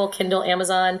books, Apple, Kindle,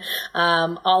 Amazon,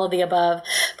 all of the above.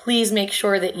 Please make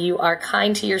sure that you are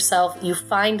kind to yourself. You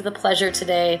find the pleasure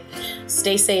today.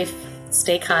 Stay safe,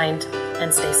 stay kind,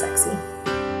 and stay sexy.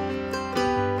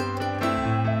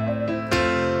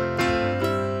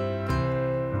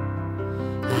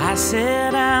 I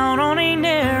set out on a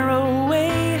narrow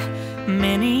way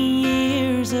many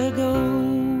years ago,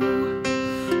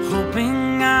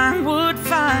 hoping I would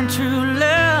find true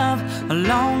love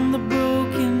along the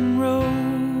broken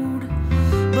road.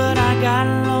 But I got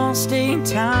lost a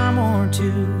time or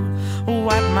two,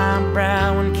 wiped my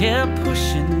brow and kept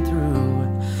pushing through.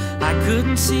 I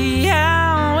couldn't see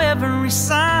how every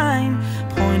sign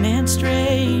pointed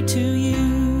straight to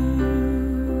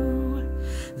you,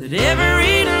 that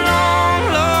every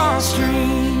long lost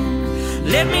dream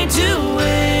led me to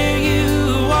where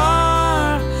you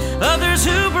are. Others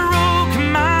who broke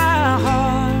my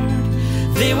heart,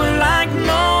 they were like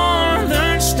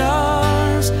northern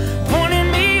stars,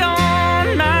 pointing me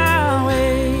on my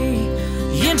way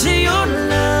into your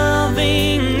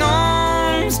loving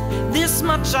arms. This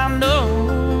much I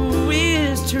know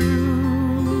is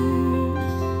true,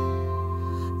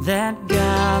 that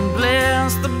God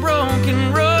bless the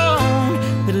broken road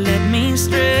that led me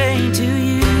straight to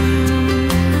you.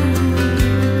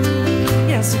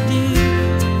 Yes, it did.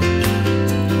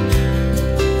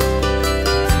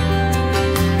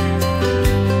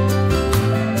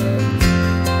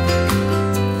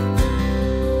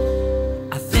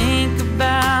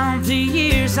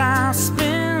 I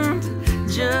spent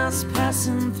just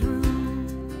passing through.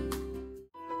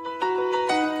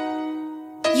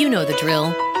 You know the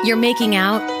drill. You're making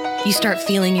out. You start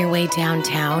feeling your way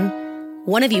downtown.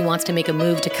 One of you wants to make a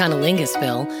move to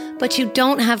Cunnilingus,ville, but you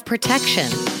don't have protection.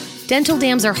 Dental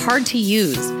dams are hard to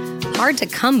use, hard to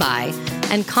come by,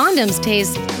 and condoms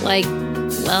taste like,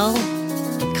 well,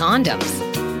 condoms.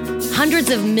 Hundreds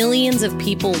of millions of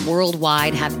people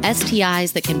worldwide have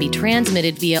STIs that can be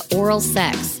transmitted via oral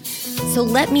sex. So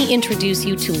let me introduce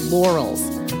you to Lorals,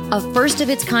 a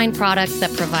first-of-its-kind product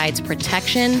that provides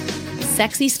protection,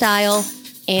 sexy style,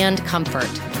 and comfort.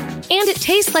 And it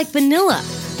tastes like vanilla.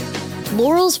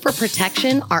 Lorals for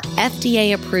Protection are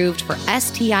FDA approved for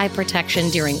STI protection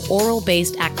during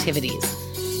oral-based activities.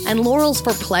 And Lorals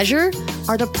for Pleasure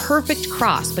are the perfect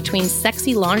cross between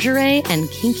sexy lingerie and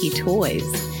kinky toys.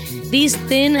 These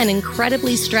thin and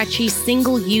incredibly stretchy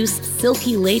single-use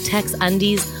silky latex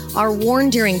undies are worn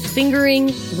during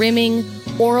fingering, rimming,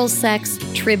 oral sex,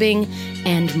 tribbing,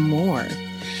 and more.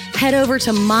 Head over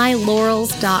to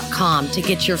mylorals.com to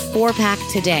get your 4-pack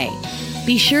today.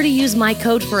 Be sure to use my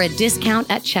code for a discount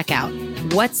at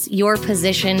checkout. What's Your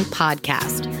Position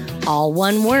Podcast? All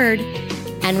one word.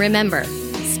 And remember,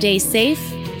 stay safe,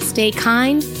 stay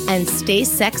kind, and stay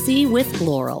sexy with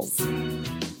Florals.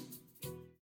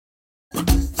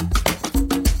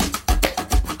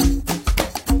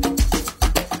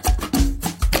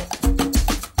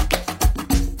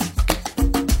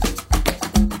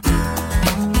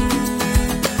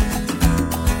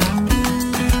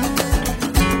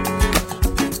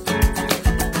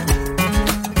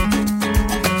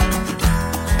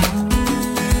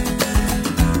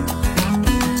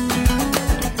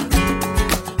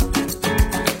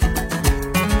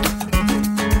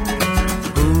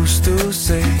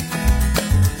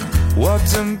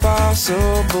 What's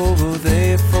impossible, but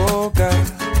they forgot.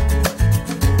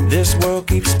 This world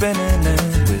keeps spinning,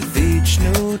 and with each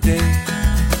new day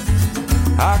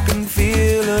I can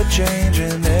feel a change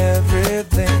in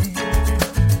everything.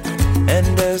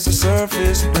 And as the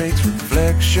surface breaks,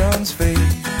 reflections fade,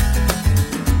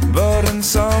 but in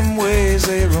some ways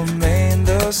they remain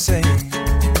the same.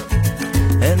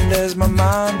 And as my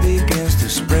mind begins to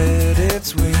spread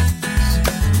its wings,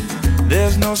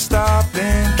 there's no stopping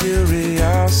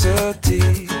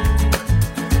curiosity.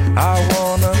 I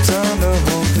wanna turn the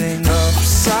whole thing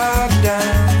upside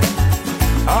down.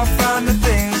 I'll find the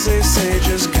things they say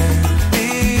just can't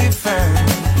be found.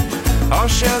 I'll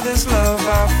share this love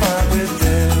I find with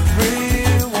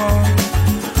everyone.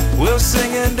 We'll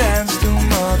sing and dance to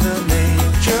Mother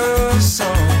Nature's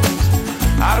songs.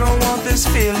 I don't want this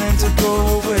feeling to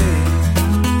go away.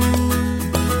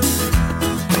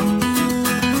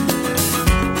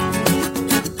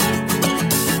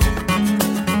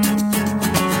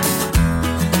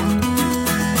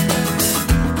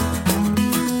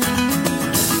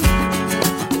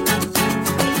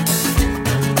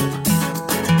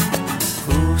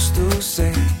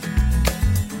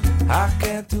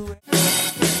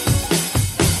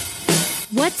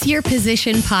 What's Your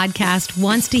Position Podcast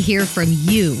wants to hear from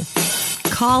you.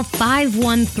 Call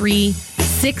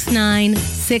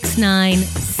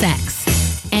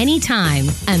 513-6969-SEX anytime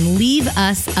and leave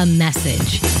us a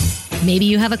message. Maybe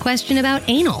you have a question about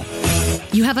anal.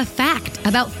 You have a fact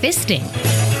about fisting.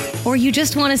 Or you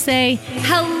just want to say,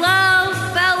 hello,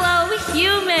 fellow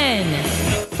human.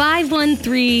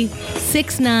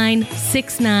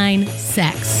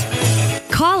 513-6969-SEX.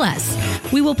 Call us.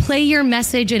 We will play your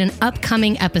message in an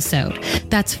upcoming episode.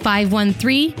 That's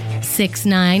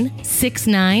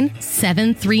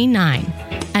 513-6969-739.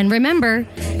 And remember,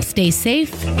 stay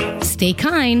safe, stay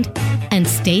kind, and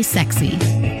stay sexy.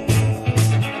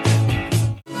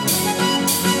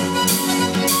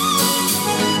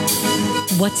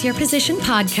 What's Your Position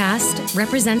Podcast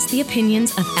represents the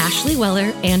opinions of Ashley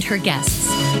Weller and her guests.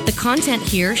 The content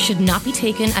here should not be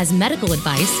taken as medical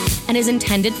advice and is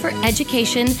intended for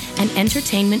education and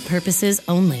entertainment purposes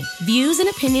only. Views and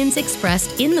opinions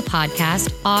expressed in the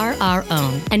podcast are our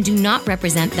own and do not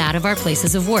represent that of our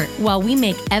places of work. While we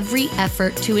make every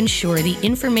effort to ensure the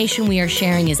information we are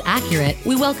sharing is accurate,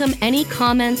 we welcome any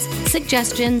comments,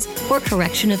 suggestions, or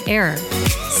correction of error.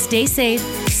 Stay safe,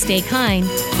 stay kind,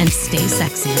 and stay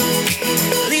sexy.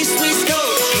 At least we go.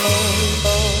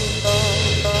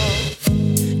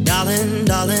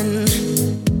 Darling,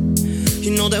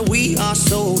 you know that we are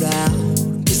sold out.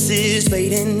 Kisses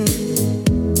fading,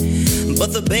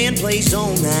 but the band plays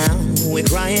on now. We're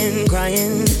crying.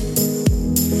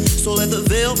 So let the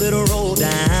velvet roll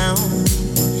down.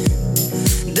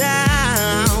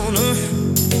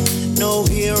 No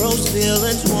heroes,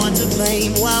 villains, one to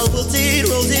blame. While wilted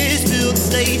roses fill the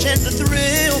stage, and the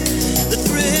thrill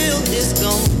is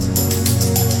gone.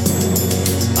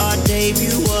 Our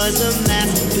debut was a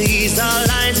masterpiece. Our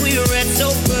lines we read so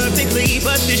perfectly,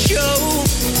 but the show,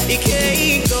 it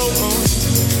can't go on.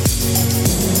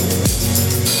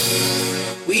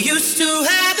 We used to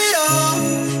have